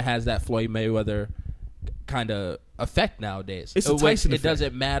Ronda has that Floyd Mayweather kind of effect nowadays. It's a Tyson effect. It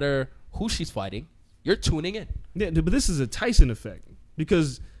doesn't matter who she's fighting. You're tuning in. Yeah, but this is a Tyson effect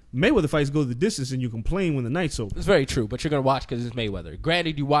because Mayweather fights go the distance and you complain when the night's over. It's very true, but you're going to watch because it's Mayweather.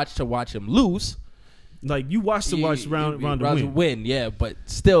 Granted, you watch to watch him lose. Like, you watch to watch Ronda win. Yeah, but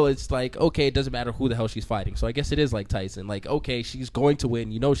still, it's like, okay, it doesn't matter who the hell she's fighting. So I guess it is like Tyson. Like, okay, she's going to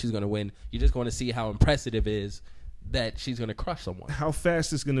win. You know she's going to win. You're just going to see how impressive it is that she's going to crush someone. How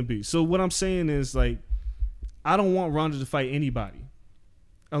fast it's going to be. So what I'm saying is, like, I don't want Ronda to fight anybody.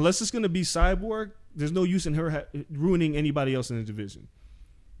 Unless it's going to be Cyborg, there's no use in her ruining anybody else in the division.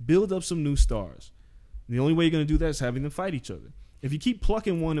 Build up some new stars. And the only way you're going to do that is having them fight each other. If you keep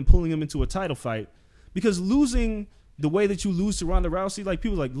plucking one and pulling them into a title fight, because losing the way that you lose to Ronda Rousey, like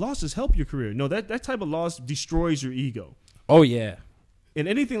people like, losses help your career. No, that type of loss destroys your ego. Oh, yeah. And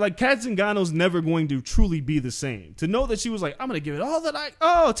anything like Kat Zingano's never going to truly be the same. To know that she was like, I'm going to give it all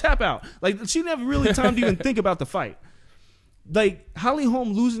that tap out. Like, she never really time to even think about the fight. Like, Holly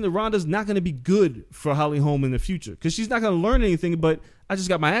Holm losing to Ronda is not going to be good for Holly Holm in the future because she's not going to learn anything, but I just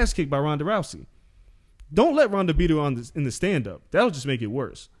got my ass kicked by Ronda Rousey. Don't let Ronda beat her in the stand-up. That'll just make it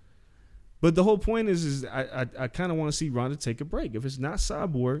worse. But the whole point is I kind of want to see Ronda take a break. If it's not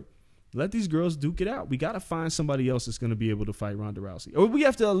Cyborg, let these girls duke it out. We got to find somebody else that's going to be able to fight Ronda Rousey. Or we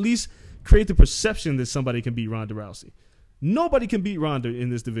have to at least create the perception that somebody can beat Ronda Rousey. Nobody can beat Ronda in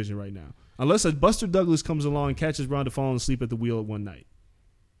this division right now. Unless a Buster Douglas comes along and catches Ronda falling asleep at the wheel at one night.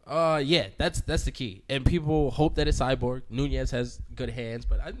 Yeah, that's the key. And people hope that it's Cyborg. Nunez has good hands,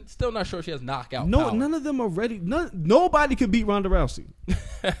 but I'm still not sure she has knockout power. None of them are ready. Nobody can beat Ronda Rousey.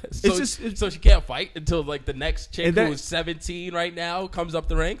 So she can't fight until like the next chick who's 17 right now comes up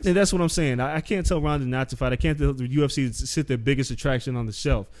the ranks? And that's what I'm saying. I can't tell Ronda not to fight. I can't tell the UFC to sit their biggest attraction on the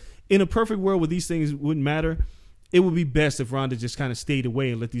shelf. In a perfect world where these things wouldn't matter, it would be best if Ronda just kind of stayed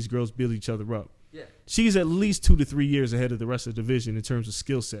away and let these girls build each other up. Yeah. She's at least 2 to 3 years ahead of the rest of the division in terms of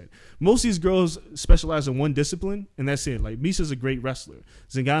skill set. Most of these girls specialize in one discipline, and that's it. Like, Misha's a great wrestler.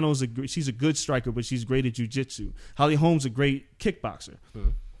 Zingano's she's a good striker, but she's great at jiu-jitsu. Holly Holm's a great kickboxer.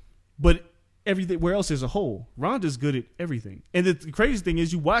 Mm-hmm. But everywhere else is a whole. Ronda's good at everything. And the crazy thing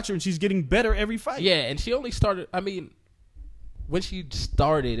is you watch her, and she's getting better every fight. Yeah, and she only started, when she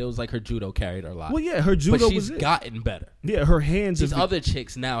started, it was like her judo carried her a lot. Well, yeah, her judo was it. But she's gotten better. Yeah, her hands. These other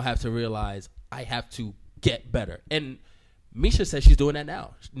chicks now have to realize, I have to get better. And Misha says she's doing that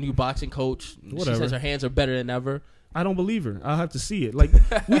now. New boxing coach. Whatever. She says her hands are better than ever. I don't believe her. I'll have to see it. Like,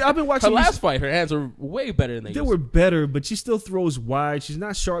 I've been watching her last fight. Her hands are way better than they were better, but she still throws wide. She's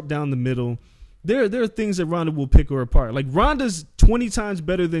not sharp down the middle. There are things that Ronda will pick her apart. Like, Ronda's 20 times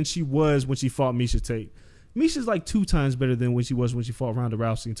better than she was when she fought Miesha Tate. Misha's like 2 times better than when she was when she fought Ronda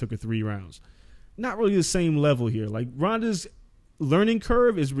Rousey and took her 3 rounds. Not really the same level here. Like, Ronda's learning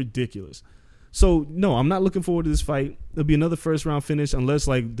curve is ridiculous. So, no, I'm not looking forward to this fight. It'll be another first-round finish unless,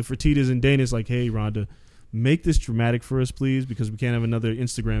 like, the Fertittas and Dana's like, hey, Ronda, make this dramatic for us, please, because we can't have another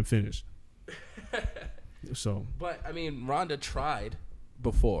Instagram finish. But, Ronda tried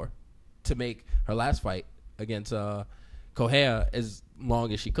before to make her last fight against Correa as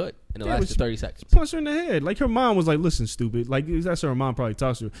long as she could, and it lasted 30 seconds. Punched her in the head. Like, her mom was like, listen, stupid. Like, that's how her mom probably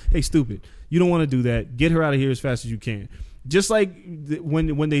talks to her. Hey, stupid, you don't want to do that. Get her out of here as fast as you can. Just like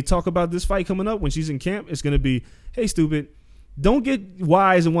when they talk about this fight coming up, when she's in camp, it's going to be, hey, stupid, don't get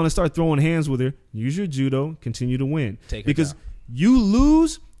wise and want to start throwing hands with her. Use your judo. Continue to win. Because you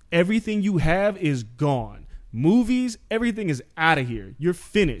lose, everything you have is gone. Movies, everything is out of here. You're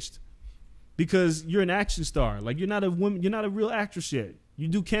finished. Because you're an action star. Like, you're not a woman. You're not a real actress yet. You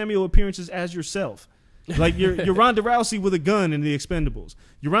do cameo appearances as yourself. Like, you're Ronda Rousey with a gun in The Expendables.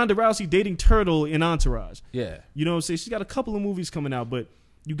 You're Ronda Rousey dating Turtle in Entourage. Yeah. You know what I'm saying? She's got a couple of movies coming out, but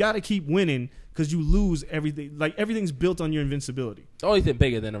you got to keep winning because you lose everything. Like, everything's built on your invincibility. The only thing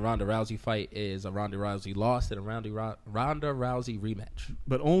bigger than a Ronda Rousey fight is a Ronda Rousey loss and a Ronda Rousey rematch.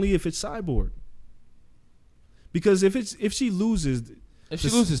 But only if it's Cyborg. Because if she loses... If she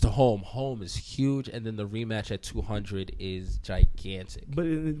loses to Holm is huge, and then the rematch at 200 is gigantic. But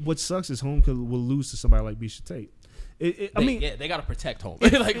what sucks is Holm will lose to somebody like Miesha Tate. They got to protect Holm.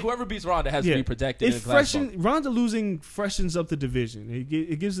 Like, whoever beats Ronda has to be protected. Ronda losing freshens up the division.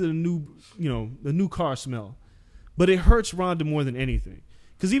 It gives it a new car smell. But it hurts Ronda more than anything.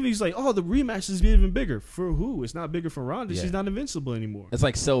 Because even he's like, oh, the rematch is even bigger. For who? It's not bigger for Ronda. Yeah. She's not invincible anymore. It's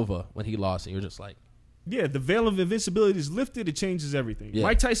like Silva when he lost, and you're just like, Yeah, the veil of invincibility is lifted. It changes everything. Yeah.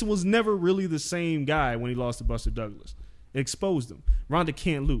 Mike Tyson was never really the same guy when he lost to Buster Douglas. It exposed him. Ronda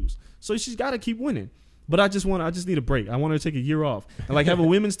can't lose, so she's got to keep winning. But I just need a break. I want her to take a year off and like have a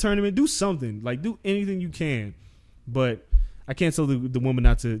women's tournament. Do something. Like do anything you can. But I can't tell the woman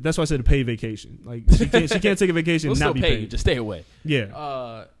not to. That's why I said a paid vacation. Like she can't take a vacation We'll and not still be pay paid. you. Just stay away.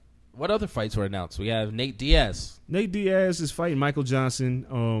 Yeah. What other fights were announced? We have Nate Diaz. Nate Diaz is fighting Michael Johnson.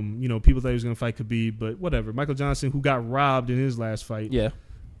 People thought he was going to fight Khabib, but whatever. Michael Johnson, who got robbed in his last fight. Yeah.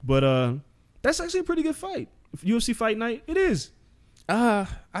 But that's actually a pretty good fight. UFC Fight Night, it is. I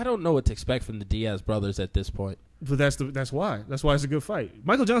don't know what to expect from the Diaz brothers at this point. But that's why. That's why it's a good fight.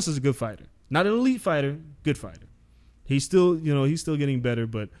 Michael Johnson's a good fighter. Not an elite fighter, good fighter. He's still getting better,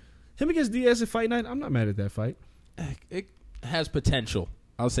 but him against Diaz at Fight Night, I'm not mad at that fight. It has potential.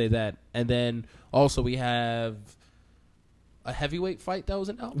 I'll say that. And then also we have a heavyweight fight that was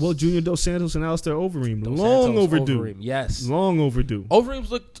announced. Well, Junior Dos Santos and Alistair Overeem. Dos Long Santos, overdue. Overeem, yes. Long overdue.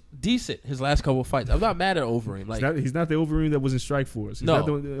 Overeem's looked decent his last couple of fights. I'm not mad at Overeem. Like He's not the Overeem that was in Strikeforce. He's no. not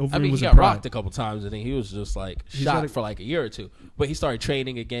the Overeem I mean, he was in got Pride. rocked a couple times, and then he was just like shot for like a year or two. But he started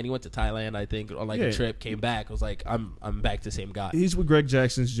training again. He went to Thailand, I think, on a trip. Came back. Was like, I'm back to the same guy. He's with Greg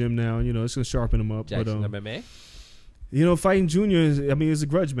Jackson's gym now. It's going to sharpen him up. Jackson but, MMA. Fighting Junior it's a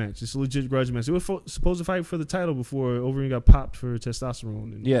grudge match. It's a legit grudge match. They were supposed to fight for the title before Overeem got popped for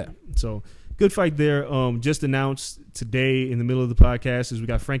testosterone. So good fight there. Just announced today in the middle of the podcast is we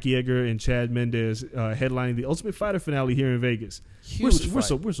got Frankie Edgar and Chad Mendez headlining the Ultimate Fighter finale here in Vegas. Huge We're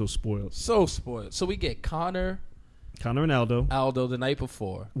so spoiled. So spoiled. So we get Connor and Aldo the night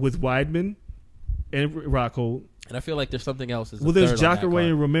before with Weidman and Rockhold. And I feel like there's something else. There's Jacare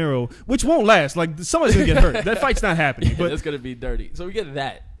and Romero, which won't last. Like somebody's gonna get hurt. That fight's not happening. But it's gonna be dirty. So we get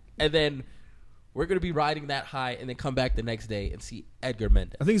that, and then we're gonna be riding that high, and then come back the next day and see Edgar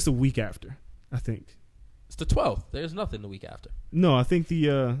Mendez. I think it's the week after. I think it's the 12th. There's nothing the week after. No, I think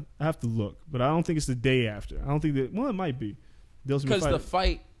I have to look, but I don't think it's the day after. I don't think that. Well, it might be because the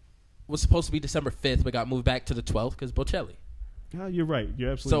fight was supposed to be December 5th, but got moved back to the 12th because Bocelli. You're right.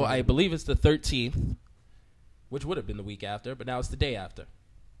 You're absolutely right. I believe it's the 13th. Which would have been the week after, but now it's the day after.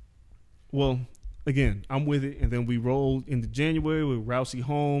 Well, again, I'm with it. And then we roll into January with Rousey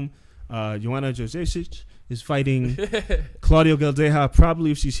home. Joanna Jędrzejczyk is fighting Claudio Galdeja,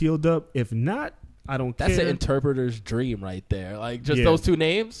 probably if she's healed up. If not, I don't care. That's an interpreter's dream right there. Like, just those two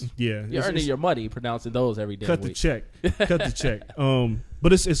names? Yeah. You're earning your money pronouncing those every day. Cut the check.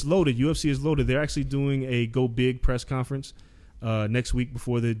 But it's loaded. UFC is loaded. They're actually doing a Go Big press conference next week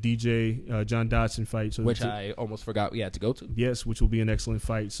before the DJ John Dodson fight, which I almost forgot we had to go to. Yes, which will be an excellent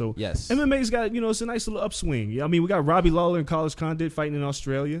fight. So yes, MMA's got it's a nice little upswing. I mean, we got Robbie Lawler and Carlos Condit fighting in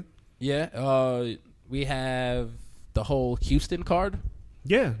Australia. Yeah, we have the whole Houston card.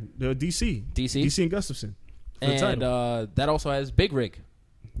 Yeah, the DC and Gustafson, and that also has Big Rig.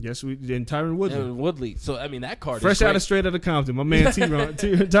 Yes, and Tyron Woodley. So I mean, that card fresh is out of Straight Outta Compton. My man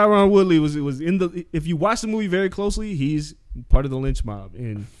Tyron Woodley was in the. If you watch the movie very closely, he's part of the lynch mob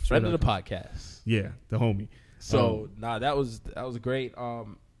in friend of the podcast. Yeah, the homie. So that was great.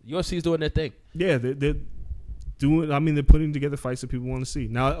 UFC's doing their thing. Yeah, they're doing. I mean, they're putting together fights that people want to see.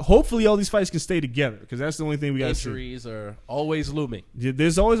 Now, hopefully, all these fights can stay together because that's the only thing we got to see. Injuries are always looming.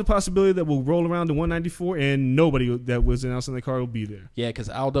 There's always a possibility that we'll roll around to 194 and nobody that was announced on the card will be there. Yeah, because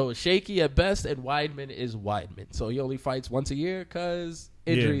Aldo is shaky at best and Weidman is Weidman. So he only fights once a year because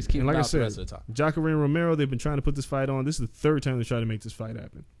injuries keep him out the rest of the time. Jacare and Romero, they've been trying to put this fight on. This is the third time they try to make this fight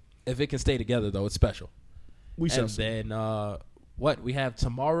happen. If it can stay together, though, it's special. We shall see. And then what we have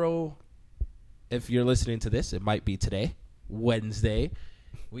tomorrow, if you're listening to this, it might be today, Wednesday.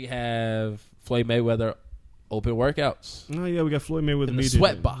 We have Floyd Mayweather open workouts. Oh, yeah, we got Floyd Mayweather in the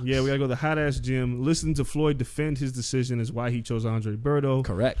sweat box. Yeah, we got to go to the hot-ass gym, listen to Floyd defend his decision as why he chose Andre Berto.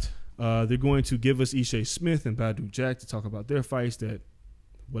 Correct. They're going to give us Ishe Smith and Badu Jack to talk about their fights that,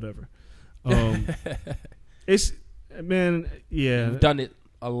 whatever. It's, man, yeah. We've done it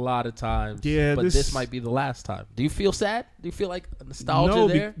a lot of times. Yeah, but this might be the last time. Do you feel sad? Do you feel like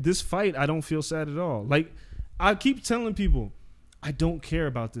nostalgia there? This fight, I don't feel sad at all. Like, I keep telling people, I don't care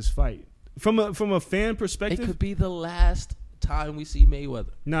about this fight. From a fan perspective, it could be the last time we see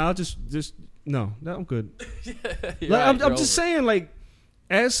Mayweather. No, I'll just no, I'm good. Like, I'm just saying, like,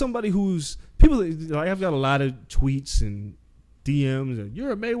 as somebody who's people, like, I've got a lot of tweets and DMs and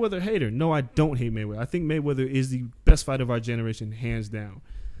you're a Mayweather hater. No, I don't hate Mayweather. I think Mayweather is the best fighter of our generation, hands down.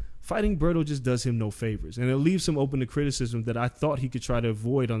 Fighting Berto just does him no favors, and it leaves him open to criticism that I thought he could try to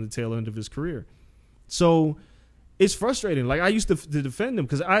avoid on the tail end of his career. So it's frustrating. Like, I used to defend him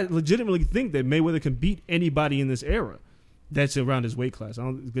because I legitimately think that Mayweather can beat anybody in this era. that's around his weight class.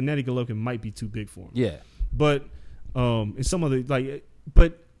 Gennady Golovkin might be too big for him. Yeah. But and some other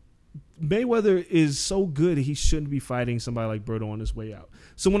but Mayweather is so good he shouldn't be fighting somebody like Berto on his way out.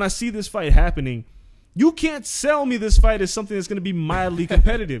 So when I see this fight happening, you can't sell me this fight as something that's going to be mildly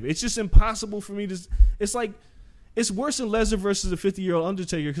competitive. It's just impossible for me to. It's like it's worse than Lesnar versus a 50-year-old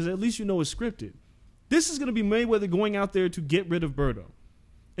Undertaker because at least you know it's scripted. This is going to be Mayweather going out there to get rid of Berto.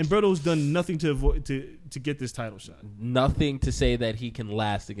 And Berto's done nothing to avoid to get this title shot. Nothing to say that he can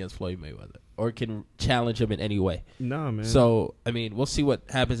last against Floyd Mayweather or can challenge him in any way. Nah, man. So, I mean, we'll see what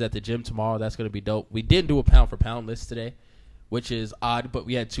happens at the gym tomorrow. That's going to be dope. We didn't do a pound-for-pound list today, which is odd, but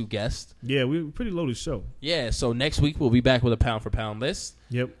we had 2 guests. Yeah, we were a pretty loaded show. Yeah, so next week we'll be back with a pound-for-pound list.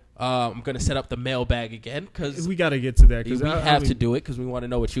 Yep. I'm going to set up the mailbag again because we got to get to that. We have to do it because we want to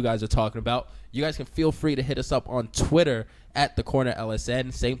know what you guys are talking about. You guys can feel free to hit us up on Twitter at The Corner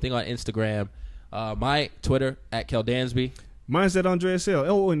LSN. Same thing on Instagram. My Twitter at Kel Dansby. Mine's at Andreas L.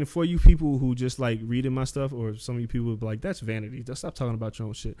 Oh, and for you people who just like reading my stuff, or some of you people be like, that's vanity. Just stop talking about your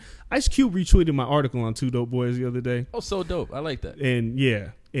own shit. Ice Cube retweeted my article on Two Dope Boys the other day. Oh, so dope. I like that. And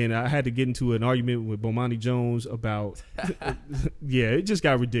yeah, and I had to get into an argument with Bomani Jones about, yeah, it just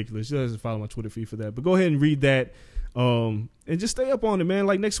got ridiculous. You guys follow my Twitter feed for that. But go ahead and read that. And just stay up on it, man.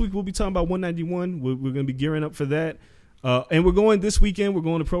 Like next week, we'll be talking about 191. We're going to be gearing up for that. And we're going this weekend. We're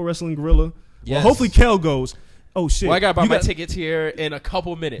going to Pro Wrestling Guerrilla. Yes. Well, hopefully Kel goes. Oh, shit. Well, I got to buy my tickets here in a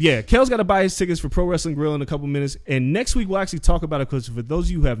couple minutes. Yeah, Kel's got to buy his tickets for Pro Wrestling Guerrilla in a couple minutes. And next week, we'll actually talk about it because for those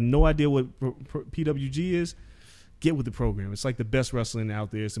of you who have no idea what PWG is, get with the program. It's like the best wrestling out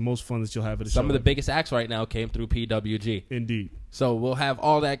there. It's the most fun that you'll have at a show. Some of the biggest acts right now came through PWG. Indeed. So we'll have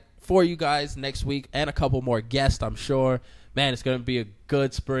all that for you guys next week and a couple more guests, I'm sure. Man, it's going to be a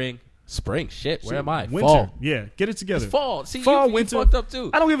good spring. Spring? Shit, where am I? Winter. Fall. Yeah, get it together. It's fall. See, fall, you winter. fucked up too.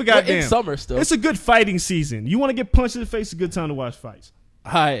 I don't give a goddamn. We're in summer still. It's a good fighting season. You want to get punched in the face, it's a good time to watch fights.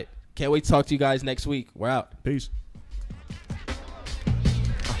 All right. Can't wait to talk to you guys next week. We're out. Peace.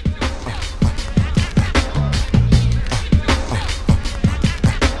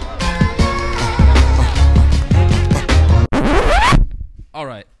 All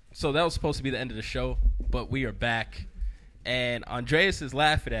right. So that was supposed to be the end of the show, but we are back. And Andreas is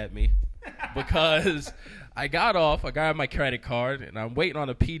laughing at me because I got my credit card, and I'm waiting on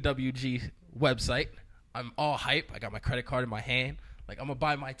a PWG website. I'm all hype. I got my credit card in my hand. Like, I'm going to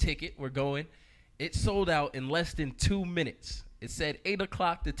buy my ticket. We're going. It sold out in less than 2 minutes. It said 8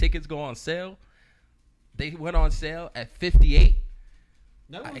 o'clock the tickets go on sale. They went on sale at 58.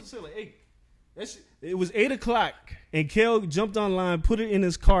 No, it was sale at 8. It was 8 o'clock, and Kel jumped online, put it in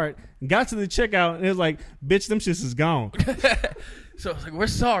his cart, got to the checkout, and it was like, bitch, them shits is gone. So I was like, we're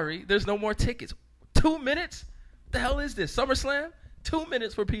sorry. There's no more tickets. 2 minutes? What the hell is this? SummerSlam? 2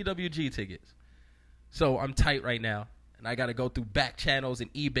 minutes for PWG tickets. So I'm tight right now, and I got to go through back channels and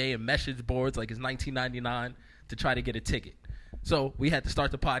eBay and message boards like it's 1999 to try to get a ticket. So we had to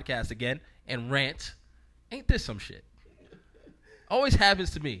start the podcast again and rant. Ain't this some shit? Always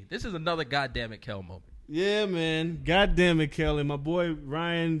happens to me. This is another goddamn it Kel moment. Yeah, man. Goddamn it, Kel. And my boy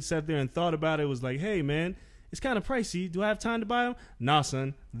Ryan sat there and thought about it. Was like, hey, man, it's kind of pricey. Do I have time to buy them? Nah,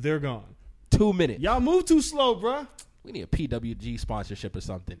 son. They're gone. 2 minutes. Y'all move too slow, bruh. We need a PWG sponsorship or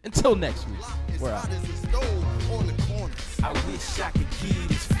something. Until next week. We're out. I wish I could give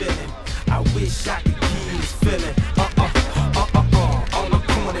this feeling. I wish I could give this feeling. On the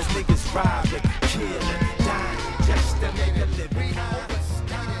corners, niggas robbing, killing, dying, just to make a living.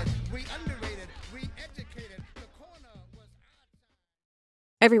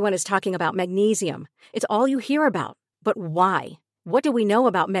 Everyone is talking about magnesium. It's all you hear about. But why? What do we know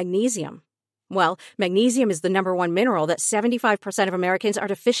about magnesium? Well, magnesium is the #1 mineral that 75% of Americans are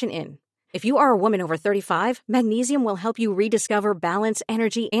deficient in. If you are a woman over 35, magnesium will help you rediscover balance,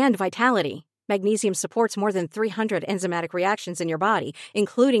 energy, and vitality. Magnesium supports more than 300 enzymatic reactions in your body,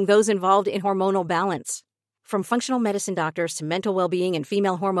 including those involved in hormonal balance. From functional medicine doctors to mental well-being and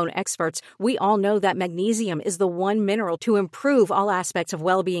female hormone experts, we all know that magnesium is the one mineral to improve all aspects of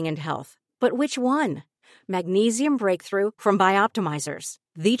well-being and health. But which one? Magnesium Breakthrough from Bioptimizers,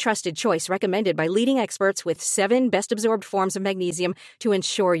 the trusted choice recommended by leading experts with 7 best-absorbed forms of magnesium to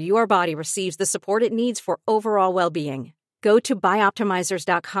ensure your body receives the support it needs for overall well-being. Go to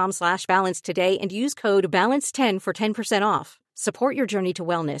bioptimizers.com/balance today and use code BALANCE10 for 10% off. Support your journey to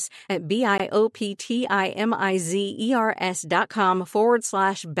wellness at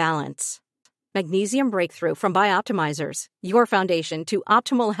bioptimizers.com/balance. Magnesium Breakthrough from Bioptimizers, your foundation to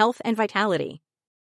optimal health and vitality.